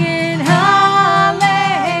singing hallelujah,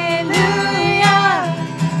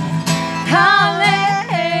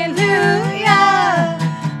 hallelujah,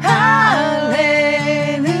 hallelujah,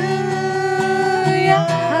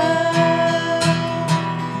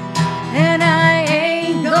 and I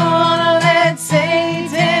ain't gonna let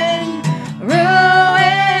Satan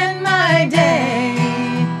ruin my day.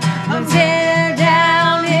 I'll tear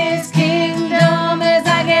down his kingdom as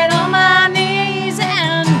I get on my knees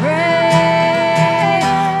and pray.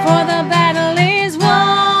 For the battle is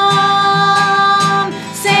won,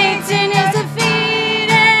 Satan is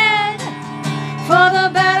defeated. For the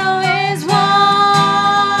battle is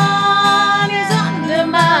won, he's under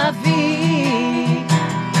my feet.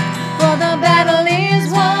 For the battle is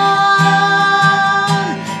won,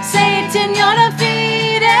 Satan, you're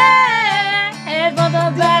defeated. For the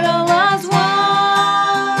battle was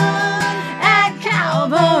won at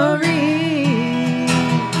Calvary.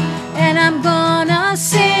 And I'm gonna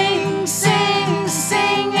sing, sing,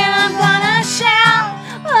 sing, and I'm gonna shout,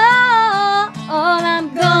 and I'm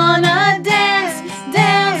gonna dance,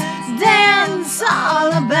 dance, dance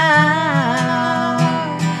all about.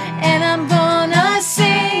 And I'm gonna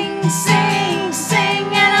sing, sing, sing,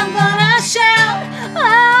 and I'm gonna shout,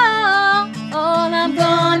 and I'm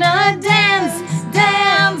gonna dance,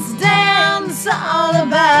 dance, dance all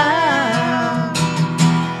about.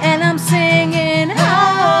 And I'm singing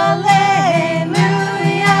hallelujah,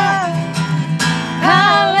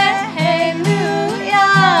 hallelujah,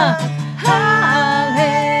 hallelujah,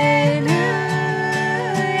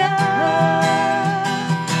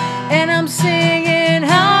 and I'm singing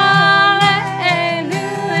hallelujah,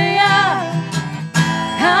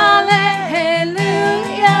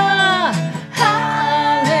 hallelujah,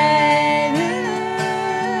 hallelujah,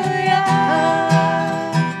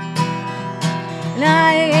 and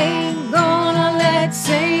I ain't gonna let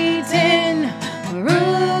Satan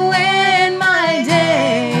ruin my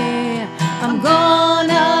day. I'm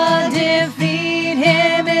gonna defeat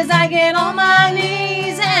him as I get on my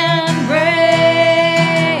knees and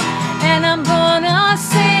pray. And I'm gonna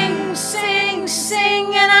sing, sing,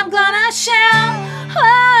 sing, and I'm gonna shout,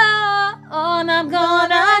 and I'm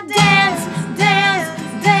gonna dance, dance,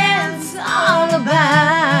 dance all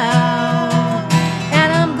about.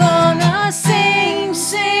 And I'm gonna sing,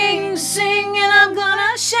 sing, sing, and I'm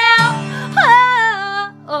gonna shout,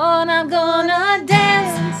 and I'm gonna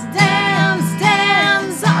dance, dance,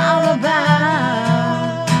 dance all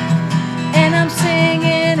about. And I'm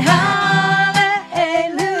singing hallelujah,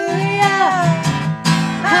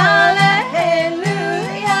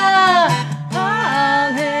 hallelujah,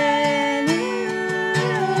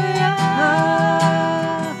 hallelujah,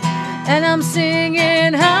 and I'm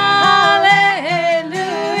singing hallelujah,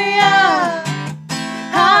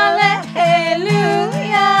 hallelujah,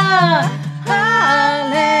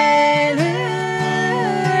 hallelujah,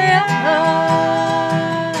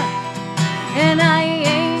 and I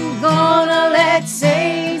ain't gonna let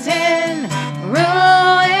Satan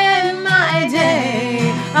ruin my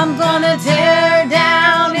day. I'm gonna tear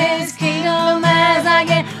down his kingdom as I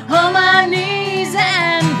get on my knees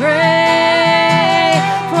and pray.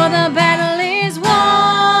 For the battle is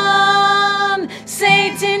won,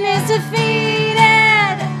 Satan is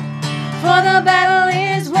defeated. For the battle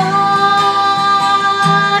is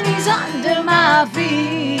won, he's under my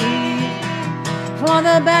feet. For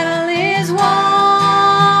the battle is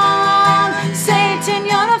won, Satan,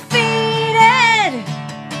 you're defeated.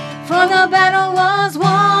 For the battle was won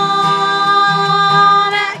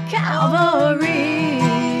at Calvary.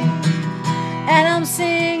 And I'm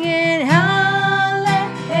singing hallelujah,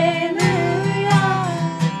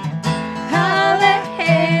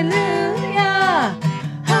 hallelujah,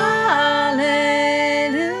 hallelujah,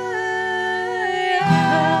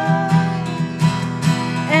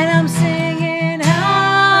 and I'm singing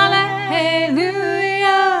hallelujah,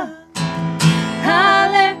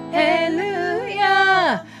 hallelujah,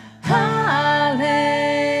 hallelujah.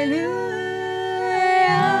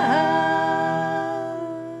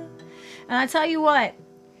 And I tell you what,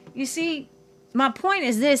 you see, my point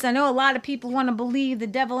is this. I know a lot of people want to believe the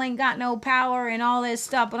devil ain't got no power and all this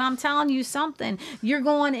stuff, but I'm telling you something. You're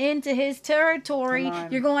going into his territory.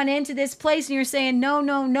 You're going into this place and you're saying, no,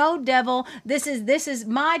 no, no, devil. This is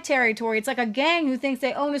my territory. It's like a gang who thinks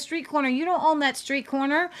they own a street corner. You don't own that street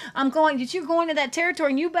corner. You're going to that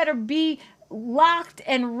territory and you better be locked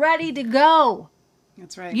and ready to go.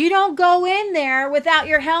 That's right. You don't go in there without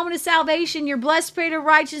your helmet of salvation, your blessed spirit of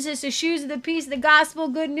righteousness, the shoes of the peace, the gospel,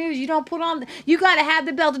 good news. You don't put on, you got to have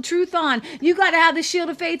the belt of truth on. You got to have the shield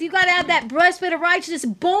of faith. You got to have that breastplate of righteousness.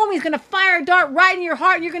 Boom, he's going to fire a dart right in your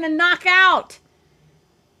heart and you're going to knock out.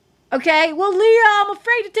 Okay? Well, Leah, I'm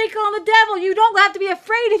afraid to take on the devil. You don't have to be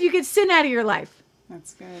afraid if you get sin out of your life.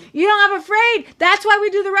 That's good. You don't have afraid. That's why we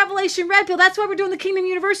do the Revelation Red Pill. That's why we're doing the Kingdom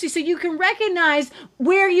University, so you can recognize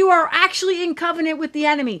where you are actually in covenant with the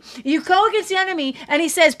enemy. You go against the enemy, and he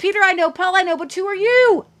says, Peter, I know, Paul, I know, but who are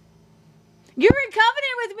you? You're in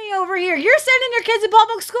covenant with me over here. You're sending your kids to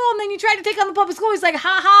public school, and then you try to take on the public school. He's like,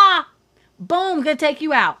 ha ha, boom, gonna take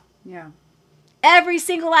you out. Yeah. Every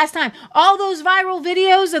single last time. All those viral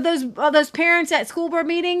videos of those parents at school board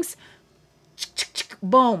meetings,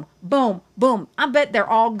 boom, boom, boom. I bet they're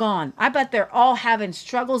all gone. I bet they're all having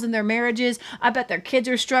struggles in their marriages. I bet their kids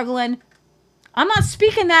are struggling. I'm not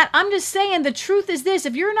speaking that. I'm just saying the truth is this.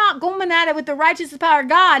 If you're not going at it with the righteous power of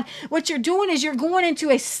God, what you're doing is you're going into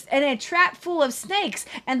a trap full of snakes,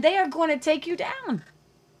 and they are going to take you down.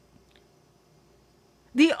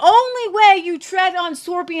 The only way you tread on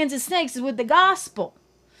scorpions and snakes is with the gospel.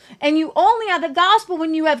 And you only have the gospel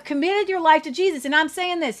when you have committed your life to Jesus. And I'm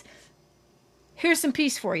saying this. Here's some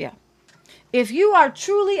peace for you. If you are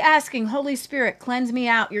truly asking, Holy Spirit, cleanse me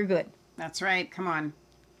out, you're good. That's right. Come on.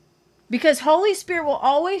 Because Holy Spirit will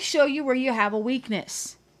always show you where you have a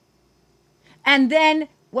weakness. And then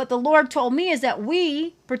what the Lord told me is that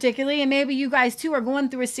we, particularly, and maybe you guys too, are going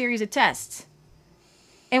through a series of tests.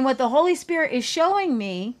 And what the Holy Spirit is showing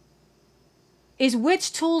me is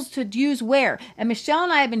which tools to use where. And Michelle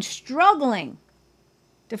and I have been struggling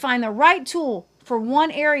to find the right tool for one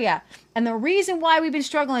area. And the reason why we've been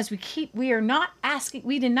struggling is we did not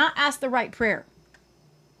ask the right prayer.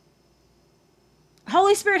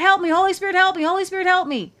 Holy Spirit, help me. Holy Spirit, help me. Holy Spirit, help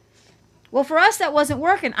me. Well, for us, that wasn't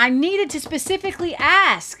working. I needed to specifically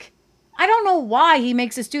ask. I don't know why he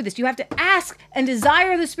makes us do this. You have to ask and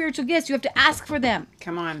desire the spiritual gifts. You have to ask for them.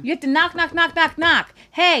 Come on. You have to knock, knock, knock, knock, knock.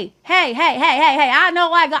 Hey, hey, hey, hey, hey, hey.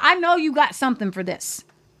 I know you got something for this.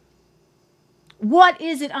 What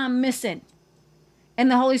is it I'm missing? And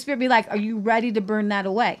the Holy Spirit be like, are you ready to burn that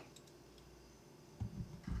away?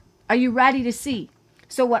 Are you ready to see?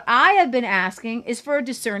 So what I have been asking is for a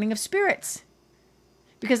discerning of spirits.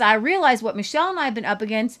 Because I realize what Michelle and I have been up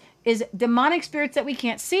against is demonic spirits that we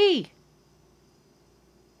can't see.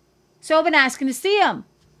 So I've been asking to see them.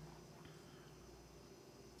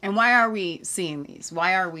 And why are we seeing these?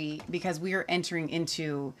 Why are we? Because we are entering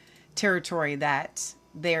into territory that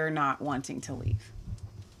they're not wanting to leave.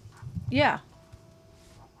 Yeah.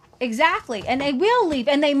 Exactly. And they will leave.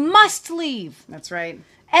 And they must leave. That's right.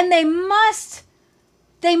 And they must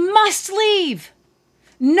leave.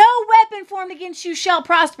 No weapon formed against you shall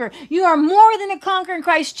prosper. You are more than a conqueror in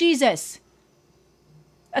Christ Jesus.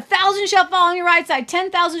 1,000 shall fall on your right side,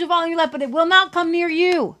 10,000 shall fall on your left, but it will not come near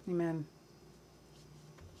you. Amen.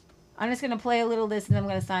 I'm just going to play a little of this and I'm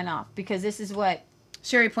going to sign off because this is what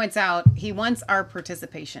Sherry points out. He wants our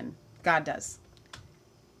participation. God does.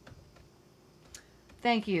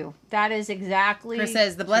 Thank you. That is exactly. Chris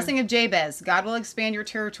says, the blessing of Jabez. God will expand your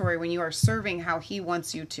territory when you are serving how he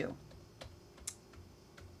wants you to.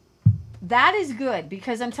 That is good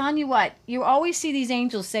because I'm telling you what, you always see these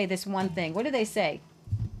angels say this one thing. What do they say?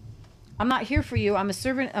 I'm not here for you. I'm a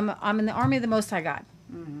servant. I'm in the army of the Most High God.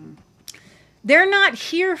 Mm-hmm. They're not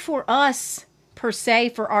here for us per se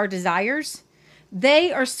for our desires.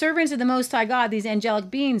 They are servants of the Most High God. These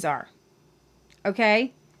angelic beings are.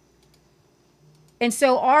 Okay? And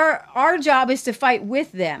so our job is to fight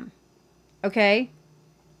with them. Okay?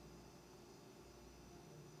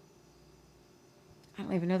 I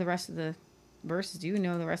don't even know the rest of the verses. Do you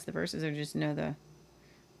know the rest of the verses or just know the...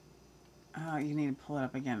 Oh, you need to pull it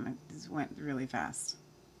up again. It just went really fast.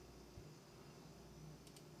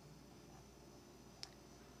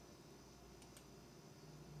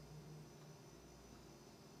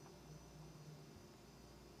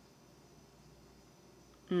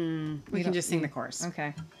 We can just sing the chorus.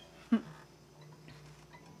 Okay.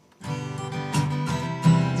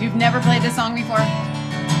 You've never played this song before?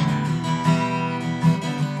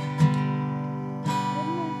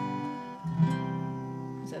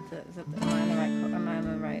 Am I on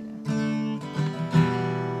the right?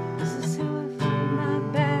 This is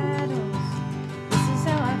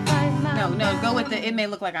No, go with the. It may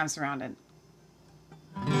look like I'm surrounded.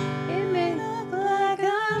 It may look like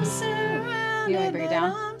I'm surrounded. You want me to bring it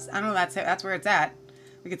down? I don't know. That's where it's at.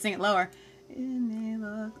 We could sing it lower. It may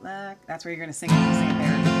look like. That's where you're gonna sing it. You sing it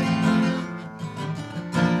there.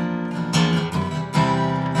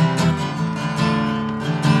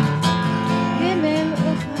 It may look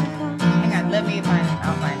like I'm. Hang on. Let me find it.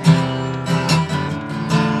 I'll find it.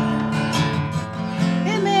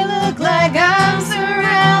 It may look like I'm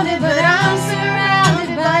surrounded, but I'm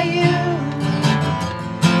surrounded by you.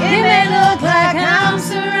 It may look like I'm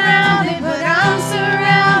surrounded, but I'm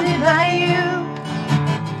surrounded by you.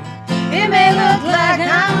 It may look like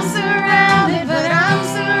I'm surrounded, but I'm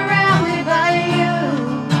surrounded by you.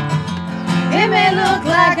 It may look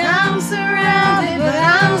like I'm surrounded, but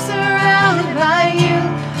I'm surrounded by you.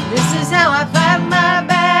 This is how I fight my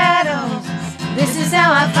battles. This is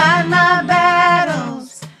how I fight my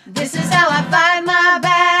battles. This is how I fight my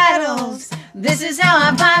battles. This is how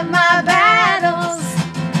I fight my battles.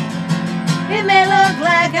 It may look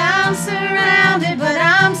like I'm surrounded, but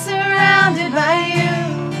I'm surrounded by you.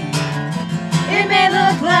 It may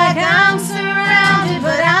look like I'm surrounded,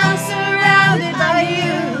 but I'm surrounded by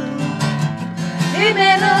you. It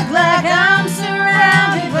may look like I'm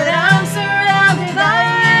surrounded, but I'm surrounded by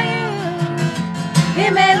you.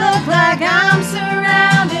 It may look like I'm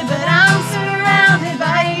surrounded, but I'm surrounded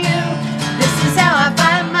by you. This is how I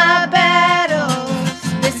fight my battles.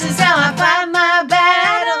 This is how I fight my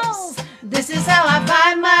battles. This is how I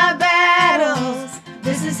fight my battles.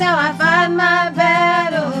 This is how I fight my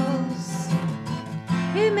battles.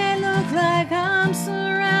 It may look like I'm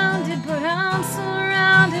surrounded, but I'm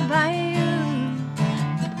surrounded by you.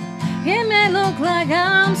 It may look like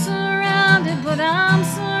I'm surrounded, but I'm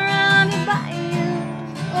surrounded by you.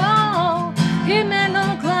 Oh, it may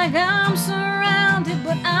look like I'm surrounded,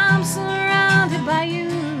 but I'm surrounded by you.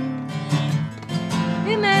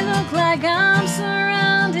 It may look like I'm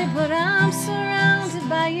surrounded, but I'm surrounded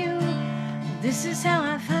by you. This is how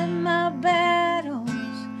I fight my battles.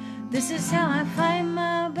 This is how I fight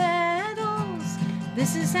my battles.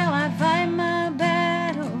 This is how I fight my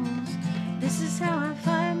battles. This is how I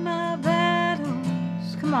fight my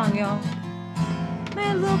battles. Come on, y'all.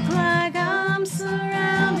 May look like I'm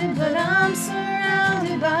surrounded, but I'm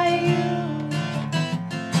surrounded by you.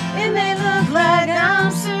 It may look like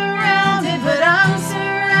I'm surrounded, but I'm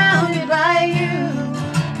surrounded by you.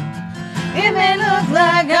 It may look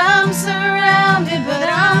like I'm surrounded, but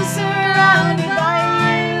I'm surrounded by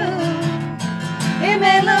you. It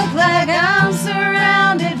may look like I'm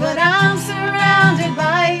surrounded, but I'm surrounded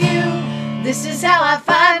by you. This is how I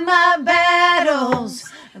fight my battles.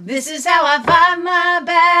 This is how I fight my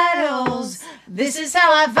battles. This is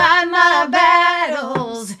how I fight my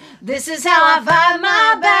battles. This is how I fight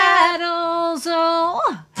my battles. Oh,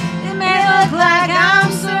 it may look like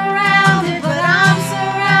I'm surrounded, but I'm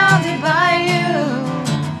surrounded by you.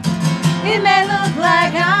 It may look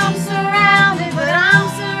like I'm surrounded, but I'm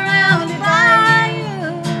surrounded by you.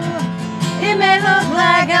 It may look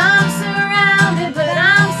like I'm surrounded, but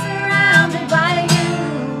I'm surrounded by you.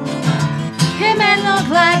 It may look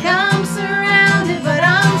like I'm surrounded, but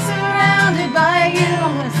I'm surrounded by you.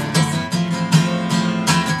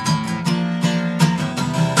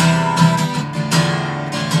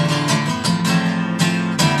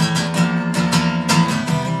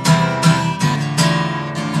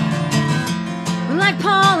 Like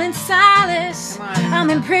Paul and Silas, I'm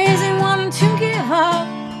in prison wanting to give up.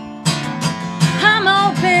 I'm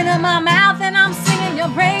opening my mouth and I'm singing your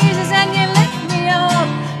praises and you lift me up.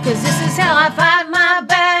 Cause this is how I fight my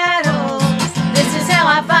battles. This is how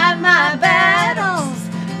I fight my battles.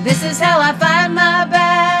 This is how I fight my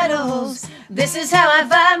battles. This is how I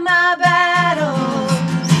fight my battles.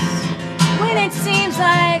 When it seems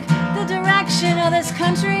like the direction of this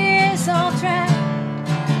country is off track.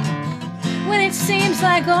 When it seems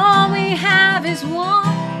like all we have is want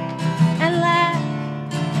and lack,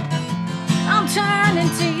 I'm turning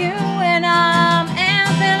to you and I'm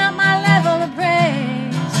amping up my level of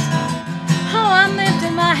praise. Oh, I'm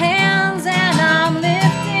lifting my hands and I'm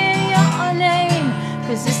lifting your name.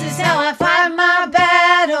 Cause this is how I fight my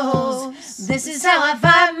battles. This is how I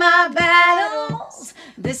fight my battles.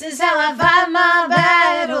 This is how I fight my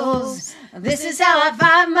battles. This is how I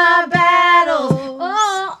fight my battles.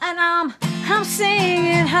 Oh, and I'm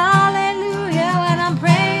singing hallelujah and I'm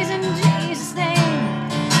praising Jesus' name.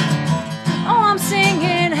 Oh, I'm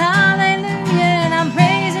singing hallelujah and I'm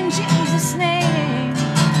praising Jesus' name.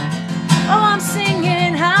 Oh, I'm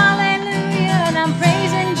singing hallelujah and I'm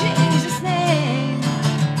praising Jesus' name.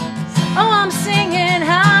 Oh, I'm singing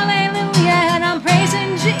hallelujah and I'm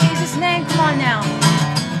praising Jesus' name. Come on now.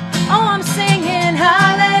 Oh, I'm singing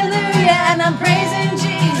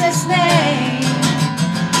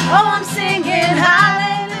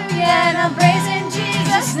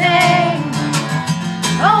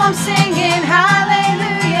I'm singing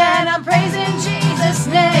hallelujah and I'm praising Jesus'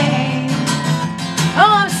 name.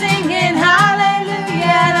 Oh, I'm singing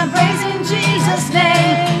hallelujah and I'm praising Jesus'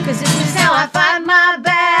 name. Cause this is how I fight my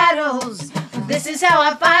battles. This is how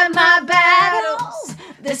I fight my battles.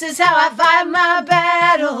 This is how I fight my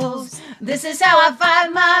battles. This is how I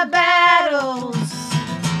fight my battles.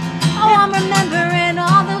 Oh, I'm remembering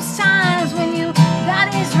all those times when you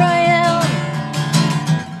got Israel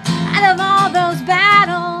out of all those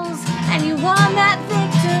battles and you won that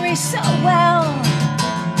victory so well.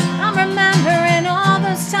 I'm remembering all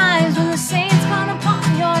those times when the saints called upon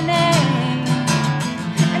your name.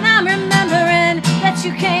 And I'm remembering that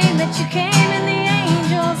you came and the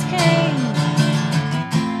angels came.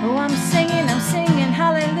 Oh, I'm singing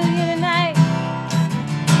hallelujah tonight.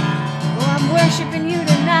 Oh, I'm worshiping you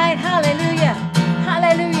tonight, hallelujah,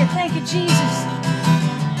 hallelujah. Thank you, Jesus.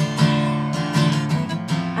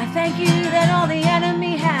 I thank you that all the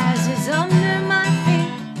enemy has is under my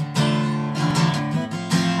feet.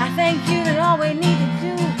 I thank you that all we need to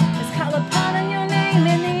do is call upon your name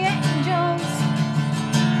and the angels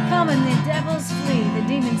come and the devils flee, the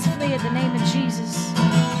demons flee at the name of Jesus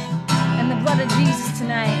and the blood of Jesus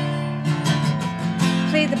tonight.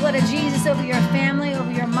 Plead the blood of Jesus over your family,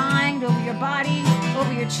 over your mind, over your body,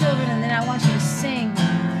 over your children, and then I want you to sing.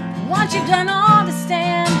 Once you've done all to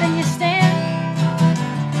stand, then you stand.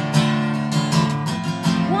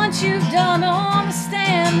 Once you've done all to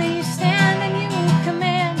stand, then you stand and you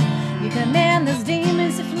command. You command those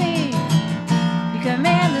demons to flee. You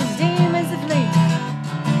command those demons to flee.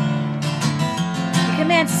 You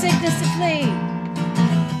command sickness to flee.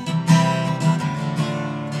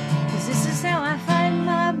 Cause this is how I fight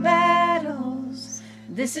my battles.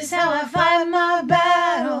 This is how I fight my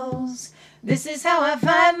battles. This is how I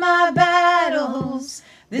fight my battles.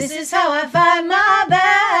 This is how I fight my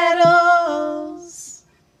battles.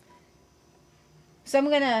 So I'm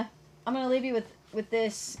gonna leave you with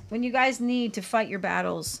this. When you guys need to fight your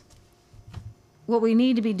battles, what we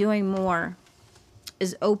need to be doing more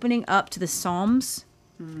is opening up to the Psalms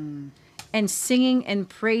and singing and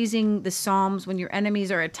praising the Psalms when your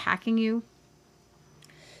enemies are attacking you.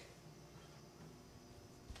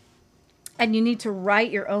 And you need to write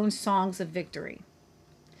your own songs of victory.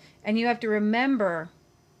 And you have to remember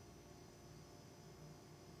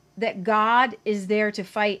that God is there to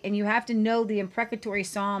fight. And you have to know the imprecatory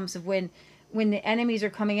Psalms of when the enemies are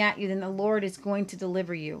coming at you, then the Lord is going to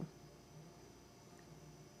deliver you.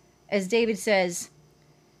 As David says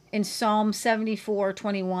in Psalm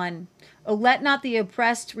 74:21, "Oh, let not the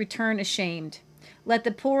oppressed return ashamed. Let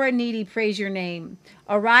the poor and needy praise your name.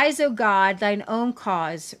 Arise, O God, thine own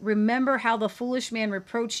cause. Remember how the foolish man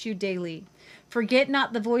reproached you daily. Forget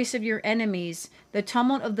not the voice of your enemies. The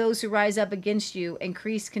tumult of those who rise up against you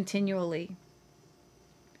increase continually."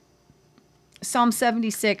 Psalm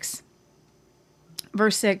 76,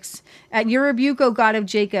 verse 6. "At your rebuke, O God of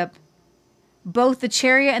Jacob, both the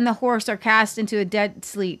chariot and the horse are cast into a dead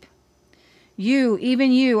sleep. You,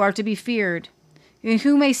 even you, are to be feared. And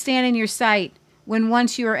who may stand in your sight when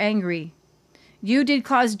once you are angry? You did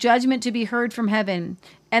cause judgment to be heard from heaven,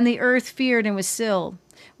 and the earth feared and was still.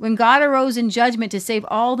 When God arose in judgment to save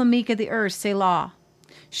all the meek of the earth, Selah.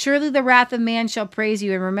 Surely the wrath of man shall praise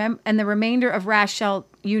you, and the remainder of wrath shall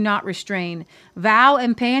you not restrain. Vow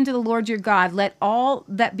and pay unto the Lord your God. Let all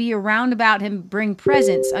that be around about him bring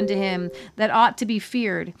presents unto him that ought to be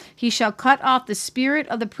feared. He shall cut off the spirit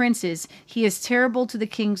of the princes. He is terrible to the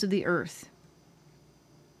kings of the earth.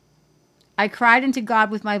 I cried unto God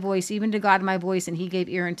with my voice, even to God my voice, and he gave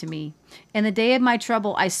ear unto me. In the day of my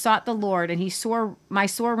trouble I sought the Lord, and my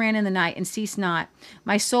sore ran in the night and ceased not.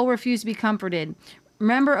 My soul refused to be comforted.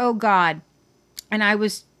 Remember, O God, and I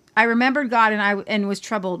remembered God and was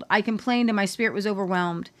troubled. I complained and my spirit was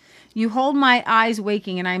overwhelmed. You hold my eyes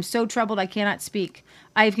waking, and I am so troubled I cannot speak.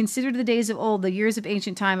 I have considered the days of old, the years of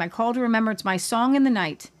ancient time. I call to remembrance my song in the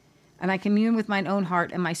night, and I commune with mine own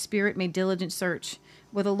heart, and my spirit made diligent search.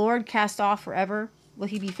 Will the Lord cast off forever? Will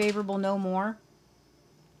he be favorable no more?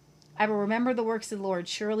 I will remember the works of the Lord.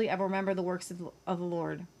 Surely I will remember the works of the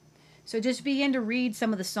Lord. So just begin to read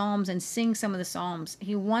some of the Psalms and sing some of the Psalms.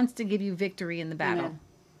 He wants to give you victory in the battle. Amen.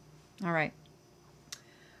 All right.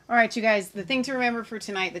 All right, you guys, the thing to remember for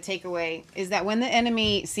tonight, the takeaway, is that when the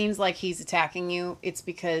enemy seems like he's attacking you, it's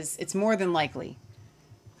because it's more than likely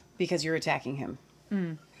because you're attacking him.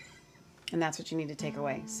 And that's what you need to take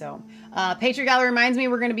away. So, Patriot Gallery reminds me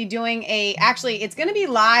we're going to be doing actually, it's going to be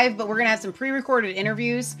live, but we're going to have some pre-recorded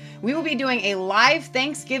interviews. We will be doing a live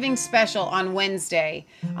Thanksgiving special on Wednesday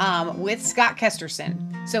with Scott Kesterson.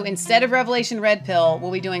 So instead of Revelation Red Pill,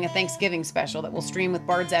 we'll be doing a Thanksgiving special that will stream with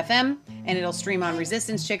Bards FM, and it'll stream on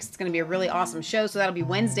Resistance Chicks. It's going to be a really awesome show. So that'll be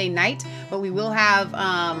Wednesday night, but we will have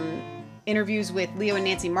interviews with Leo and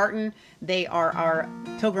Nancy Martin. They are our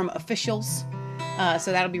Pilgrim officials.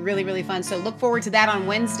 So that'll be really, really fun. So look forward to that on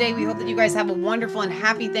Wednesday. We hope that you guys have a wonderful and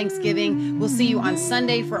happy Thanksgiving. We'll see you on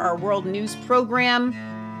Sunday for our world news program.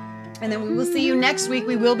 And then we will see you next week.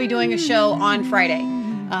 We will be doing a show on Friday.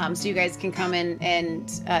 So you guys can come in and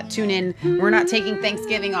tune in. We're not taking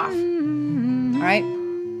Thanksgiving off. All right?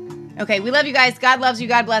 Okay, we love you guys. God loves you.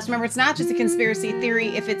 God bless. Remember, it's not just a conspiracy theory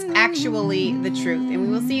if it's actually the truth. And we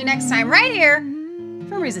will see you next time right here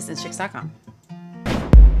from ResistanceChicks.com.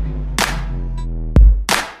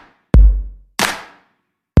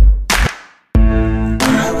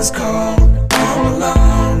 I was cold, all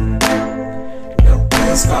alone. No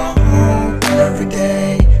place for home. Every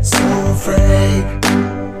day, so afraid.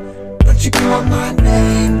 But you called my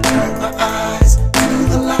name, turned my eyes to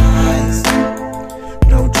the lies.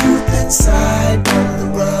 No truth inside.